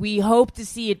 and we hope to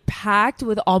see it packed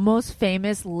with Almost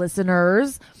Famous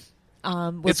listeners.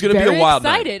 It's going to be a wild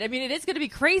excited. night. I mean, it is going to be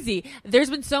crazy. There's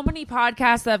been so many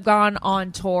podcasts that have gone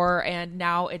on tour, and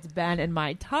now it's Ben and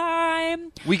my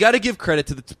time. We got to give credit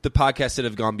to the podcasts that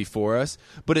have gone before us,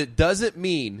 but it doesn't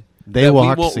mean they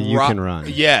walk so you can run.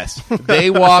 Yes, they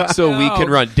walk so we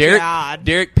can run. God.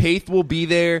 Derek Paith will be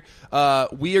there.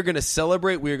 We are going to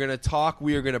celebrate. We are going to talk.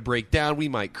 We are going to break down. We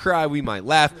might cry. We might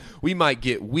laugh. We might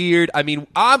get weird. I mean,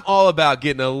 I'm all about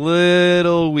getting a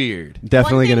little weird.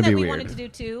 Definitely going to be we weird. Wanted to do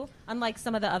too, unlike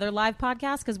some of the other live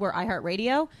podcasts, because we're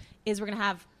iHeartRadio, is we're going to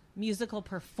have musical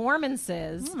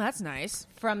performances. That's nice.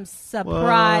 From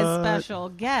surprise special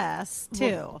guests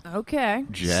too. Okay.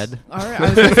 Jed. All right. I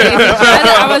was going to say, is it Jed?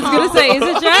 I was going to say, is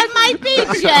it Jed? It might be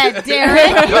Jed,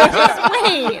 Derek.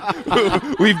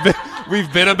 Just wait.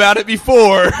 We've been about it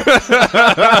before. All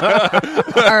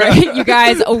right, you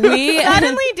guys.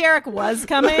 Suddenly Derek was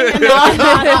coming, and now I'm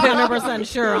not 100%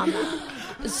 sure on that.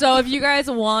 So if you guys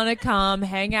want to come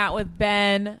hang out with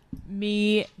Ben,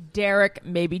 me, Derek,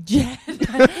 maybe Jen,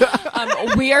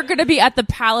 we are going to be at the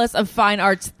Palace of Fine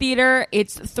Arts Theater.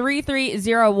 It's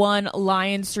 3301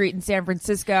 Lion Street in San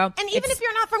Francisco. And even if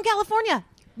you're not from California,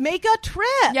 make a trip.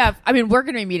 Yeah, I mean, we're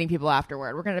going to be meeting people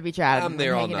afterward. We're going to be chatting. I'm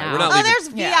there all hanging night. out. We're not there's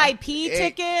VIP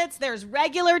tickets. There's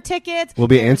regular tickets. We'll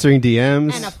be answering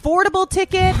DMs. An affordable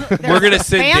ticket. We're going to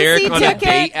send Derek on a ticket.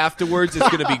 date afterwards. It's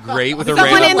going to be great with a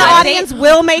Someone in the audience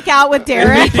will make out with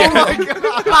Derek.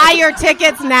 Buy your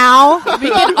tickets now.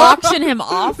 We can auction him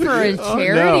off for a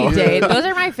charity date. Those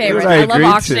are my favorites. I love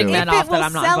auctioning men off that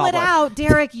I'm not involved with. If it will sell it with. out,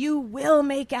 Derek, you will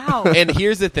make out. And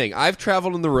here's the thing. I've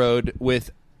traveled on the road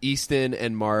with Easton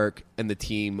and Mark and the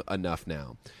team enough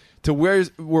now to where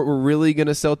we're really going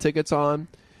to sell tickets on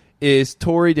is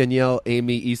Tori, Danielle,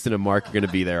 Amy, Easton, and Mark are going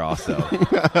to be there also.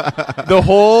 The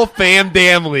whole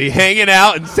family hanging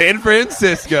out in San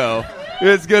Francisco.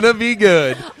 It's going to be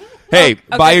good. Hey,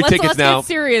 buy your tickets now. Let's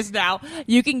get serious now.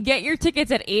 You can get your tickets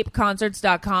at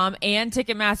apeconcerts.com and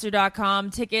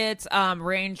Ticketmaster.com. Tickets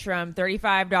range from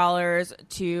 $35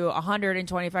 to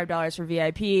 $125 for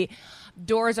VIP.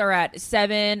 Doors are at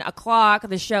 7 o'clock.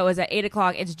 The show is at 8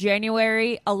 o'clock. It's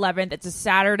January 11th. It's a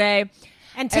Saturday.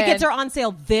 And tickets are on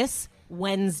sale this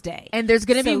Wednesday. And there's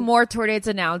going to be more tour dates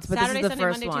announced, but Saturday, this is the Sunday,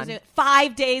 first Monday, one. Tuesday.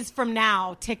 5 days from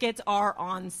now, tickets are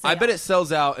on sale. I bet it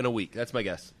sells out in a week. That's my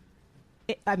guess.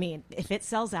 I mean, if it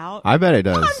sells out, I bet it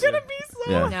does. I'm going to be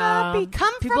so happy.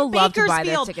 Come People from love to Bakersfield. buy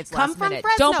their tickets Come last from minute.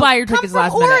 Fresno. Don't buy your tickets Come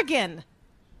last from minute. Oregon.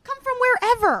 Come from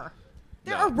wherever.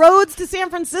 There are roads to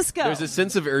San Francisco. There's a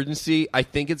sense of urgency. I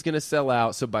think it's going to sell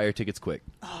out, so buy your tickets quick.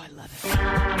 Oh, I love it.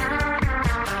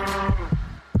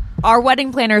 Our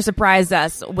wedding planner surprised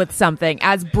us with something,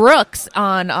 as Brooks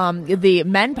on the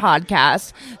Men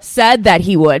podcast said that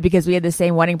he would, because we had the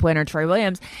same wedding planner, Troy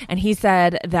Williams, and he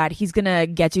said that he's going to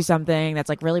get you something that's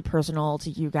like really personal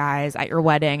to you guys at your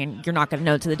wedding, and you're not going to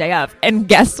know to the day of. And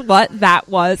guess what that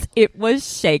was? It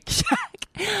was Shake Shack.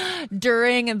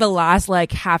 During the last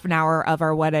like half an hour of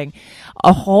our wedding,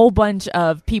 a whole bunch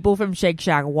of people from Shake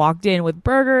Shack walked in with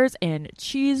burgers and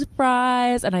cheese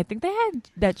fries, and I think they had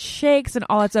that shakes and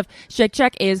all that stuff. Shake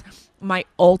Shack is my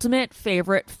ultimate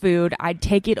favorite food. I'd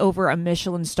take it over a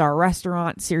Michelin star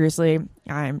restaurant. Seriously,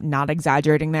 I'm not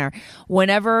exaggerating there.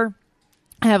 Whenever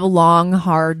I have a long,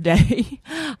 hard day,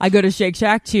 I go to Shake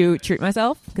Shack to treat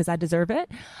myself because I deserve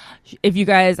it. If you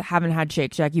guys haven't had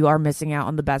Shake Shack, you are missing out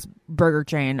on the best burger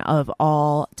chain of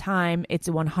all time. It's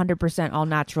 100% all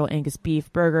natural Angus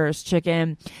beef burgers,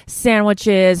 chicken,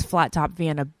 sandwiches, flat top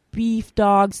Vienna beef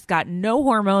dogs. It's got no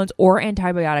hormones or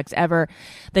antibiotics ever.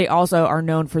 They also are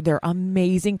known for their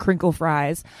amazing crinkle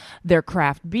fries, their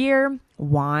craft beer,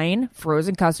 wine,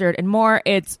 frozen custard, and more.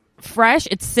 It's fresh.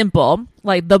 It's simple.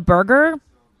 Like the burger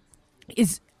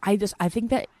is, I think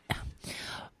that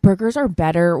burgers are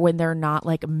better when they're not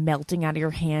like melting out of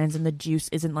your hands and the juice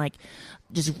isn't like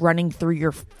just running through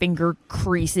your finger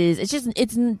creases.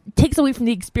 It takes away from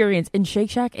the experience. And Shake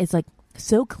Shack is like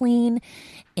so clean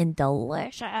and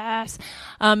delicious.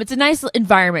 It's a nice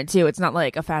environment too. It's not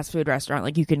like a fast food restaurant.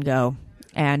 Like you can go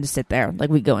and sit there. Like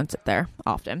we go and sit there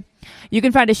often. You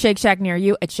can find a Shake Shack near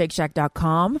you at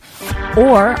shakeshack.com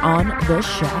or on the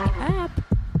Shack app.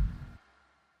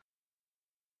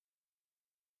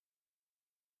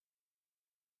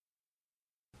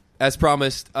 As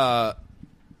promised, I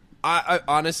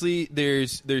honestly,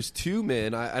 there's two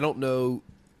men. I don't know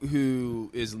who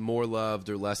is more loved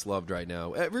or less loved right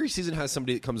now. Every season has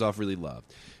somebody that comes off really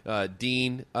loved.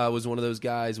 Dean was one of those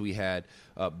guys. We had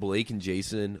Blake and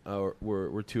Jason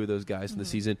were two of those guys in the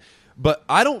season. But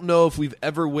I don't know if we've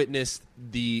ever witnessed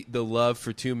the love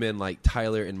for two men like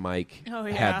Tyler and Mike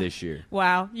had this year.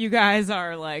 Wow, you guys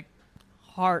are like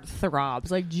heartthrobs,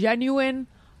 like genuine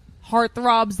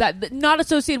heartthrobs that not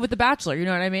associated with The Bachelor. You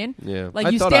know what I mean? Yeah, like I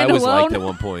you thought stand I was alone. liked at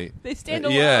one point. They stand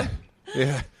alone.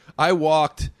 Yeah. I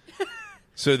walked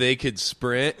so they could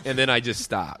sprint, and then I just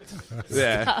stopped.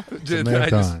 Yeah, I just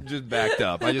backed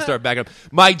up. I just started backing up.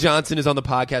 Mike Johnson is on the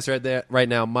podcast right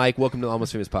now. Mike, welcome to the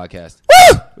Almost Famous podcast.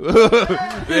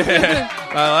 Yeah,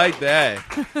 I like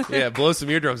that. Yeah, blow some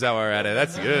eardrums out while we're at it.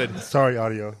 That's good. Sorry,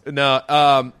 audio.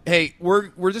 No, hey,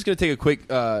 we're just gonna take a quick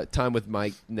time with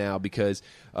Mike now because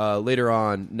later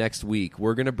on next week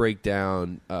we're gonna break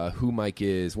down who Mike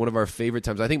is. One of our favorite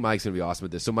times. I think Mike's gonna be awesome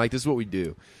at this. So, Mike, this is what we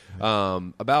do.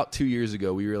 About 2 years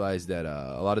ago, we realized that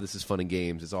a lot of this is fun and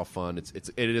games. It's all fun. It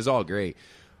is all great.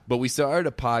 But we started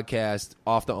a podcast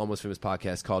off the Almost Famous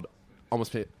podcast called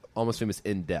Almost Famous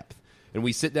In Depth. And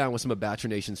we sit down with some of Bachelor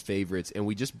Nation's favorites, and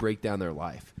we just break down their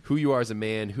life. Who you are as a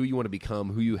man, who you want to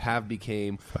become, who you have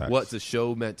became, what the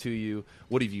show meant to you,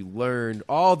 what have you learned,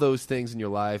 all those things in your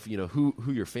life, you know, who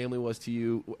your family was to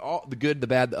you, all the good, the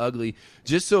bad, the ugly,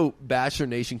 just so Bachelor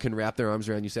Nation can wrap their arms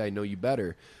around you, say, I know you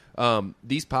better.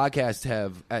 These podcasts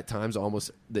have, at times,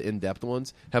 almost the in-depth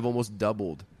ones, have almost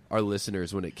doubled our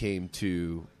listeners when it came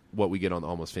to what we get on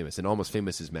Almost Famous. And Almost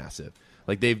Famous is massive.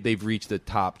 Like, they've reached the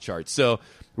top charts. So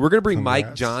we're going to bring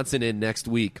Mike Johnson in next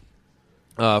week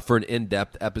for an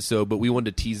in-depth episode, but we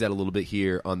wanted to tease that a little bit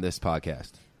here on this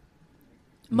podcast.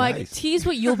 Mike, tease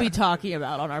what you'll be talking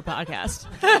about on our podcast.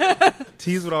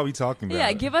 Tease what I'll be talking about.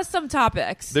 Yeah, give us some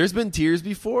topics. There's been tears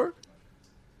before?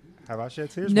 Have I shed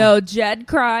tears? No, Jed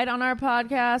cried on our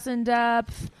podcast in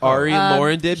depth. Ari and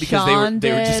Lauren did because Sean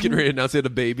they were just did. getting ready to announce they had a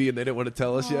baby and they didn't want to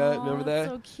tell us yet. Remember that?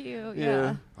 So cute.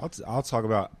 Yeah. I'll talk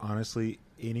about, honestly,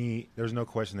 there's no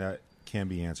question that can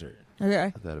be answered.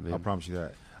 Okay. I'll promise you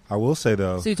that. I will say,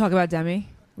 though. So you talk about Demi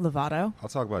Lovato? I'll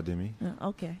talk about Demi.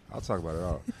 Okay. I'll talk about it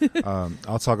all.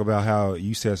 I'll talk about how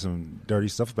you said some dirty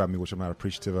stuff about me, which I'm not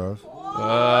appreciative of.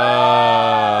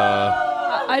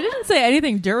 I didn't say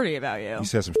anything dirty about you. You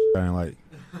said some shit I didn't like.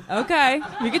 Okay.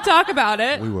 We can talk about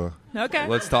it. We will. Okay.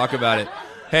 Let's talk about it.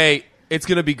 Hey, it's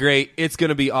going to be great. It's going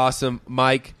to be awesome.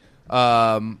 Mike,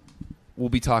 we'll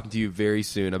be talking to you very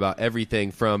soon about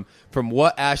everything from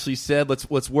what Ashley said.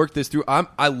 Let's work this through. I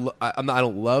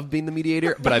don't love being the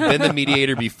mediator, but I've been the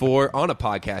mediator before on a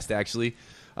podcast, actually.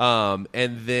 And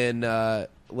then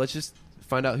let's just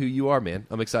find out who you are, man.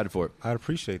 I'm excited for it. I'd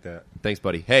appreciate that. Thanks,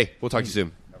 buddy. Hey, we'll talk to you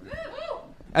soon.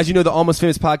 As you know, the Almost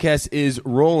Famous podcast is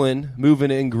rolling,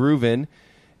 moving, and grooving.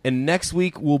 And next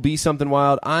week will be something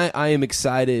wild. I am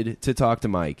excited to talk to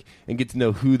Mike and get to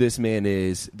know who this man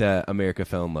is that America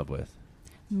fell in love with.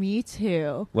 Me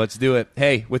too. Let's do it.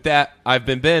 Hey, with that, I've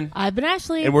been Ben. I've been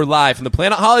Ashley. And we're live from the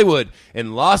Planet Hollywood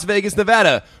in Las Vegas,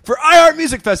 Nevada for iHeart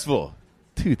Music Festival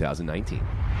 2019.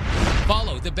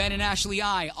 Follow the Ben and Ashley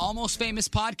Almost Famous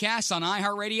podcast on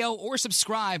iHeartRadio or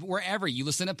subscribe wherever you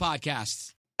listen to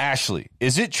podcasts. Ashley,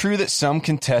 is it true that some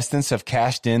contestants have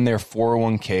cashed in their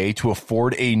 401k to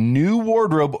afford a new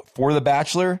wardrobe for The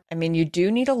Bachelor? I mean, you do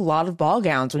need a lot of ball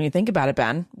gowns when you think about it,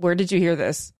 Ben. Where did you hear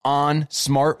this? On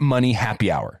Smart Money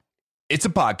Happy Hour. It's a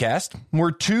podcast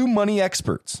where two money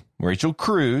experts, Rachel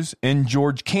Cruz and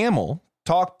George Camel,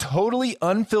 talk totally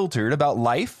unfiltered about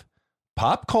life,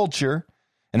 pop culture,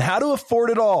 and how to afford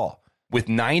it all, with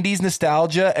 90s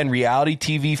nostalgia and reality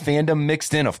TV fandom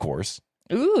mixed in, of course.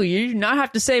 Ooh, you do not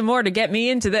have to say more to get me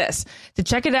into this. To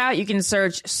check it out, you can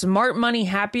search Smart Money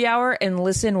Happy Hour and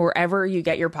listen wherever you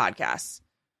get your podcasts.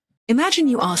 Imagine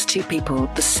you ask two people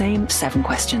the same 7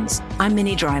 questions. I'm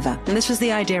Minnie Driver, and this was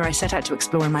the idea I set out to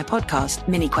explore in my podcast,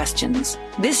 Mini Questions.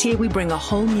 This year, we bring a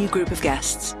whole new group of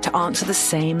guests to answer the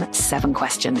same 7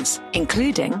 questions,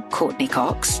 including Courtney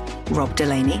Cox, Rob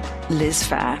Delaney, Liz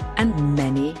Phair, and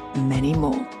many, many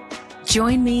more.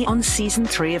 Join me on Season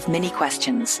 3 of Mini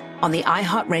Questions on the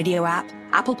iHeartRadio app,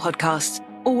 Apple Podcasts,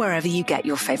 or wherever you get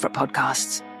your favorite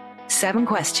podcasts. 7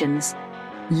 questions,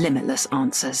 limitless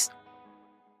answers.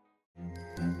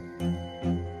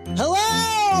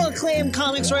 Hello, acclaimed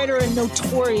comics writer and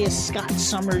notorious Scott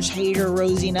Summers hater,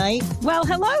 Rosie Knight. Well,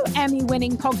 hello,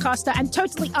 Emmy-winning podcaster and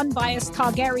totally unbiased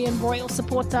Targaryen royal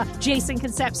supporter, Jason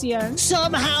Concepcion.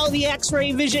 Somehow the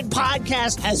X-Ray Vision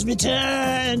podcast has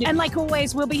returned. And like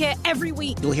always, we'll be here every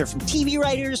week. You'll hear from TV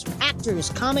writers, actors,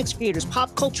 comics creators,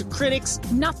 pop culture critics.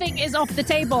 Nothing is off the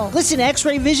table. Listen to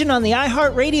X-Ray Vision on the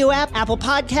iHeartRadio app, Apple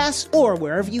Podcasts, or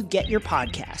wherever you get your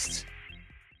podcasts.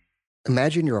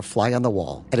 Imagine you're a fly on the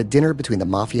wall at a dinner between the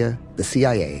Mafia, the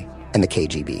CIA, and the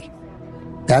KGB.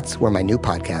 That's where my new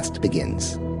podcast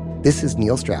begins. This is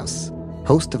Neil Strauss,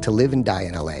 host of To Live and Die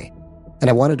in LA, and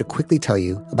I wanted to quickly tell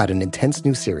you about an intense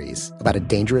new series about a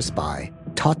dangerous spy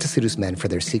taught to seduce men for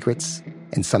their secrets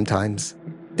and sometimes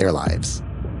their lives.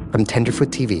 From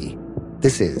Tenderfoot TV,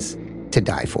 this is To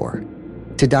Die For.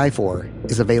 To Die For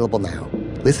is available now.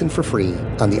 Listen for free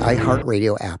on the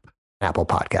iHeartRadio app, Apple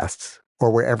Podcasts, or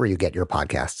wherever you get your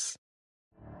podcasts.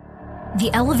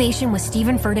 The Elevation with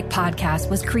Stephen Furtick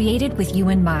podcast was created with you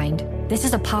in mind. This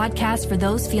is a podcast for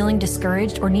those feeling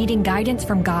discouraged or needing guidance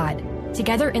from God.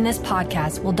 Together in this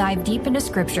podcast, we'll dive deep into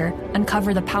Scripture,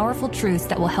 uncover the powerful truths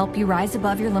that will help you rise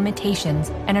above your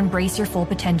limitations and embrace your full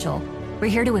potential. We're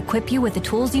here to equip you with the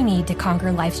tools you need to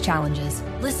conquer life's challenges.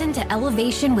 Listen to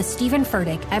Elevation with Stephen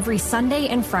Furtick every Sunday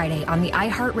and Friday on the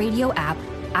iHeartRadio app,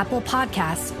 Apple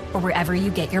Podcasts, or wherever you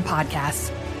get your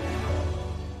podcasts.